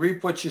 John, you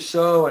reap what you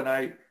sow. And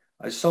I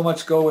so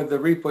much go with the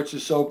reap what you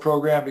sow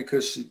program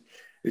because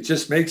it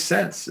just makes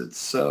sense.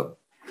 It's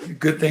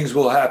good things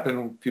will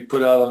happen if you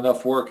put out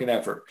enough work and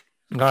effort.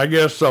 I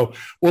guess so.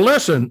 Well,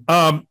 listen,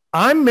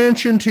 I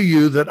mentioned to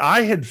you that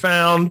I had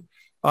found,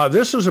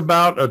 this is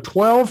about a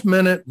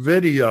 12-minute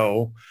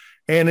video,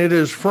 and it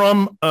is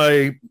from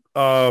a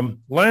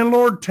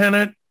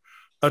landlord-tenant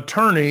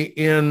attorney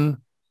in,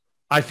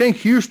 I think,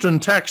 Houston,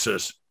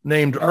 Texas,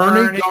 named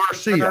Ernie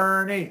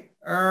Garcia.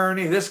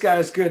 Ernie, this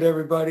guy's good,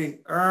 everybody.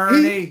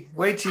 Ernie,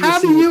 wait till you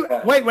see this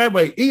guy.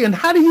 Wait, Ian,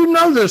 how do you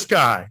know this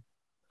guy?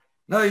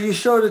 No, you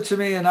showed it to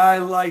me, and I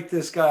like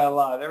this guy a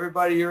lot.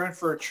 Everybody, you're in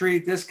for a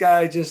treat. This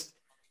guy just,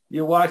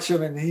 you watch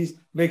him, and he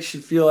makes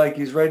you feel like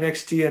he's right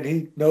next to you, and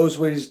he knows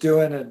what he's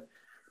doing. And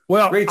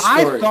well,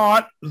 I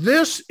thought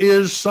this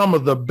is some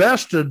of the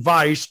best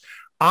advice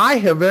I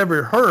have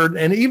ever heard.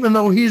 And even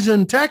though he's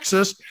in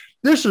Texas,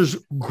 this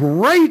is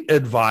great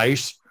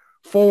advice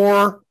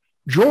for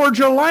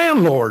Georgia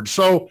landlords.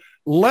 So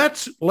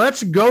let's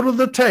go to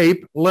the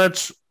tape.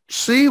 Let's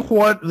see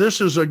what this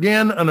is.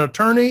 Again, an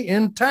attorney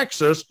in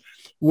Texas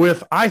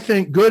with, I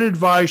think, good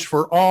advice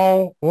for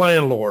all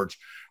landlords.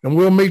 And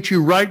we'll meet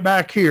you right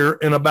back here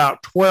in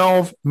about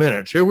 12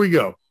 minutes. Here we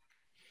go.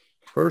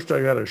 First,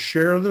 I got to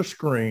share the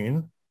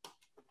screen.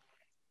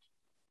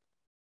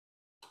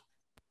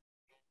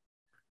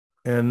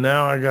 And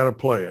now I got to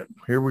play it.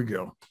 Here we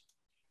go.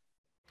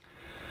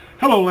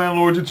 Hello,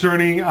 landlord's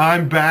attorney.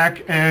 I'm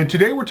back, and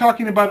today we're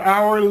talking about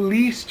our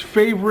least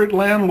favorite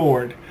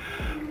landlord,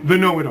 the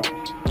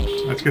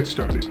know-it-all. Let's get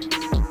started.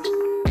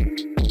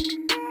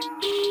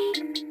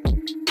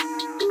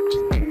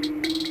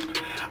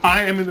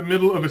 I am in the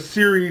middle of a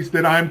series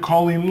that I'm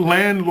calling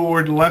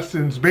Landlord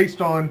Lessons based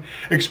on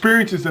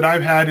experiences that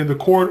I've had in the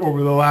court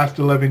over the last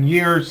 11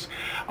 years.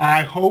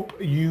 I hope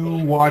you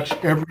watch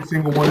every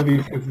single one of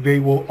these because they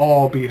will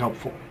all be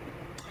helpful.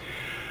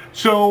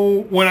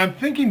 So when I'm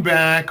thinking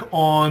back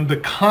on the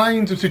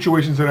kinds of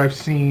situations that I've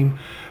seen,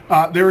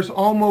 there's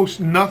almost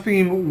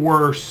nothing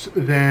worse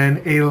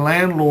than a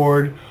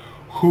landlord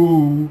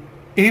who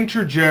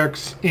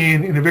interjects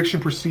in an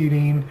eviction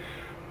proceeding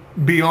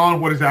beyond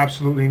what is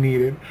absolutely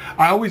needed.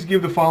 I always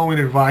give the following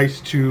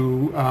advice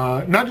to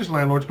not just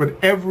landlords,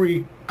 but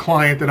every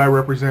client that I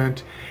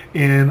represent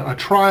in a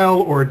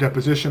trial or a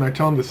deposition. I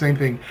tell them the same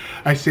thing.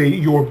 I say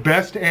your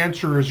best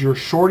answer is your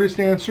shortest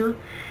answer.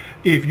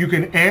 If you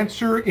can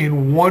answer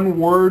in one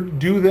word,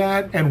 do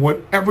that. And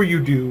whatever you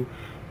do,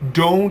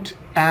 don't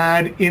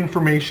add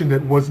information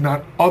that was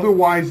not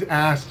otherwise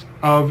asked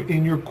of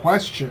in your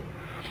question.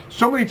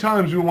 So many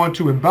times we want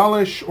to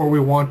embellish or we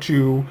want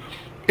to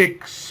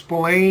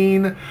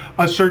explain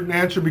a certain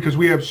answer because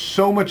we have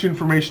so much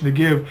information to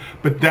give,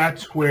 but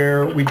that's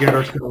where we get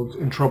ourselves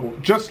in trouble,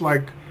 just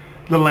like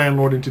the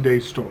landlord in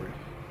today's story.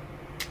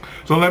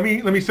 So let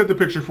me set the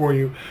picture for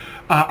you.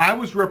 I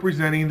was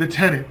representing the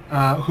tenant,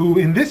 who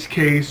in this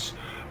case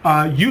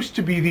used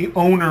to be the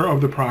owner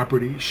of the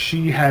property.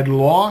 She had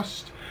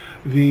lost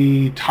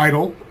the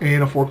title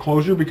in a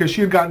foreclosure because she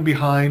had gotten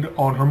behind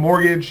on her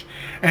mortgage,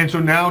 and so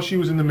now she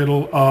was in the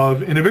middle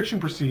of an eviction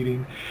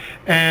proceeding.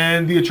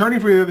 And the attorney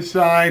for the other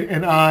side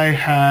and I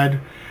had,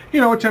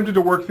 attempted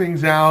to work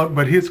things out,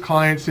 but his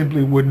client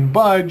simply wouldn't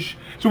budge.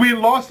 So we had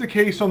lost the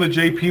case on the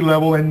JP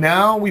level, and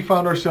now we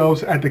found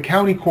ourselves at the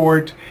county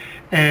court,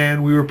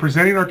 and we were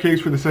presenting our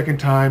case for the second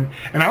time,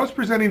 and I was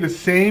presenting the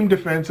same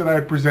defense that I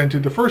had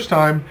presented the first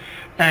time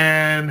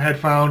and had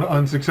found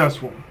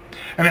unsuccessful.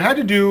 And it had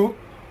to do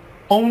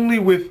only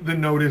with the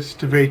notice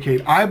to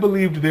vacate. I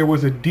believed there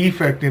was a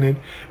defect in it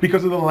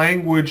because of the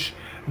language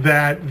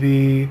that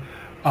the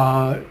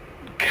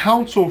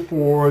counsel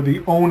for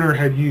the owner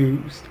had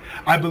used.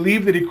 I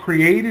believe that it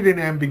created an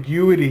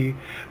ambiguity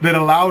that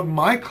allowed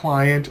my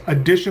client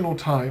additional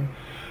time.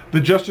 The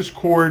Justice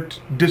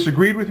Court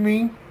disagreed with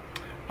me,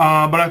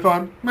 but I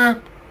thought,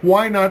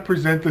 why not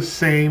present the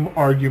same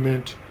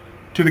argument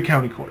to the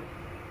county court?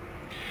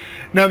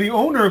 Now, the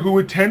owner who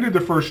attended the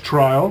first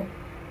trial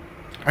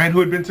and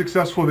who had been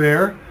successful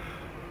there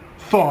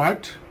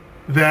thought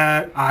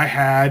that I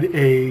had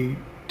a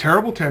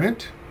terrible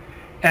tenant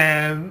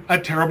and a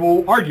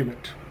terrible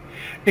argument.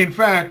 In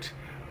fact,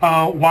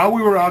 while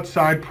we were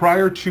outside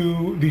prior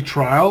to the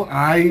trial,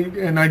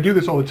 I do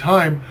this all the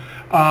time,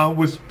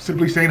 was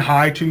simply saying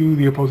hi to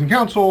the opposing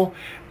counsel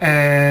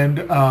and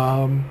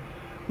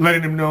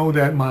letting him know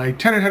that my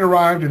tenant had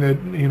arrived and that,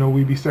 you know,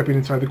 we'd be stepping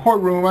inside the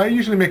courtroom. I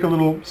usually make a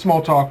little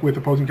small talk with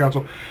opposing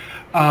counsel.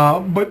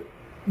 But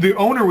the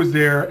owner was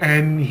there,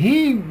 and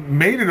he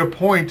made it a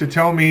point to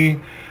tell me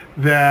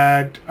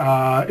that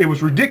it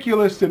was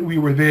ridiculous that we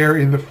were there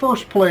in the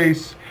first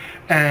place,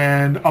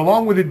 and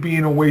along with it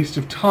being a waste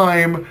of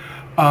time,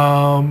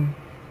 I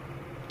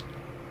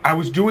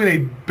was doing a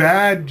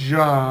bad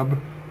job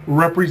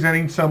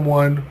representing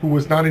someone who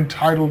was not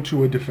entitled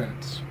to a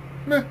defense.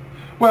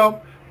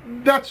 Well,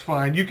 that's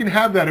fine. You can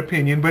have that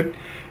opinion, but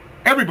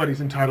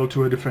everybody's entitled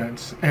to a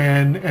defense.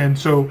 And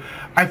so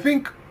I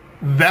think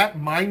that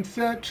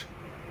mindset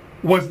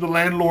was the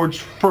landlord's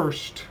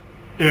first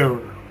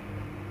error.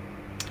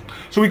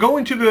 So we go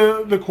into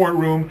the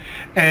courtroom,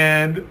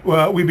 and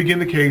we begin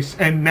the case,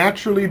 and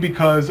naturally,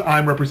 because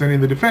I'm representing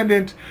the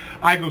defendant,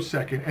 I go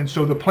second. And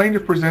so the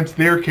plaintiff presents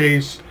their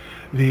case.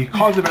 The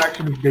cause of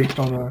action is based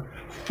on a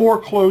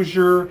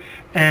foreclosure,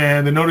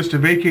 and the notice to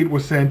vacate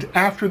was sent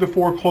after the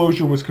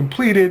foreclosure was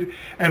completed,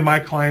 and my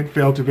client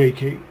failed to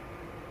vacate.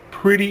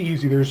 Pretty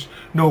easy. There's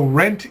no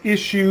rent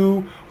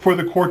issue for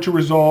the court to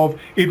resolve.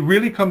 It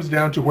really comes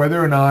down to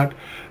whether or not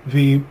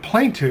the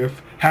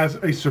plaintiff has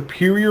a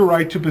superior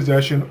right to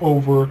possession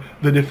over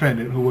the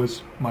defendant, who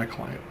was my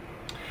client.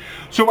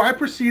 So I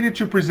proceeded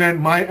to present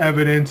my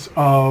evidence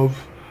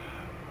of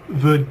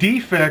the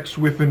defects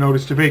with the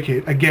notice to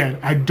vacate. Again,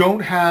 I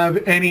don't have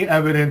any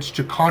evidence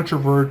to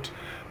controvert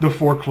the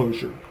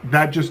foreclosure.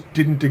 That just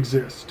didn't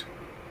exist.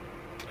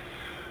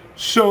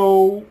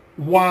 So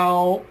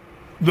while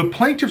the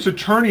plaintiff's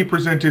attorney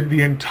presented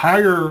the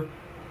entire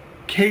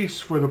case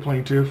for the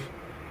plaintiff,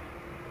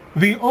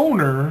 the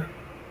owner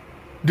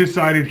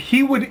decided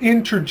he would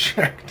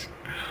interject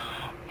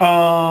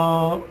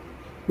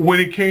when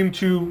it came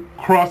to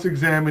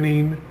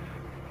cross-examining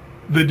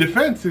the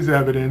defense's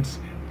evidence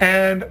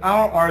and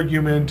our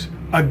argument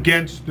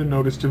against the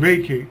notice to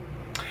vacate.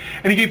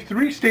 And he gave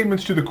 3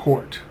 statements to the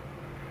court.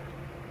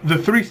 The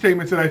 3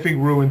 statements that I think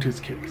ruined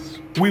his case.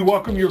 We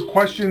welcome your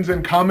questions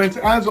and comments,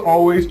 as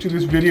always, to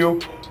this video.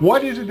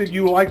 What is it that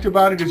you liked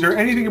about it? Is there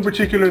anything in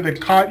particular that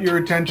caught your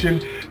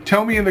attention?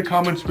 Tell me in the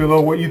comments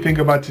below what you think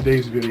about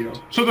today's video.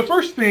 So the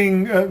first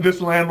thing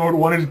this landlord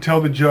wanted to tell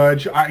the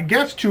judge, I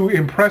guess to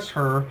impress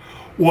her,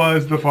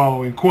 was the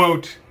following,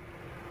 quote,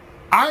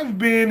 "I've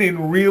been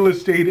in real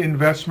estate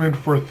investment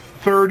for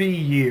 30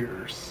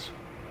 years.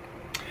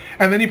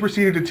 And then he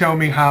proceeded to tell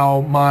me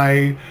how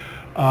my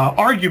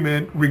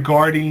argument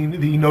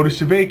regarding the notice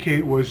to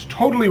vacate was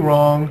totally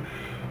wrong,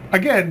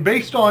 again,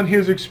 based on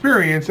his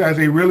experience as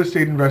a real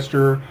estate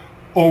investor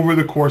over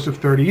the course of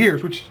 30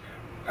 years, which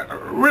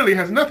really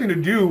has nothing to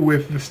do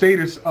with the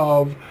status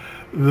of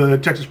the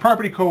Texas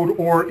Property Code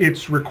or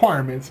its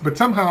requirements. But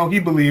somehow he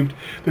believed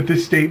that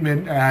this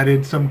statement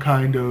added some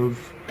kind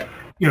of,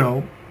 you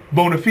know,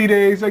 bona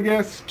fides, I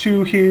guess,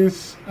 to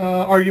his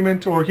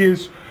argument or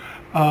his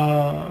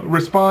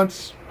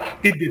response.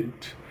 It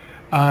didn't.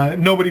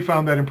 Nobody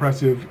found that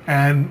impressive,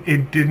 and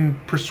it didn't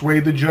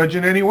persuade the judge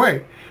in any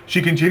way.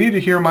 She continued to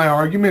hear my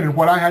argument and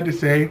what I had to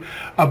say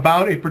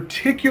about a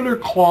particular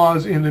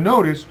clause in the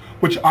notice,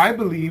 which I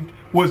believed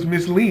was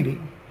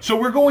misleading. So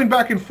we're going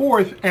back and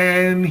forth,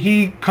 and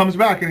he comes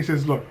back and he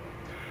says, "Look,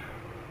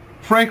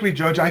 frankly,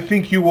 Judge, I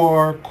think you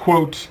are,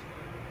 quote,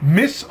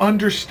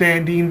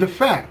 misunderstanding the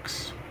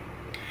facts."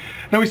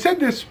 Now, he said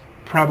this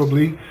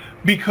probably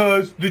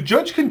because the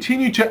judge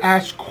continued to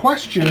ask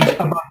questions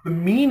about the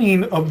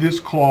meaning of this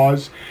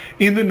clause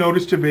in the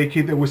notice to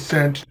vacate that was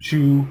sent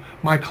to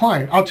my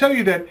client. I'll tell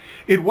you that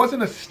it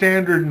wasn't a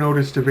standard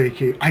notice to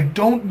vacate. I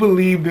don't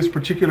believe this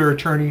particular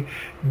attorney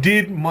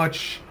did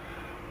much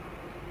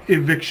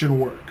eviction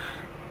work.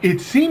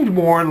 It seemed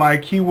more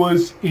like he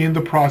was in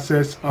the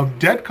process of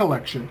debt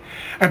collection.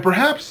 And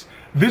perhaps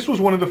this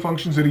was one of the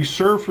functions that he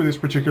served for this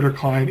particular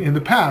client in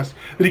the past,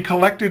 that he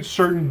collected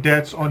certain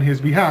debts on his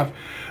behalf,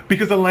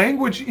 because the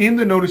language in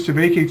the notice to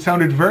vacate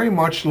sounded very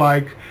much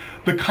like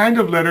the kind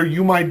of letter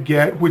you might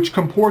get which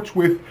comports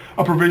with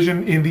a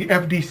provision in the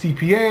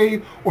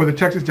FDCPA or the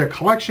Texas Debt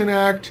Collection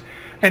Act,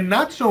 and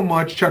not so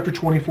much Chapter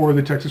 24 of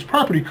the Texas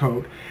Property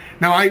Code.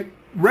 Now, I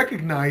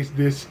recognize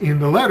this in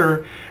the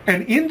letter,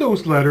 and in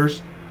those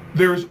letters,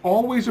 there's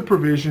always a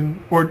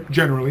provision, or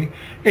generally,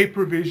 a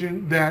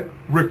provision that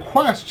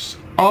requests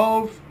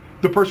of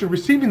the person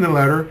receiving the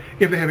letter,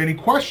 if they have any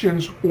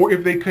questions or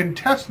if they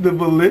contest the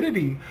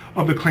validity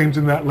of the claims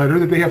in that letter,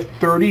 that they have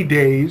 30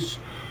 days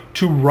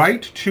to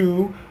write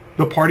to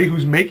the party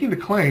who's making the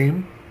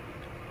claim,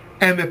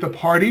 and that the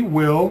party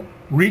will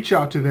reach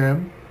out to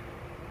them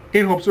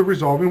in hopes of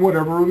resolving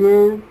whatever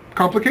the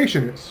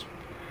complication is.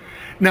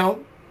 Now,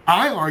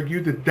 I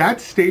argue that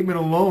that statement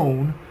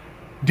alone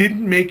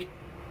didn't make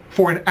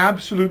for an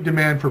absolute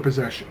demand for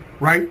possession,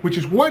 right? Which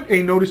is what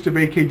a notice to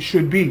vacate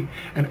should be.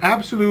 An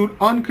absolute,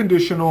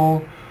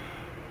 unconditional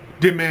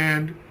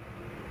demand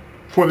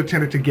for the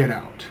tenant to get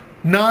out.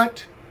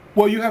 Not,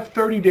 well, you have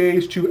 30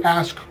 days to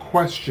ask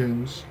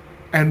questions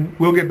and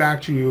we'll get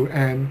back to you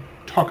and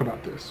talk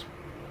about this.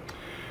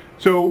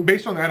 So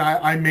based on that,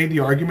 I made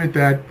the argument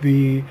that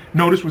the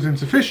notice was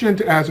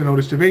insufficient as a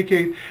notice to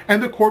vacate,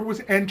 and the court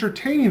was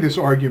entertaining this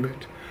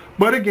argument.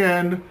 But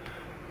again,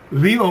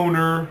 the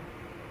owner,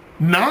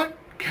 not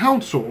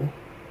counsel,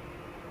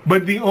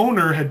 but the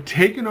owner had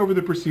taken over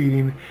the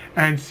proceeding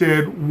and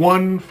said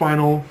one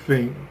final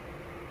thing.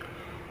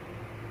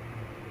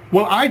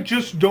 Well, I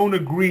just don't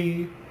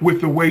agree with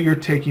the way you're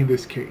taking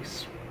this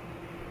case.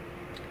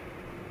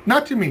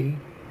 Not to me.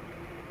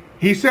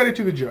 He said it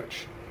to the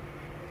judge.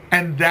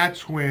 And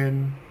that's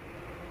when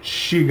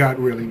she got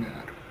really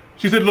mad.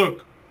 She said,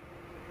 look,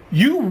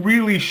 you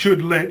really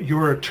should let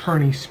your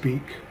attorney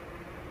speak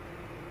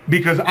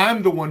because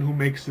I'm the one who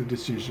makes the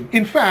decision.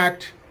 In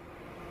fact,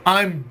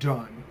 I'm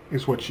done,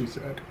 is what she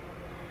said.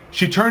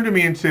 She turned to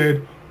me and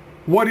said,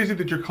 what is it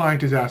that your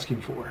client is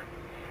asking for?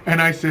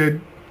 And I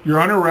said, Your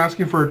Honor, we're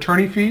asking for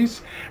attorney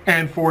fees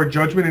and for a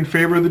judgment in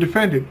favor of the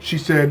defendant. She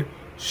said,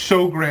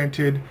 so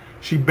granted.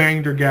 She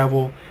banged her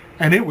gavel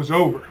and it was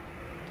over.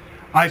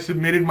 I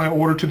submitted my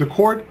order to the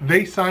court.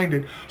 They signed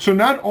it. So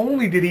not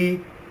only did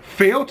he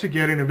fail to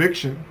get an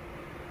eviction,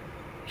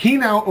 he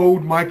now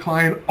owed my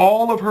client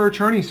all of her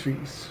attorney's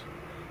fees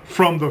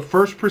from the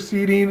first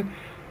proceeding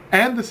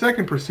and the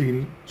second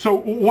proceeding. So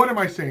what am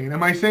I saying?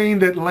 Am I saying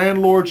that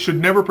landlords should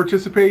never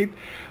participate?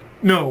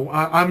 No,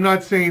 I'm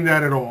not saying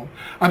that at all.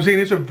 I'm saying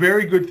it's a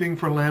very good thing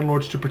for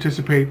landlords to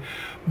participate.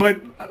 But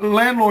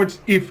landlords,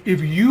 if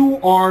you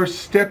are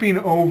stepping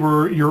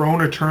over your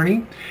own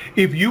attorney,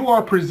 if you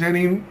are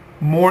presenting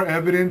more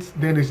evidence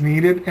than is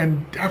needed,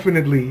 and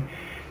definitely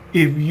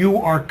if you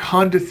are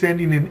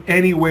condescending in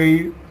any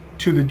way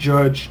to the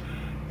judge,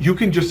 you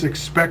can just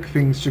expect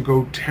things to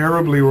go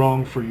terribly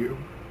wrong for you.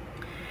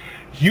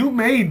 You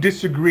may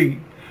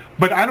disagree,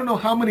 but I don't know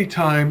how many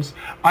times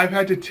I've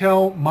had to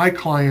tell my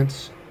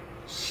clients,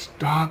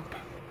 stop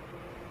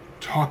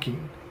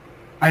talking.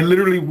 I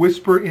literally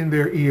whisper in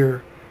their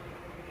ear,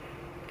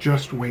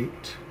 just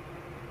wait.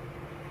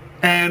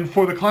 And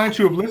for the clients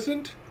who have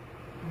listened,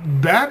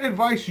 that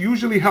advice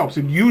usually helps.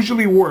 It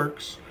usually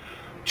works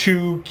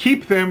to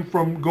keep them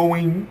from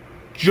going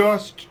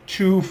just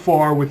too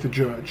far with the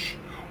judge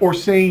or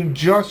saying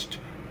just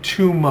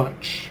too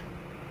much,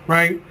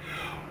 right?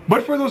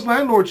 But for those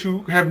landlords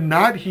who have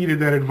not heeded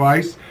that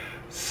advice,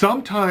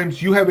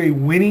 sometimes you have a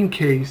winning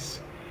case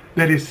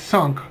that is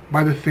sunk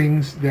by the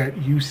things that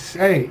you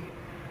say.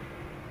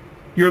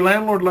 Your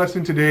landlord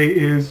lesson today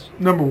is,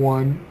 number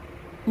one,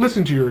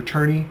 listen to your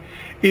attorney.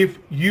 If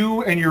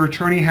you and your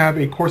attorney have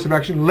a course of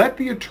action, let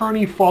the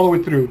attorney follow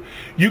it through.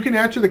 You can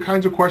answer the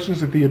kinds of questions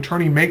that the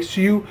attorney makes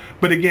to you,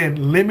 but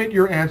again, limit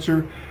your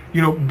answer.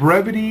 You know,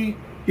 brevity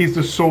is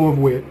the soul of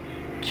wit.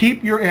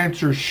 Keep your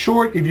answers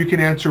short. If you can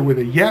answer with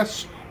a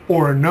yes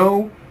or a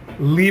no,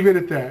 leave it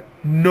at that.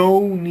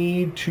 No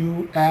need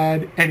to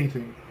add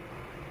anything.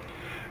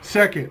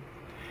 Second,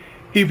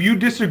 if you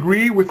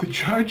disagree with the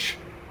judge,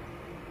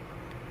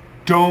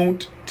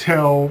 don't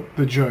tell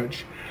the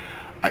judge.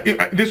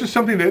 This is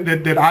something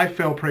that I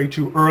fell prey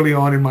to early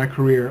on in my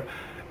career.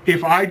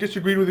 If I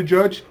disagreed with the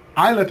judge,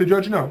 I let the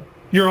judge know.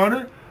 Your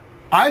Honor,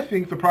 I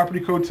think the property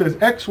code says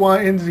X,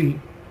 Y, and Z.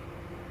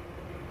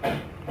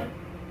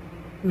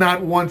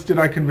 Not once did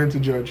I convince a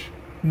judge.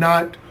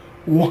 Not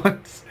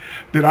once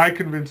did I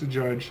convince a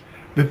judge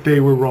that they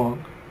were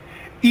wrong.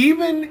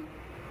 Even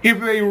if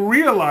they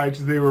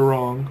realized they were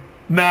wrong,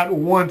 not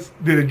once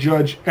did a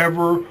judge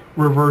ever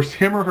reverse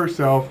him or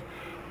herself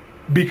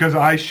because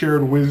I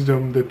shared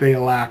wisdom that they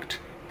lacked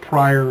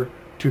prior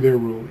to their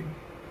ruling.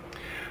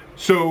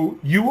 So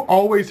you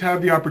always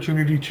have the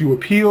opportunity to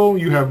appeal.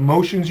 You have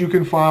motions you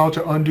can file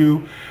to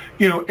undo,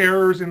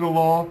 errors in the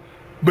law,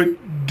 but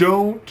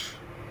don't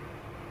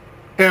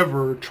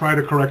ever try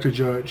to correct a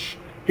judge.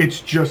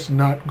 It's just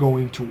not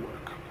going to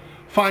work.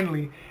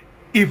 Finally,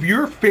 if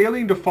you're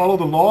failing to follow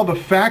the law, the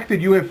fact that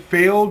you have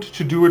failed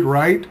to do it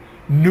right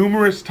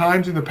numerous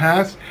times in the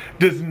past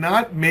does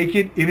not make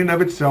it in and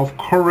of itself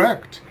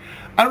correct.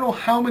 I don't know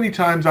how many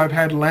times I've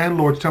had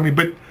landlords tell me,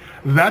 but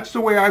that's the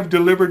way I've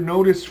delivered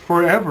notice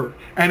forever,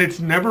 and it's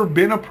never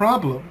been a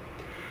problem.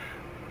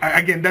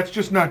 Again, that's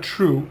just not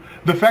true.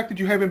 The fact that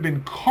you haven't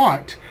been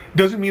caught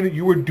doesn't mean that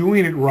you were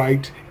doing it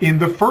right in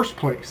the first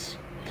place.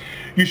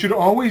 You should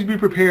always be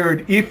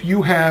prepared, if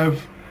you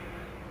have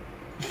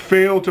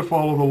failed to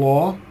follow the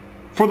law,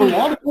 for the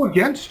law to go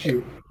against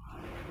you.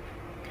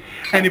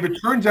 And if it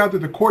turns out that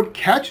the court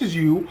catches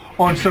you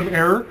on some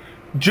error,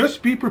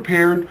 just be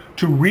prepared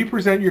to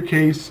represent your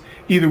case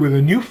either with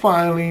a new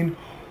filing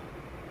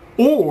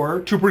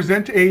or to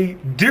present a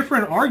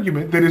different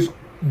argument that is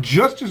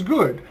just as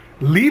good.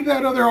 Leave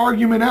that other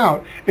argument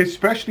out,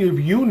 especially if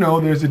you know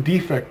there's a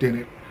defect in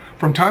it.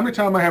 From time to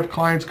time, I have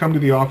clients come to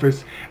the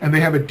office and they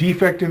have a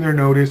defect in their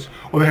notice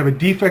or they have a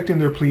defect in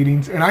their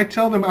pleadings, and I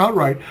tell them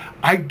outright,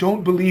 I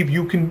don't believe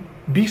you can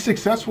be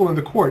successful in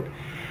the court.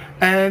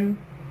 And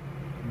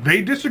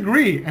they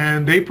disagree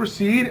and they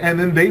proceed and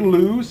then they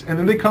lose, and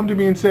then they come to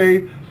me and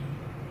say,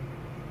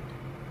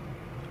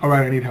 all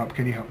right, I need help.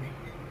 Can you help me?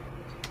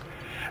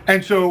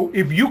 And so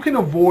if you can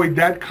avoid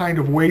that kind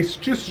of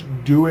waste, just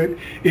do it.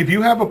 If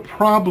you have a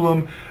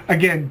problem,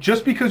 again,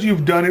 just because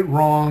you've done it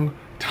wrong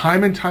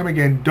time and time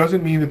again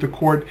doesn't mean that the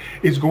court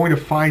is going to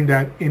find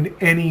that in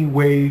any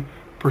way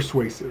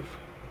persuasive.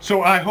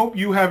 So I hope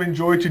you have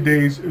enjoyed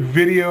today's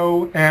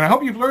video, and I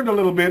hope you've learned a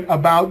little bit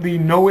about the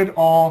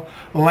know-it-all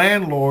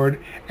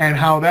landlord and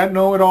how that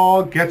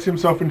know-it-all gets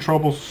himself in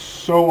trouble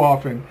so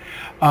often.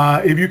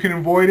 If you can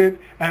avoid it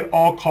at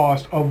all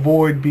costs,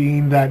 avoid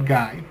being that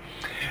guy.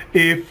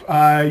 If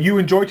you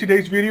enjoyed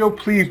today's video,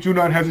 please do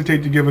not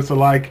hesitate to give us a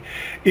like.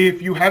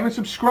 If you haven't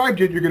subscribed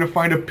yet, you're going to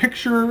find a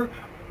picture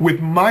with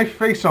my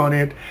face on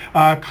it.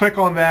 Click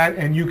on that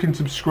and you can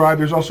subscribe.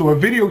 There's also a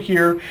video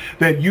here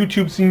that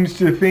YouTube seems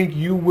to think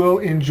you will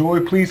enjoy.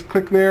 Please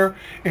click there,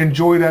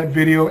 enjoy that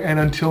video, and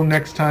until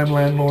next time,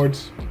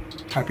 landlords,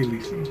 happy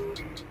leasing.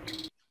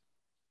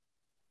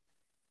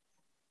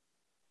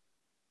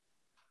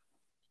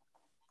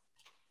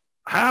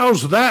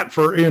 How's that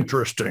for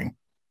interesting?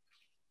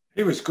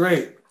 He was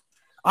great.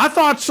 I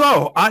thought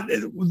so.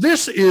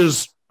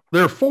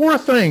 There are four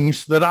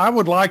things that I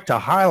would like to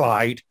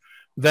highlight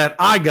that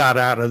I got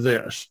out of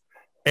this.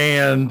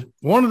 And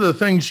one of the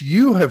things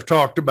you have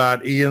talked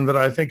about, Ian, that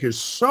I think is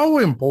so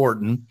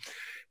important,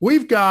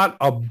 we've got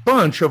a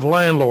bunch of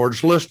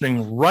landlords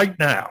listening right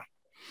now.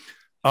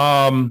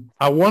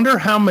 I wonder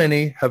how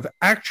many have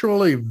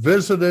actually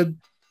visited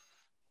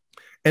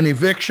an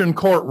eviction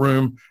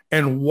courtroom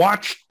and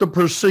watched the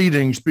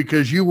proceedings,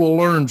 because you will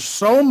learn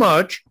so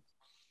much.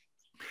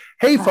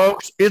 Hey,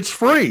 folks, it's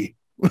free.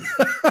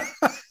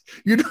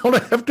 You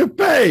don't have to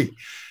pay.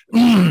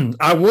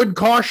 I would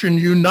caution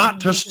you not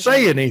to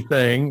say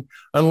anything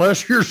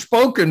unless you're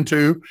spoken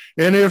to,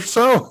 and if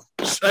so,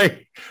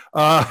 say,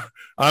 if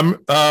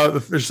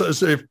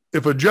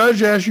a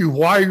judge asks you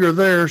why you're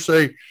there,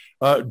 say,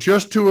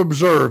 just to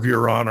observe,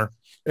 Your Honor,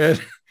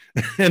 and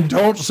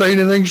don't say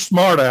anything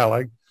smart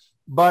aleck.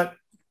 But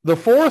the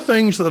four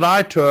things that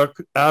I took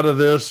out of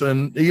this,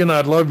 and Ian,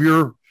 I'd love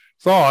your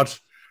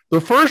thoughts.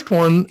 The first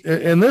one,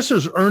 and this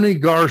is Ernie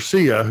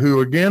Garcia,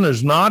 who again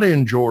is not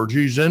in Georgia,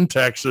 he's in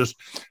Texas,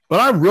 but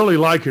I really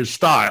like his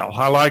style.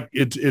 I like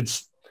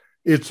it's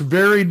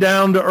very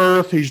down to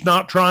earth. He's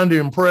not trying to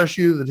impress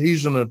you that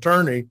he's an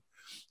attorney,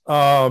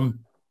 and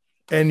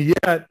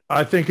yet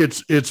I think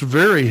it's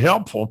very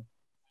helpful.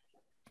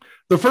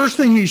 The first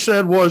thing he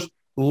said was,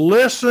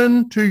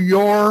 listen to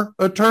your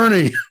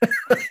attorney.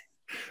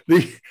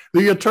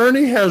 The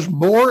attorney has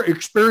more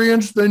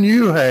experience than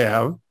you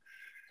have.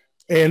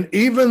 And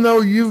even though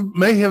you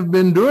may have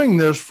been doing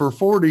this for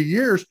 40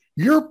 years,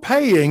 you're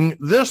paying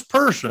this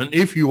person,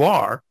 if you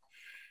are,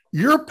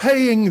 you're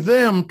paying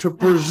them to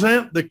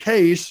present the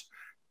case,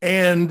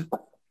 and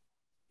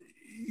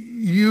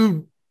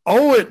you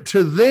owe it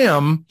to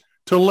them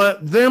to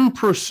let them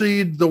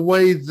proceed the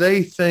way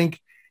they think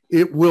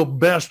it will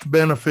best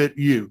benefit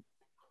you.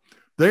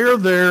 They're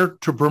there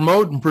to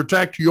promote and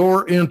protect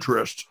your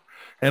interests.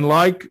 And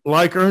like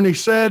Ernie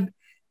said,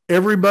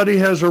 everybody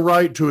has a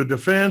right to a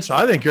defense.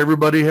 I think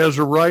everybody has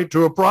a right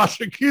to a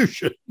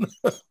prosecution.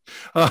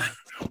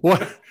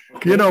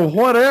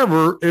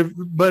 Whatever.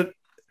 But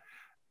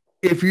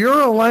if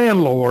you're a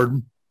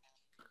landlord,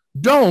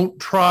 don't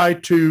try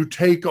to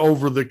take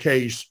over the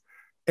case.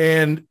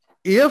 And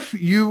if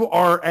you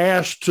are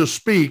asked to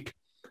speak,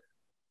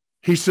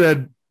 he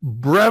said,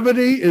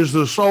 brevity is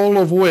the soul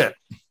of wit.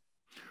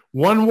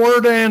 One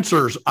word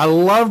answers. I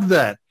loved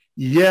that.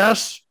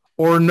 Yes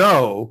or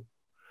no.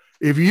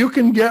 If you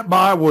can get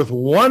by with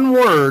one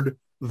word,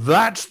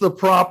 that's the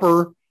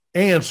proper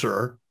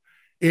answer,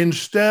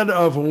 instead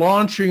of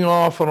launching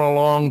off on a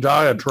long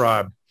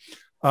diatribe.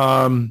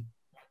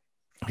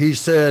 He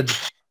said,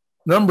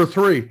 number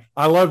 3,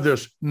 I love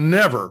this,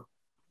 never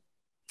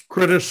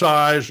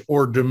criticize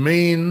or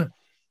demean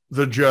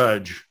the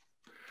judge.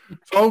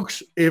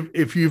 Folks,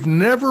 if you've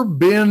never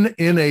been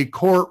in a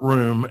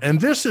courtroom,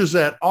 and this is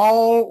at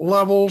all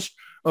levels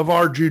of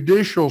our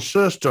judicial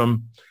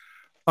system,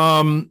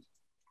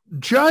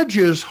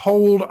 judges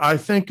hold, I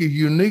think, a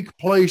unique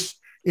place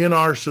in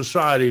our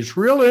society. It's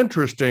real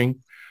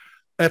interesting.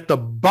 At the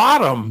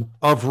bottom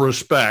of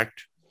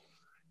respect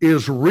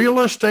is real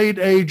estate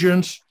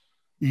agents,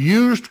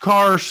 used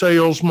car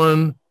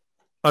salesmen,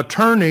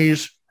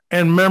 attorneys,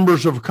 and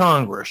members of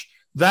Congress.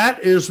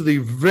 That is the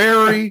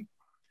very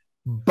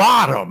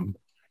bottom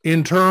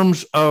in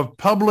terms of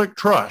public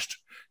trust.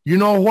 You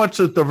know what's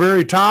at the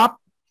very top?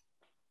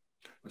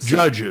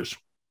 Judges.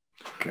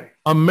 Okay.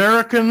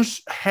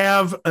 Americans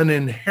have an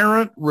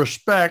inherent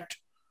respect.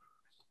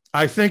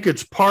 I think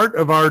it's part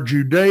of our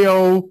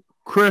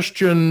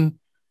Judeo-Christian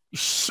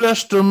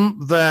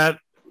system that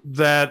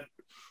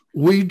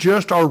we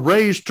just are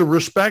raised to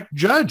respect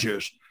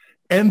judges.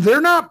 And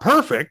they're not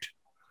perfect,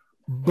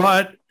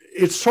 but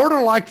it's sort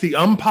of like the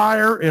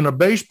umpire in a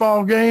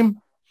baseball game.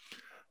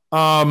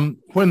 When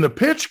the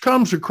pitch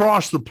comes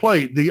across the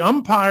plate, the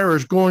umpire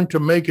is going to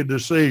make a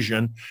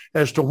decision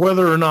as to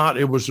whether or not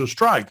it was a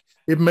strike.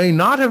 It may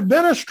not have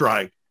been a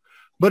strike,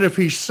 but if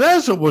he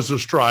says it was a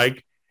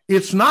strike,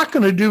 it's not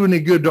going to do any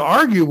good to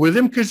argue with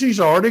him because he's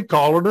already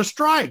called it a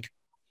strike.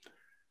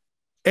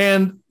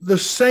 And the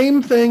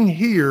same thing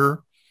here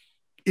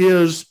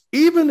is,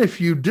 even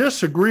if you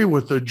disagree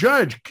with the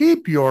judge,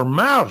 keep your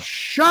mouth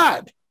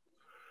shut.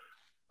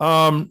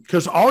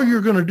 Because all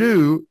you're going to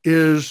do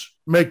is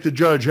make the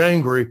judge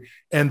angry,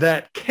 and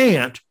that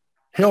can't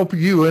help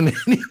you in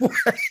any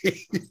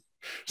way.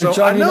 So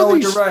John, I know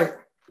you're right.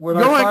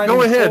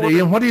 Go ahead,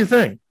 Ian. What do you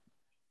think?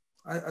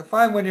 I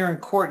find when you're in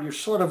court, you're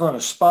sort of on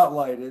a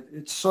spotlight.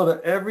 It's sort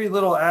of every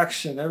little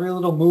action, every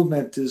little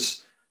movement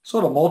is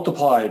sort of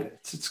multiplied.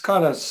 It's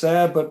kind of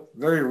sad, but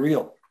very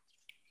real.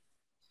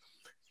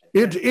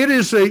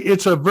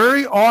 It's a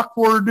very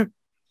awkward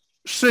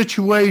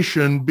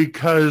situation,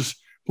 because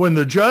when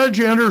the judge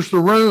enters the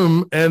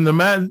room and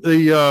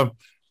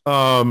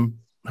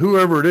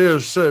whoever it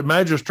is,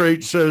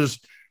 magistrate says,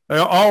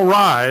 all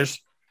rise,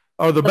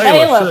 or the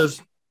bailiff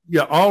says,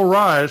 yeah, all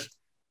rise.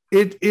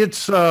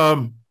 It's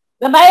the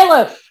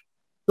bailiff.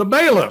 The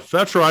bailiff.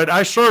 That's right.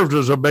 I served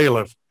as a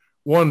bailiff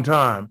one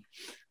time.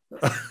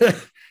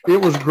 It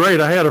was great.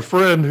 I had a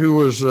friend who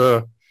was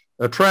a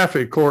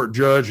traffic court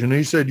judge, and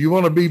he said, "You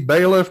want to be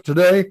bailiff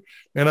today?"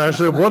 And I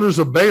said, "What does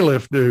a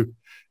bailiff do?"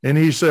 And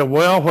he said,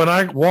 "Well, when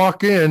I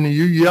walk in,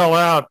 you yell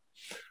out,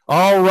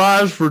 'All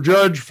rise for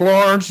Judge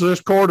Florence. This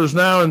court is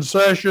now in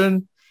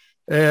session,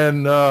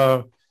 and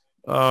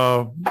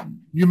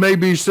you may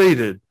be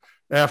seated,'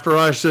 after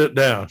I sit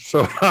down."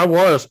 So I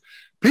was.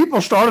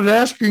 People started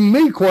asking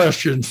me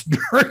questions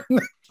during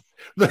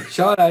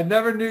Sean, I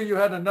never knew you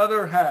had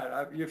another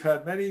hat. You've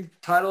had many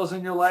titles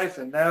in your life,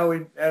 and now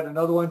we add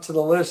another one to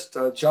the list,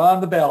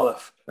 John the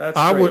Bailiff.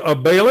 I was a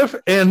bailiff,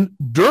 and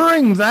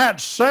during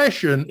that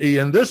session,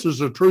 Ian, this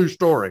is a true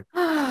story.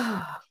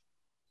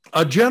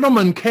 A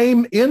gentleman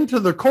came into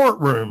the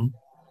courtroom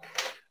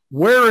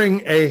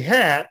wearing a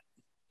hat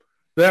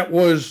that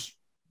was,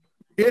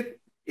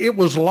 it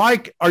was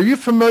like, are you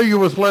familiar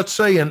with, let's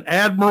say, an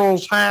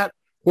admiral's hat,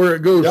 where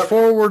it goes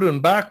forward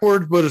and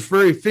backwards, but it's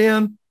very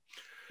thin?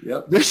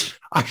 Yep.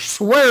 I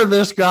swear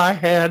this guy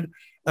had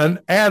an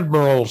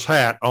admiral's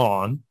hat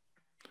on,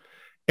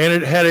 and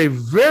it had a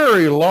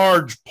very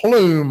large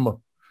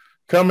plume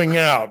coming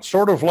out,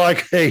 sort of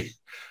like a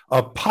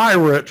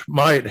pirate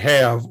might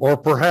have, or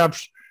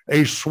perhaps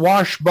a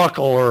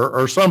swashbuckler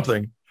or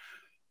something.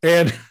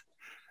 And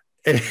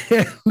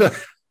the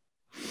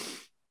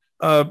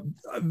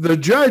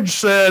judge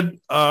said,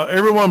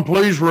 "Everyone,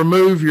 please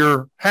remove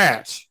your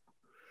hats."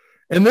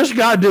 And this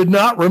guy did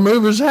not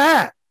remove his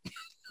hat.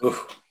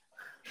 Oof.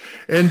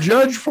 And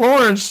Judge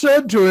Florence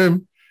said to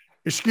him,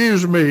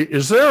 "Excuse me,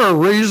 is there a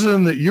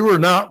reason that you are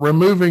not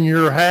removing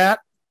your hat?"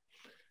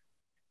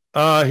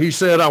 He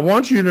said, "I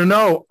want you to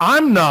know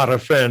I'm not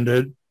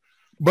offended,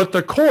 but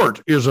the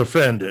court is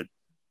offended."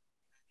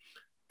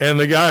 And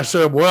the guy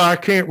said, "Well, I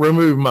can't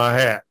remove my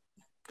hat."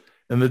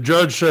 And the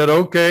judge said,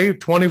 "Okay,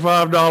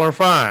 $25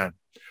 fine.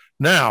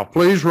 Now,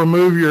 please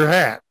remove your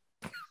hat."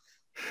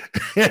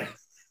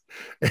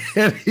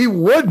 And he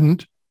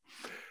wouldn't.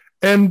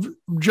 And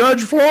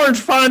Judge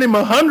Florence fined him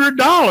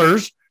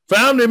 $100,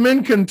 found him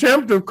in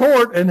contempt of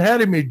court, and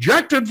had him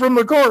ejected from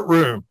the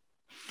courtroom.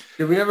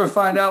 Did we ever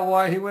find out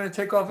why he wouldn't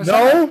take off his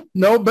hat?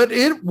 No, but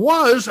it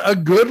was a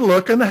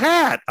good-looking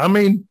hat. I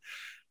mean,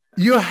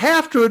 you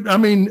have to,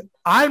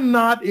 I'm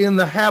not in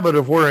the habit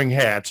of wearing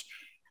hats,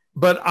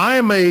 but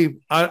I'm a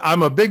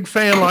big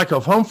fan, like,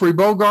 of Humphrey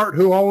Bogart,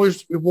 who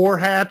always wore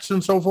hats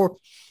and so forth.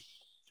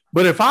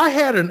 But if I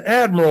had an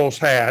admiral's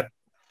hat,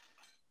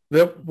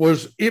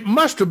 it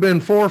must have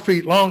been 4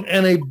 feet long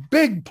and a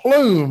big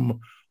plume.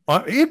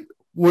 It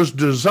was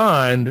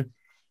designed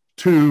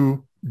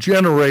to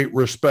generate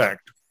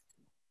respect.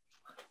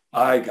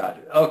 I got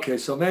it. Okay,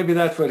 so maybe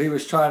that's what he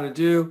was trying to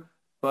do,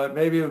 but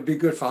maybe it would be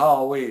good for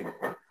Halloween.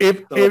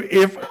 If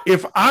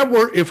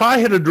I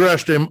had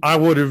addressed him, I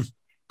would have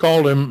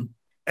called him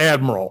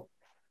Admiral.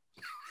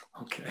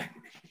 Okay.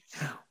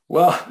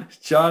 Well,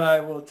 John,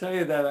 I will tell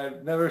you that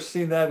I've never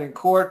seen that in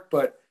court,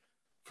 but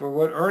for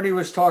what Ernie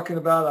was talking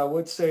about, I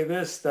would say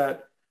this,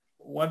 that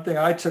one thing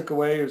I took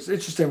away, it was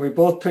interesting. We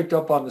both picked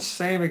up on the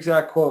same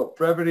exact quote: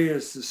 brevity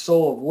is the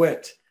soul of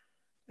wit.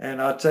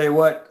 And I'll tell you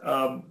what,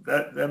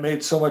 that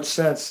made so much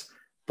sense.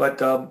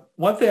 But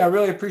one thing I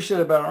really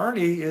appreciate about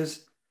Ernie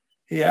is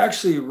he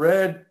actually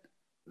read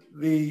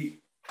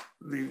he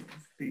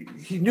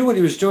knew what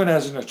he was doing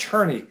as an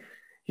attorney.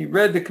 He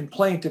read the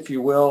complaint, if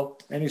you will,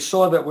 and he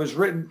saw that it was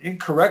written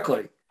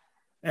incorrectly.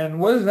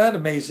 And wasn't that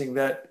amazing?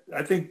 That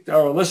I think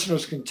our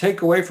listeners can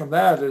take away from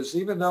that is,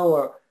 even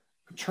though an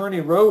attorney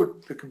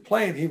wrote the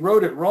complaint, he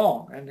wrote it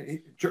wrong.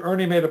 And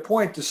Ernie made a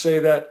point to say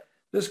that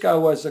this guy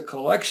was a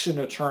collection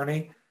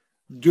attorney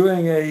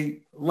doing a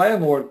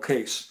landlord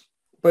case,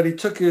 but he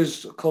took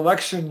his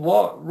collection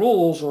law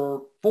rules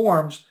or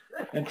forms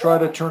and tried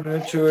to turn it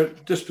into a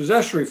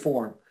dispossessory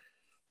form.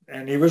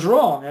 And he was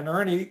wrong. And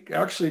Ernie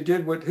actually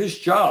did what his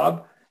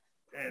job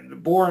and the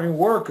boring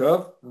work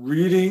of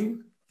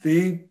reading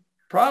it.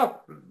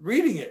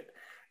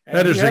 And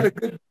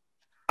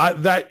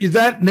that is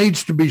that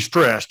needs to be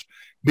stressed.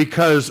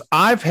 because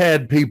I've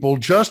had people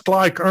just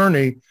like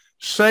Ernie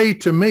say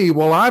to me,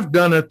 well, I've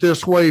done it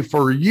this way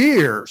for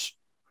years.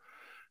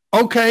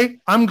 Okay,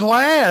 I'm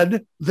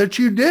glad that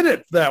you did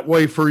it that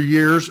way for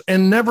years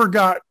and never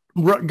got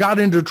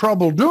into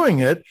trouble doing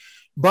it.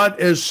 But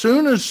as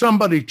soon as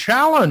somebody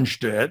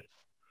challenged it,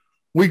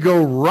 we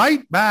go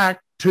right back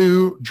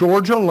to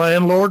Georgia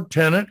Landlord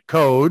Tenant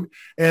Code,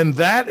 and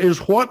that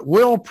is what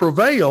will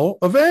prevail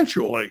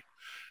eventually.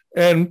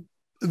 And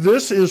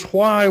this is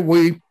why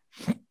we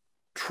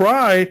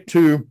try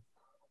to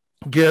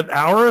get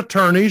our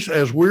attorneys,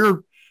 as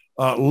we're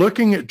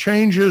looking at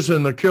changes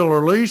in the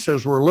killer lease,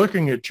 as we're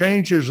looking at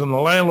changes in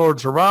the Landlord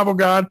Survival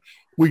Guide,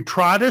 we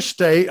try to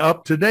stay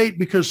up to date,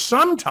 because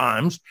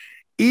sometimes,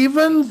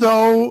 even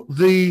though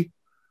the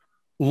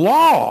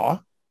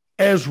law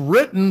as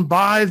written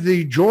by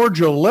the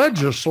Georgia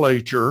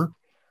legislature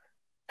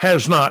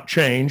has not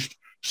changed,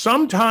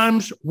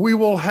 sometimes we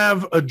will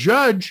have a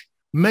judge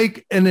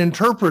make an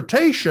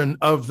interpretation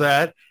of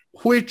that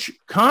which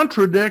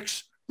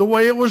contradicts the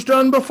way it was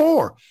done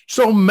before.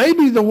 So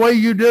maybe the way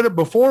you did it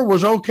before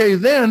was okay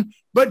then,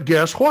 but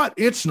guess what?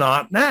 It's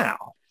not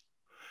now.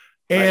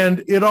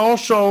 And it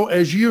also,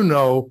 as you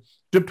know,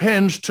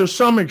 depends to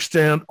some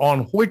extent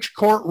on which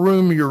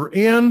courtroom you're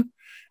in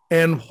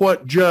and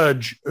what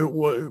judge,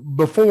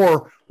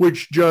 before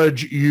which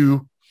judge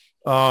you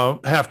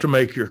have to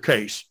make your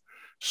case.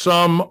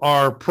 Some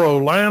are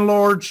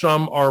pro-landlord,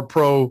 some are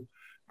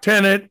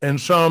pro-tenant, and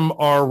some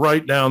are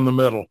right down the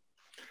middle.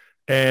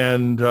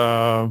 And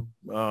well,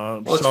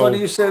 it's funny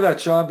you say that,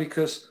 John,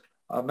 because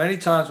many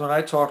times when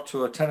I talk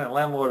to a tenant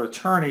landlord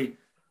attorney,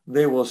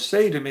 they will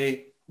say to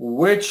me,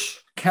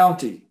 which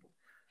county?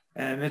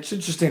 And it's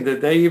interesting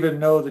that they even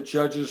know the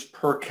judges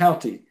per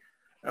county.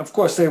 Of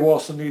course, they will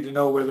also need to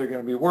know where they're going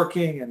to be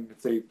working and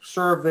if they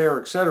serve there,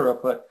 et cetera.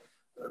 But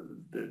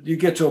you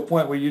get to a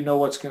point where you know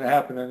what's going to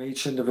happen in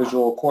each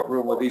individual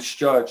courtroom with each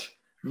judge.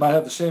 You might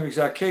have the same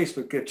exact case,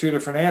 but get two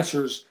different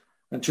answers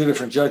and two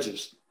different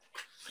judges.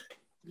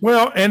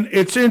 Well, and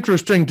it's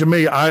interesting to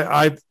me.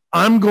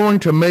 I'm going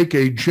to make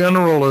a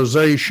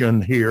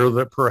generalization here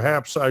that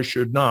perhaps I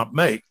should not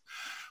make,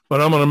 but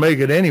I'm going to make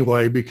it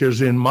anyway,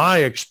 because in my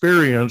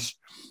experience,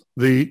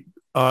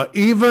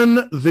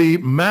 even the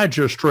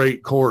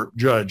magistrate court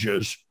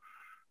judges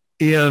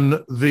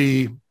in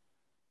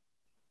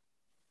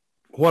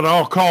what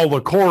I'll call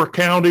the core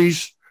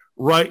counties,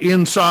 right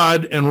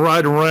inside and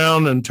right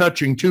around and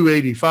touching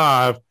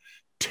 285,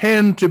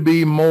 tend to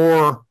be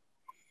more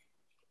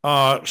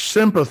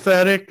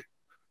sympathetic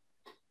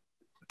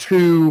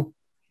to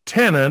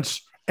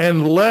tenants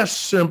and less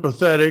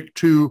sympathetic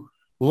to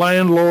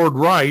landlord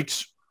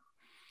rights.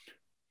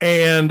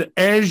 And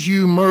as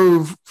you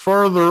move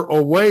further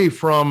away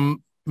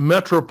from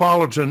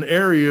metropolitan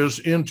areas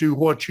into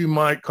what you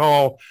might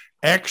call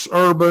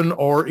ex-urban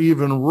or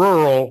even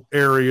rural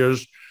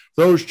areas,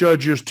 those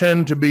judges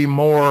tend to be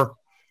more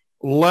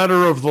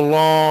letter of the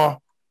law,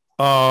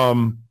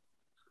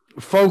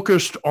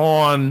 focused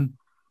on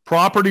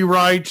property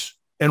rights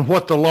and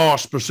what the law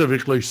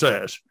specifically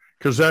says,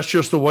 because that's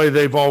just the way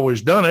they've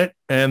always done it,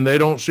 and they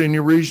don't see any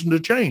reason to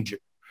change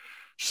it.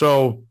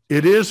 So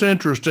it is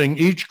interesting.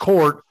 Each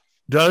court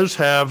does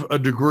have a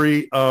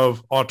degree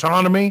of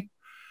autonomy,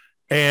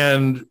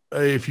 and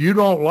if you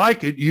don't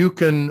like it, you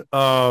can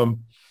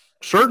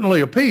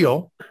certainly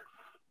appeal.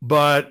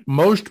 But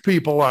most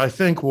people, I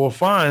think, will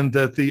find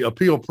that the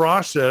appeal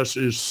process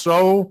is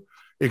so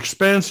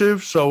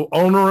expensive, so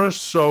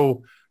onerous,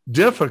 so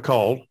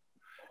difficult,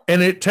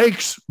 and it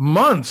takes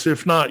months,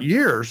 if not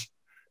years,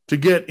 to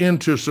get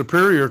into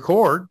Superior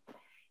Court.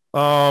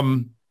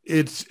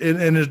 It's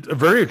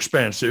very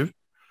expensive,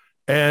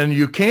 and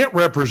you can't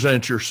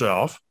represent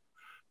yourself.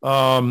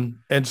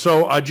 And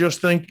so I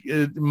just think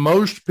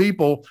most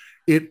people,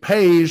 it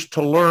pays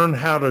to learn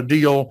how to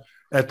deal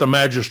at the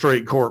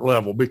magistrate court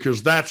level,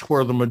 because that's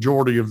where the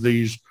majority of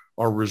these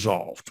are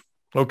resolved.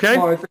 Okay?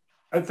 Well,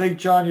 I think,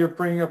 John, you're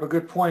bringing up a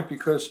good point,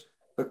 because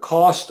the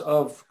cost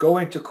of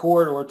going to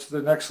court or to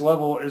the next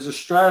level is a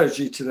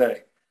strategy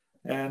today.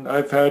 And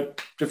I've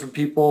had different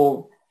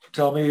people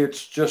tell me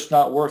it's just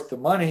not worth the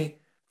money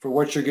for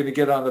what you're going to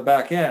get on the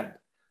back end.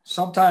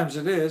 Sometimes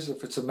it is,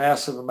 if it's a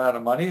massive amount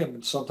of money,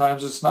 and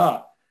sometimes it's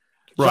not.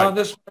 Right. John,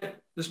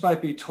 this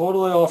might be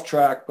totally off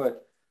track,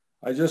 but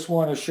I just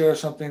want to share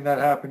something that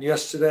happened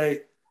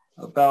yesterday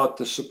about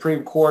the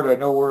Supreme Court. I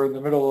know we're in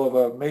the middle of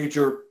a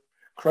major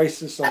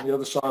crisis on the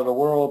other side of the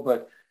world,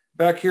 but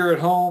back here at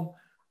home,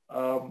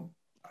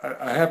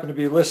 I happened to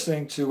be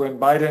listening to when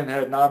Biden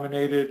had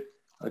nominated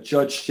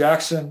Judge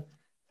Jackson,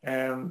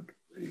 and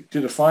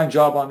did a fine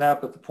job on that.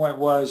 But the point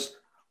was,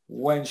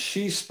 when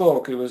she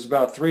spoke, it was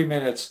about 3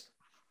 minutes,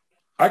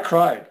 I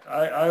cried.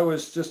 I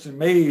was just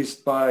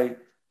amazed by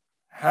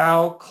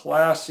how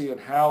classy and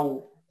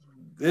how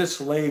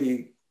this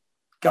lady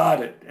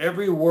got it.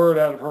 Every word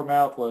out of her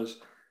mouth was,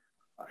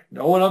 I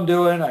know what I'm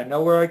doing. I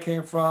know where I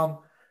came from.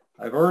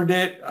 I've earned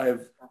it.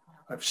 I've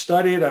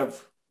studied.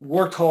 I've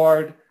worked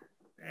hard.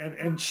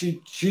 And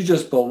she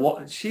just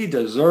belonged. She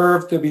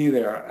deserved to be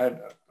there. And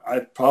I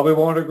probably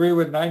won't agree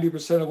with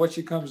 90% of what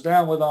she comes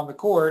down with on the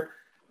court,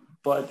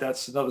 but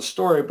that's another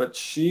story. But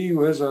she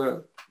was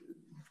a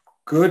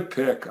good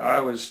pick.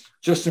 I was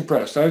just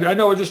impressed. I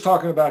know we're just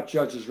talking about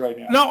judges right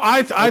now. No,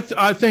 I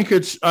think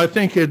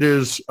it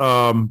is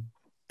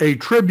a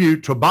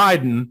tribute to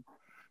Biden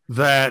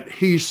that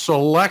he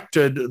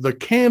selected the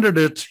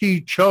candidates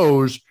he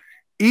chose.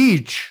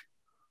 Each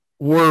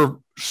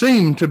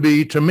seemed to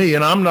be, to me,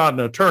 and I'm not an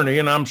attorney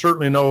and I'm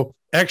certainly no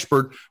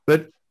expert,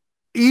 but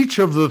each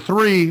of the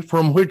three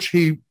from which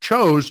he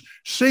chose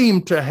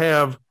seemed to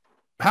have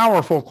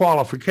powerful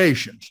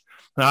qualifications.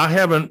 Now, I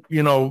haven't,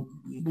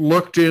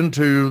 looked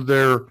into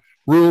their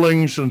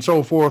rulings and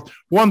so forth.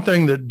 One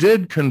thing that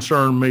did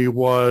concern me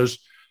was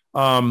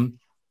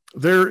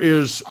there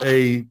is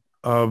a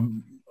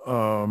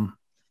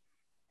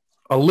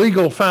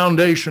legal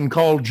foundation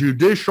called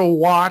Judicial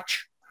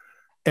Watch,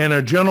 and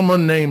a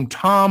gentleman named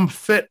Tom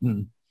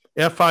Fitton,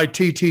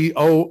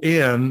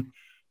 Fitton,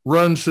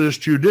 runs this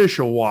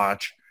Judicial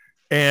Watch,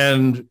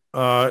 and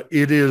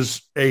it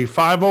is a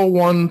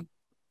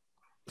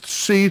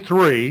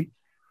 501c3,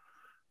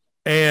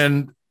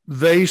 and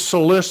they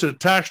solicit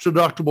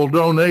tax-deductible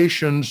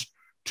donations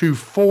to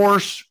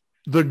force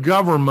the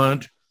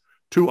government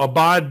to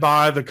abide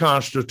by the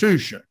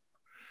Constitution.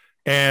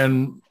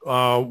 And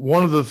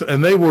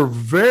and they were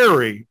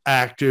very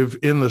active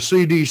in the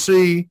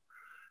CDC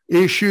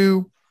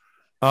issue.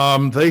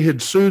 They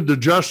had sued the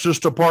Justice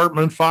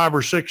Department 5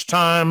 or 6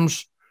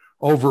 times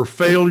over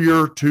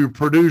failure to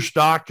produce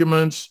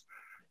documents.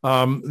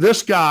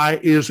 This guy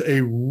is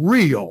a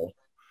real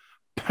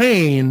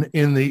pain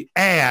in the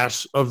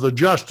ass of the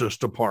Justice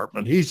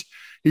Department. He's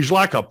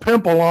like a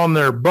pimple on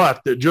their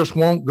butt that just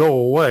won't go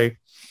away.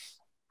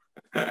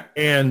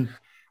 And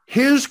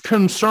his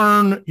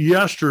concern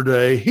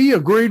yesterday, he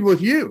agreed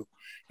with you.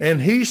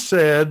 And he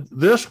said,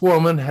 this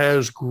woman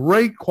has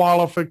great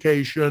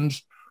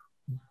qualifications,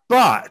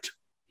 but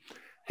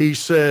he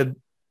said,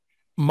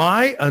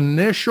 my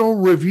initial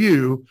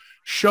review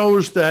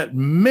shows that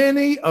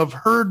many of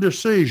her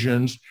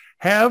decisions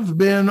have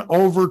been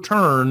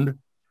overturned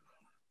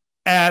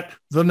at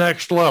the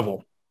next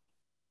level,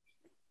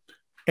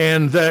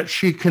 and that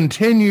she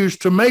continues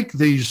to make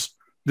these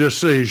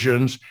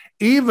decisions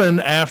even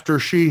after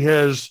she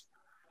has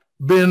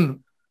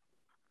been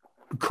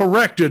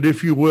corrected,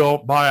 if you will,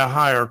 by a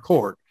higher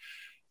court.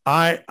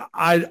 I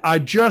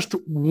just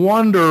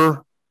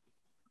wonder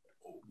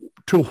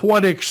to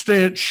what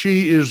extent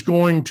she is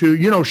going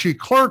to, she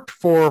clerked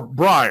for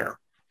Breyer.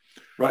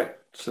 Right.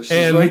 So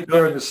she's right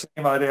there in the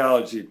same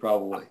ideology,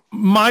 probably.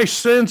 My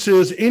sense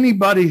is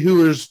anybody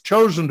who is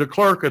chosen to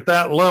clerk at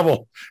that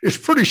level is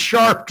pretty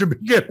sharp to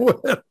begin with.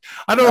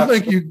 I don't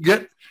think you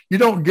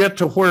don't get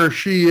to where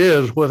she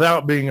is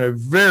without being a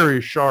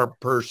very sharp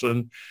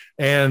person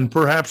and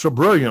perhaps a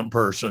brilliant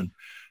person.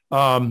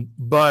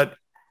 But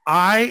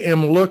I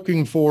am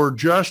looking for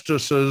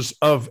justices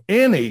of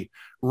any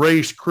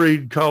race,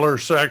 creed, color,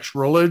 sex,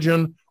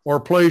 religion,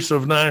 or place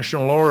of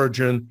national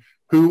origin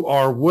who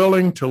are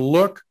willing to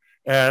look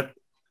at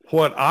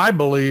what I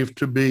believe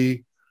to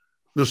be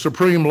the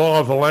supreme law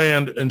of the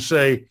land and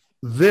say,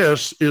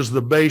 this is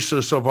the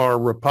basis of our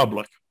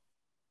republic.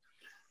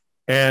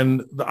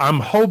 And I'm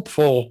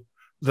hopeful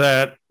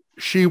that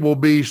she will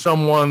be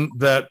someone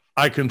that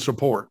I can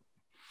support.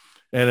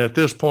 And at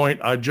this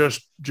point, I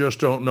just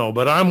don't know.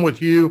 But I'm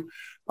with you.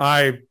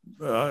 I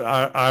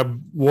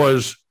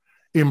was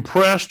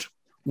impressed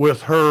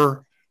with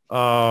her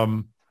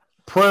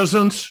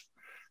presence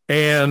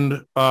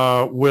and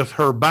with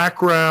her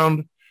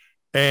background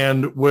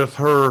and with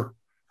her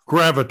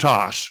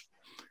gravitas.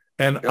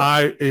 And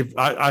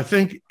I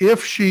think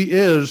if she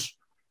is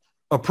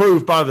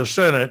approved by the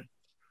Senate,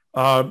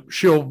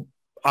 she'll,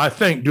 I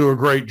think, do a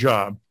great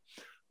job.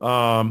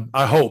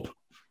 I hope.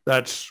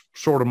 That's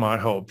sort of my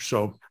hope.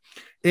 So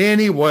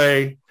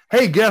anyway,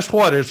 hey, guess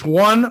what? It's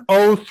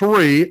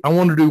 1:03. I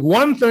want to do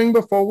one thing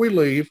before we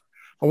leave.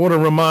 I want to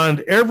remind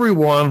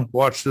everyone,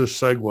 watch this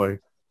segue.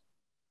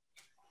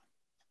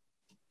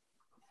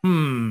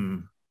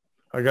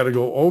 I got to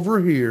go over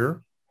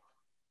here.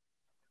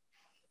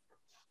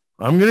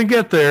 I'm going to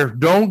get there.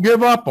 Don't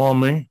give up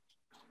on me.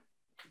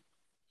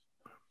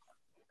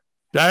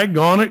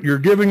 Daggone it, you're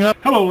giving up.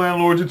 Hello,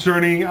 Landlord's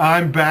Attorney.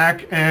 I'm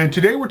back, and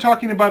today we're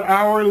talking about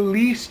our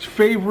least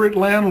favorite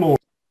landlord.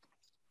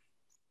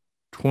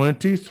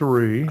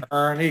 23.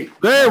 Ernie.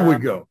 There we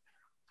go.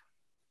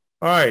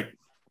 All right.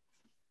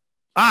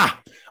 I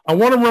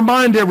want to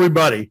remind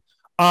everybody,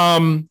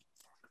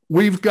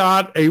 we've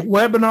got a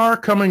webinar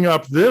coming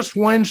up this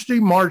Wednesday,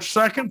 March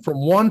 2nd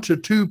from 1 to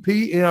 2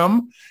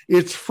 p.m.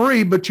 It's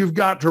free, but you've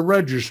got to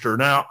register.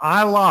 Now,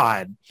 I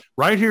lied.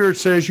 Right here it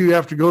says you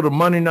have to go to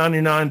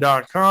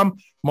money99.com.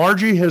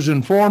 Margie has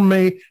informed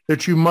me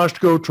that you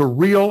must go to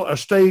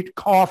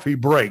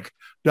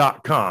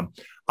realestatecoffeebreak.com.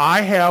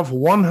 I have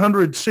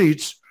 100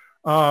 seats.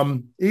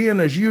 Ian,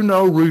 as you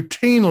know,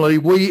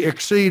 routinely we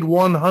exceed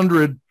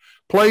 100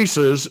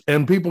 places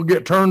and people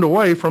get turned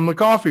away from the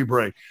coffee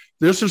break.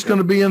 This is going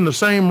to be in the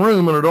same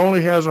room and it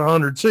only has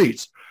 100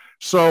 seats.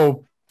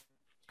 So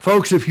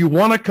Folks, if you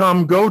want to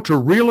come, go to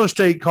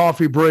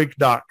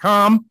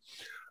realestatecoffeebreak.com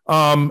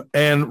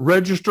and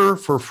register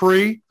for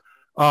free.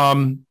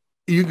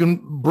 You can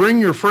bring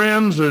your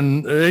friends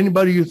and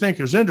anybody you think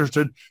is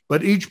interested,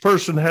 but each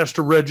person has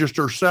to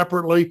register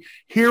separately.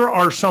 Here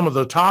are some of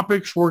the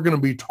topics we're going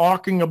to be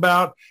talking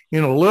about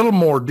in a little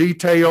more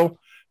detail.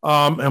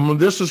 And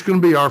this is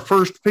going to be our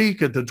first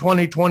peek at the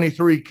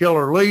 2023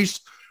 Killer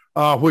Lease,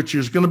 which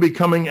is going to be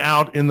coming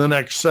out in the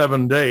next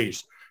 7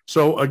 days.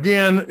 So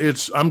again,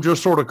 I'm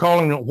just sort of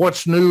calling it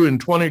what's new in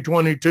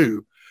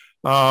 2022.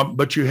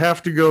 But you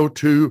have to go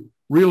to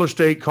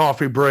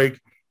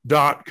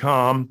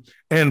realestatecoffeebreak.com.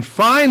 And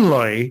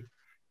finally,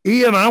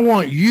 Ian, I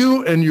want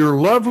you and your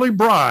lovely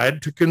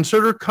bride to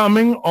consider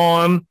coming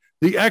on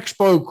the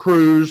Expo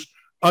cruise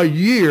a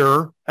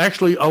year,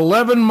 actually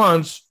 11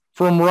 months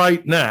from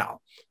right now.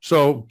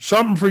 So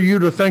something for you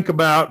to think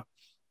about.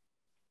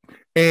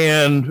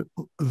 And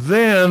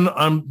then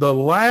the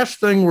last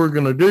thing we're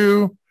going to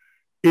do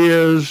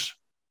is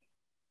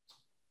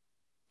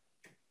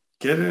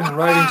get it in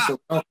writing so we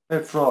don't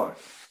commit fraud.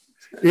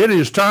 It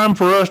is time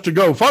for us to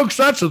go. Folks,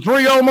 that's the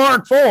 3-0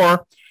 mark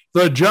for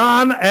the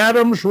John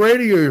Adams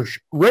Radio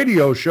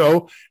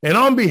Show. And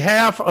on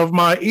behalf of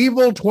my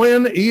evil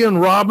twin, Ian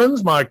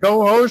Robbins, my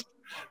co-host,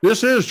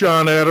 this is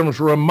John Adams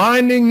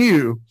reminding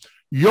you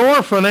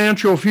your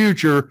financial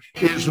future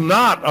is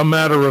not a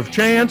matter of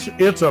chance.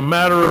 It's a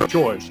matter of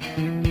choice.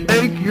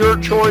 Make your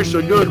choice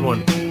a good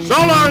one. So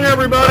long,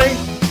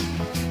 everybody.